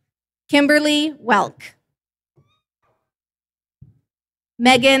 Kimberly Welk.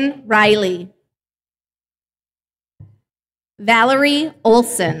 Megan Riley. Valerie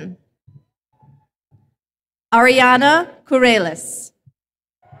Olson. Ariana Curelis.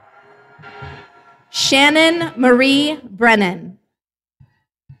 Shannon Marie Brennan.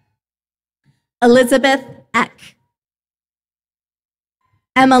 Elizabeth Eck.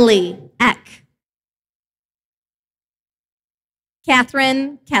 Emily Eck.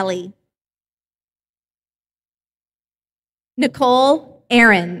 Catherine Kelly. Nicole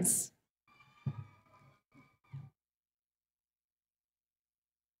Ahrens.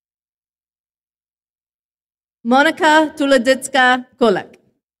 Monica Tuladitska Kulak.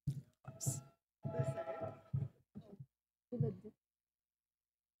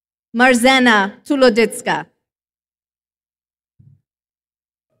 Marzena Tuloditska.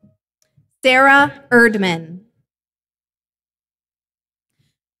 Sarah Erdman.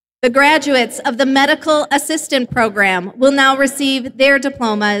 The graduates of the Medical Assistant Program will now receive their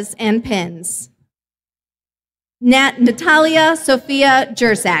diplomas and pins. Natalia Sophia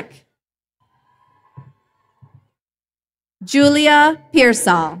Jersak. Julia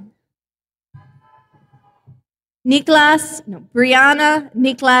Pearsall. Brianna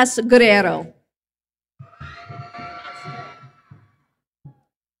Niklas Guerrero.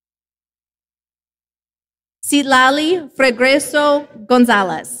 Citlali Fregreso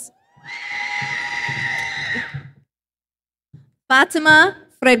Gonzalez. Fatima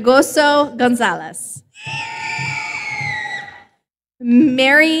Fregoso Gonzalez.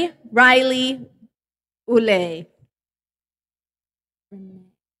 Mary Riley Ule.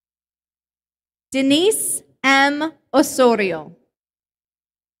 Denise M. Osorio.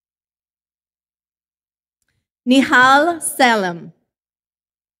 Nihal Salem.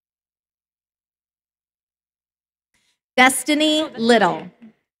 Destiny Little.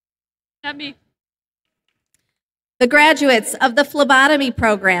 Not me. The graduates of the phlebotomy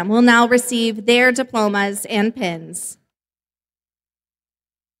program will now receive their diplomas and pins.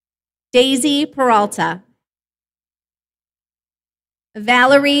 Daisy Peralta.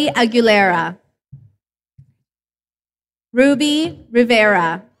 Valerie Aguilera. Ruby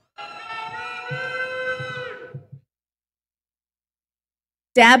Rivera.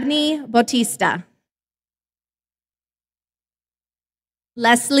 Dabney Bautista.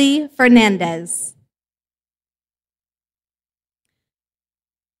 Leslie Fernandez.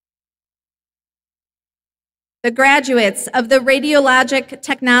 The graduates of the Radiologic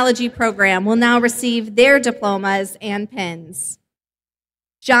Technology program will now receive their diplomas and pins.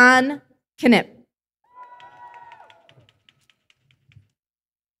 John Knipp.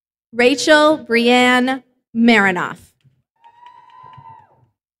 Rachel Brianne Marinoff.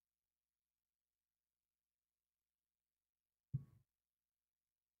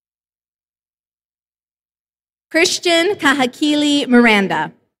 Christian Kahakili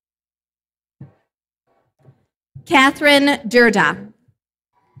Miranda. Catherine Durda.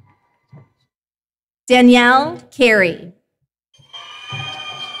 Danielle Carey.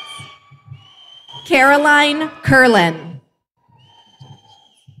 Caroline Curlin.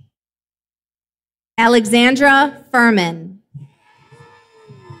 Alexandra Furman.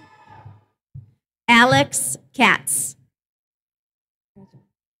 Alex Katz.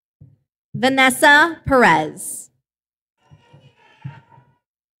 Vanessa Perez.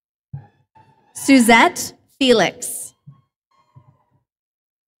 Suzette Felix.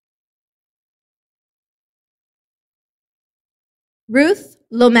 Ruth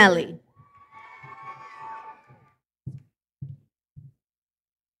Lomelli.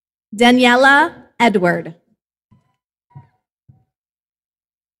 Daniela Edward.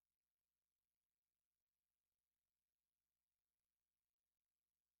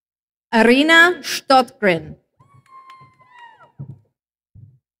 Arina Stottgren.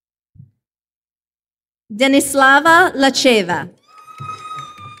 Denislava Lacheva.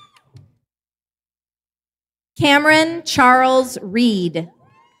 Cameron Charles Reed.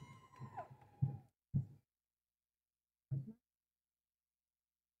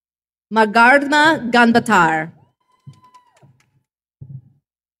 Magardma Ganbatar.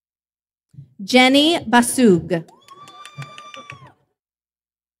 Jenny Basug.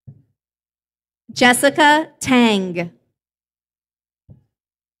 Jessica Tang.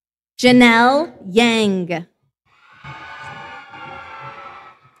 Janelle Yang.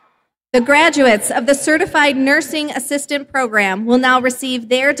 The graduates of the Certified Nursing Assistant Program will now receive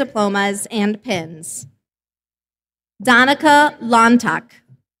their diplomas and pins. Donica Lontak.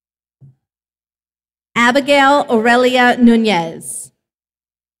 Abigail Aurelia Nunez.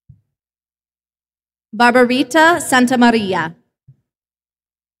 Barbarita Santamaria.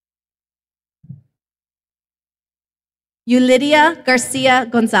 Eulidia Garcia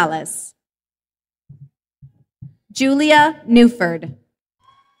Gonzalez. Julia Newford.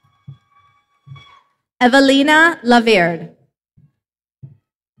 Evelina Laverde.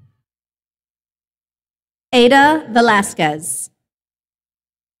 Ada Velasquez.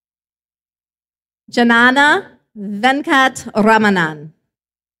 Janana Venkat Ramanan.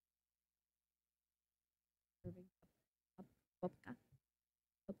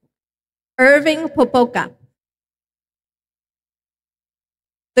 Irving Popoka.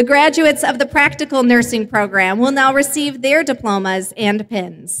 The graduates of the Practical Nursing Program will now receive their diplomas and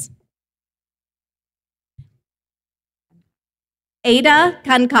pins. Ada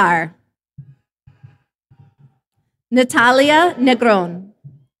Kankar. Natalia Negron.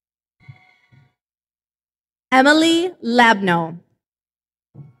 Emily Labno.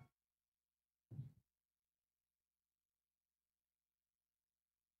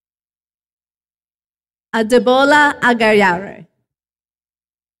 Adebola Agayare.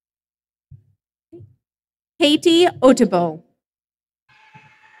 Katie Otebo.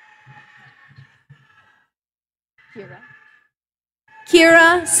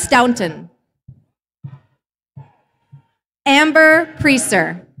 Kira Staunton. Amber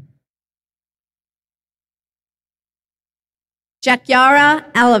Priester.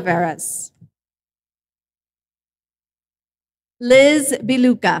 Jackyara Alaveras. Liz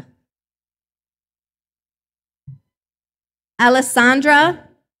Biluca. Alessandra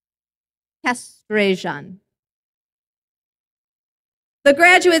Castrajan. The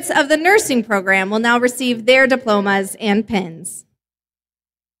graduates of the nursing program will now receive their diplomas and pins.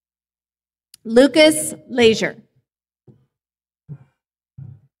 Lucas Leisure.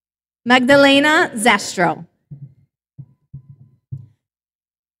 Magdalena Zastro.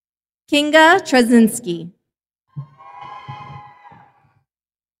 Kinga Trzynski.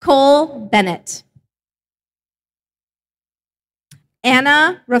 Cole Bennett.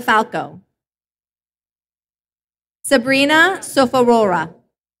 Anna Rafalco. Sabrina Soforora.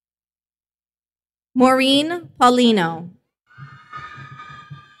 Maureen Paulino.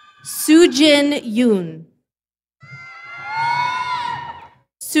 Sujin Yoon.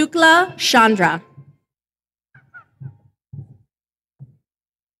 Sukla Chandra.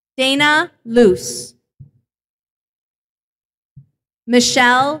 Dana Luce.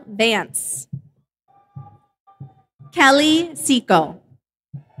 Michelle Vance. Kelly Seco.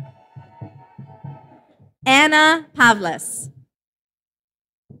 Anna Pavlis.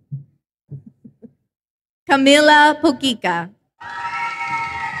 Camila Poquica.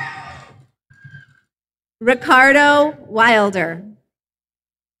 Ricardo Wilder.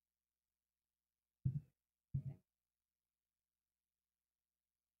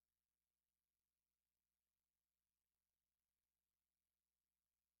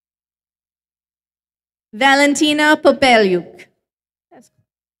 Valentina Popeliuk.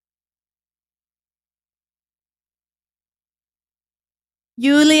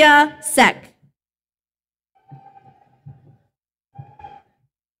 Yulia Sek.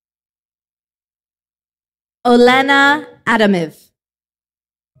 Olena Adamov.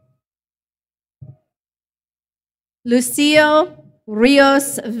 Lucio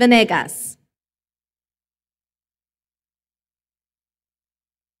Rios Venegas.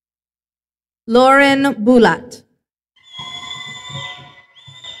 Lauren Bulat.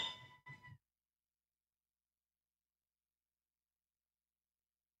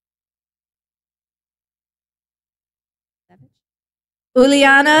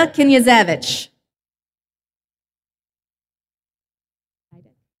 Uliana Kinyazevich.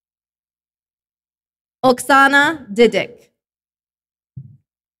 Oksana Didik.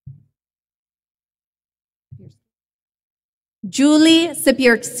 Julie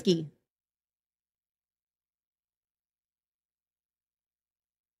Sapirski.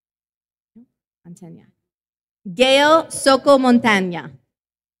 Antenia. Gail Soko Montagna.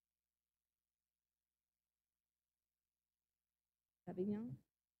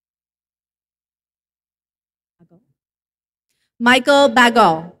 Michael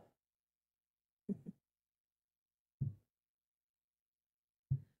Bagol.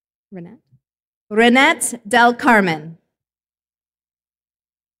 Renette Del Carmen.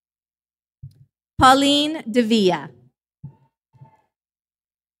 Pauline Devilla.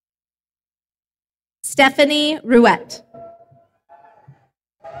 Stephanie Ruette.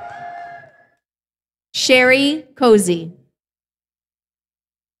 Sherry Cozy.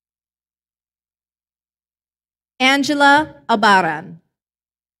 Angela Albaran.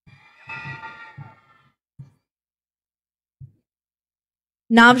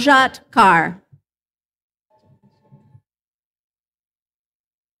 Navjot Kar.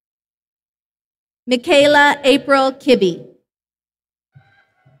 Michaela April Kibbe.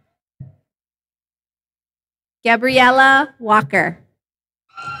 Gabriela Walker.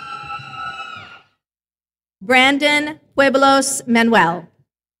 Brandon Pueblos Manuel.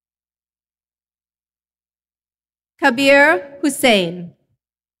 Kabir Hussein.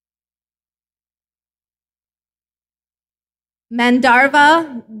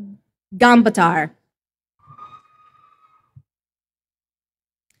 Mandarva Gambatar.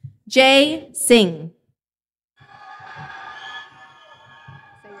 Jay Singh.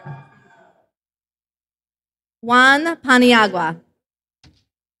 Juan Paniagua.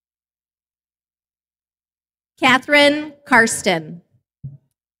 Catherine Karsten.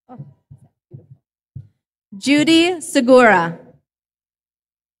 Judy Segura.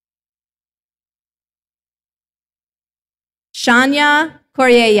 Shania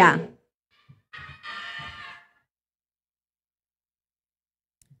Correa.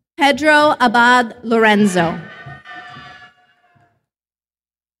 Pedro Abad Lorenzo.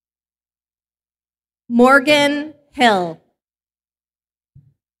 Morgan Hill.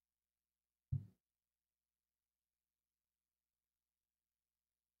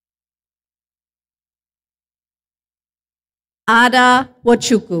 Ada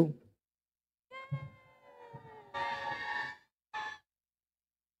Wachuku.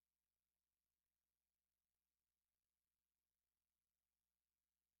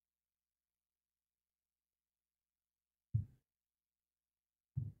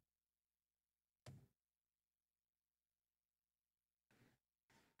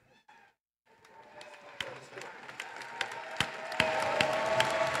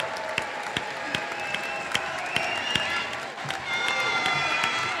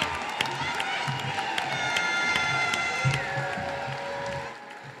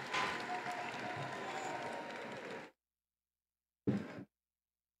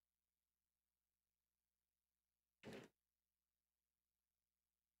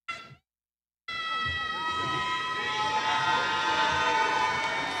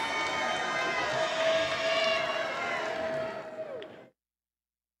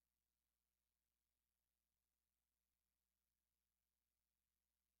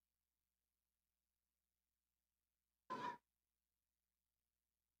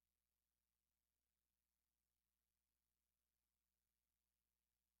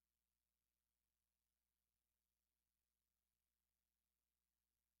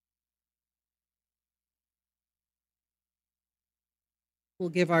 We'll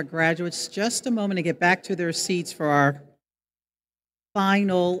give our graduates just a moment to get back to their seats for our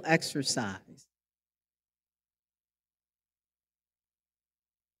final exercise.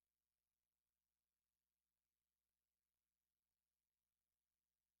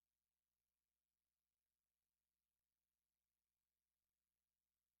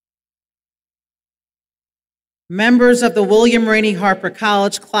 Members of the William Rainey Harper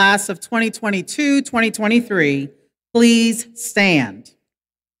College class of 2022-2023, please stand.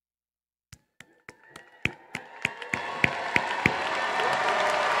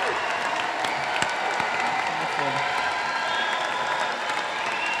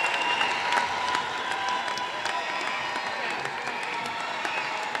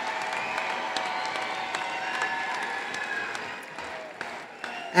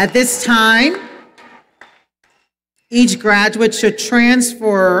 At this time, each graduate should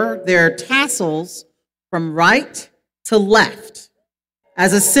transfer their tassels from right to left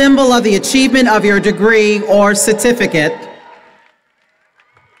as a symbol of the achievement of your degree or certificate.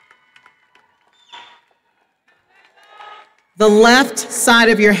 The left side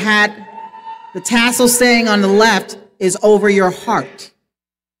of your hat, the tassel staying on the left, is over your heart.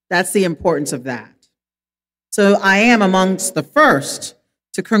 That's the importance of that. So I am amongst the first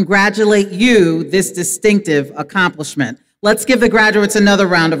to congratulate you this distinctive accomplishment. Let's give the graduates another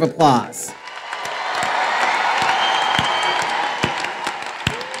round of applause.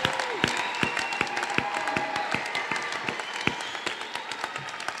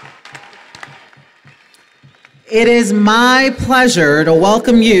 It is my pleasure to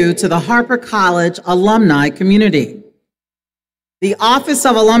welcome you to the Harper College alumni community. The Office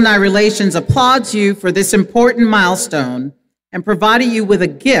of Alumni Relations applauds you for this important milestone and provided you with a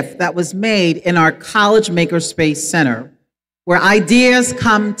gift that was made in our College Makerspace Center, where ideas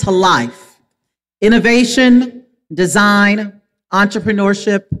come to life. Innovation, design,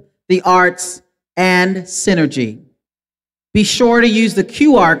 entrepreneurship, the arts, and synergy. Be sure to use the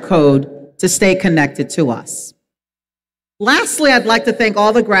QR code to stay connected to us. Lastly, I'd like to thank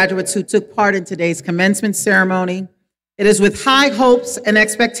all the graduates who took part in today's commencement ceremony. It is with high hopes and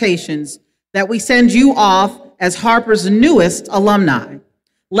expectations that we send you off as Harper's newest alumni.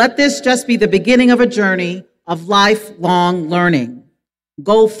 Let this just be the beginning of a journey of lifelong learning.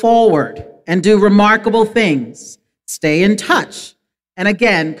 Go forward and do remarkable things. Stay in touch. And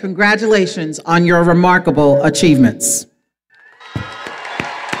again, congratulations on your remarkable achievements.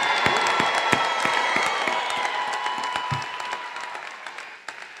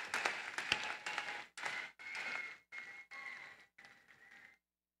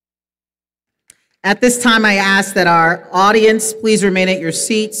 At this time, I ask that our audience please remain at your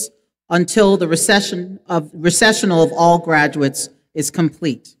seats until the recessional of all graduates is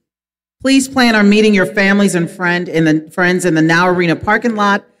complete. Please plan on meeting your families and friends in the Now Arena parking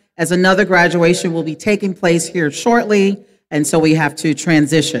lot, as another graduation will be taking place here shortly, and so we have to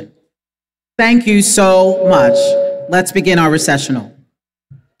transition. Thank you so much. Let's begin our recessional.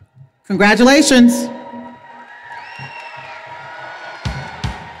 Congratulations.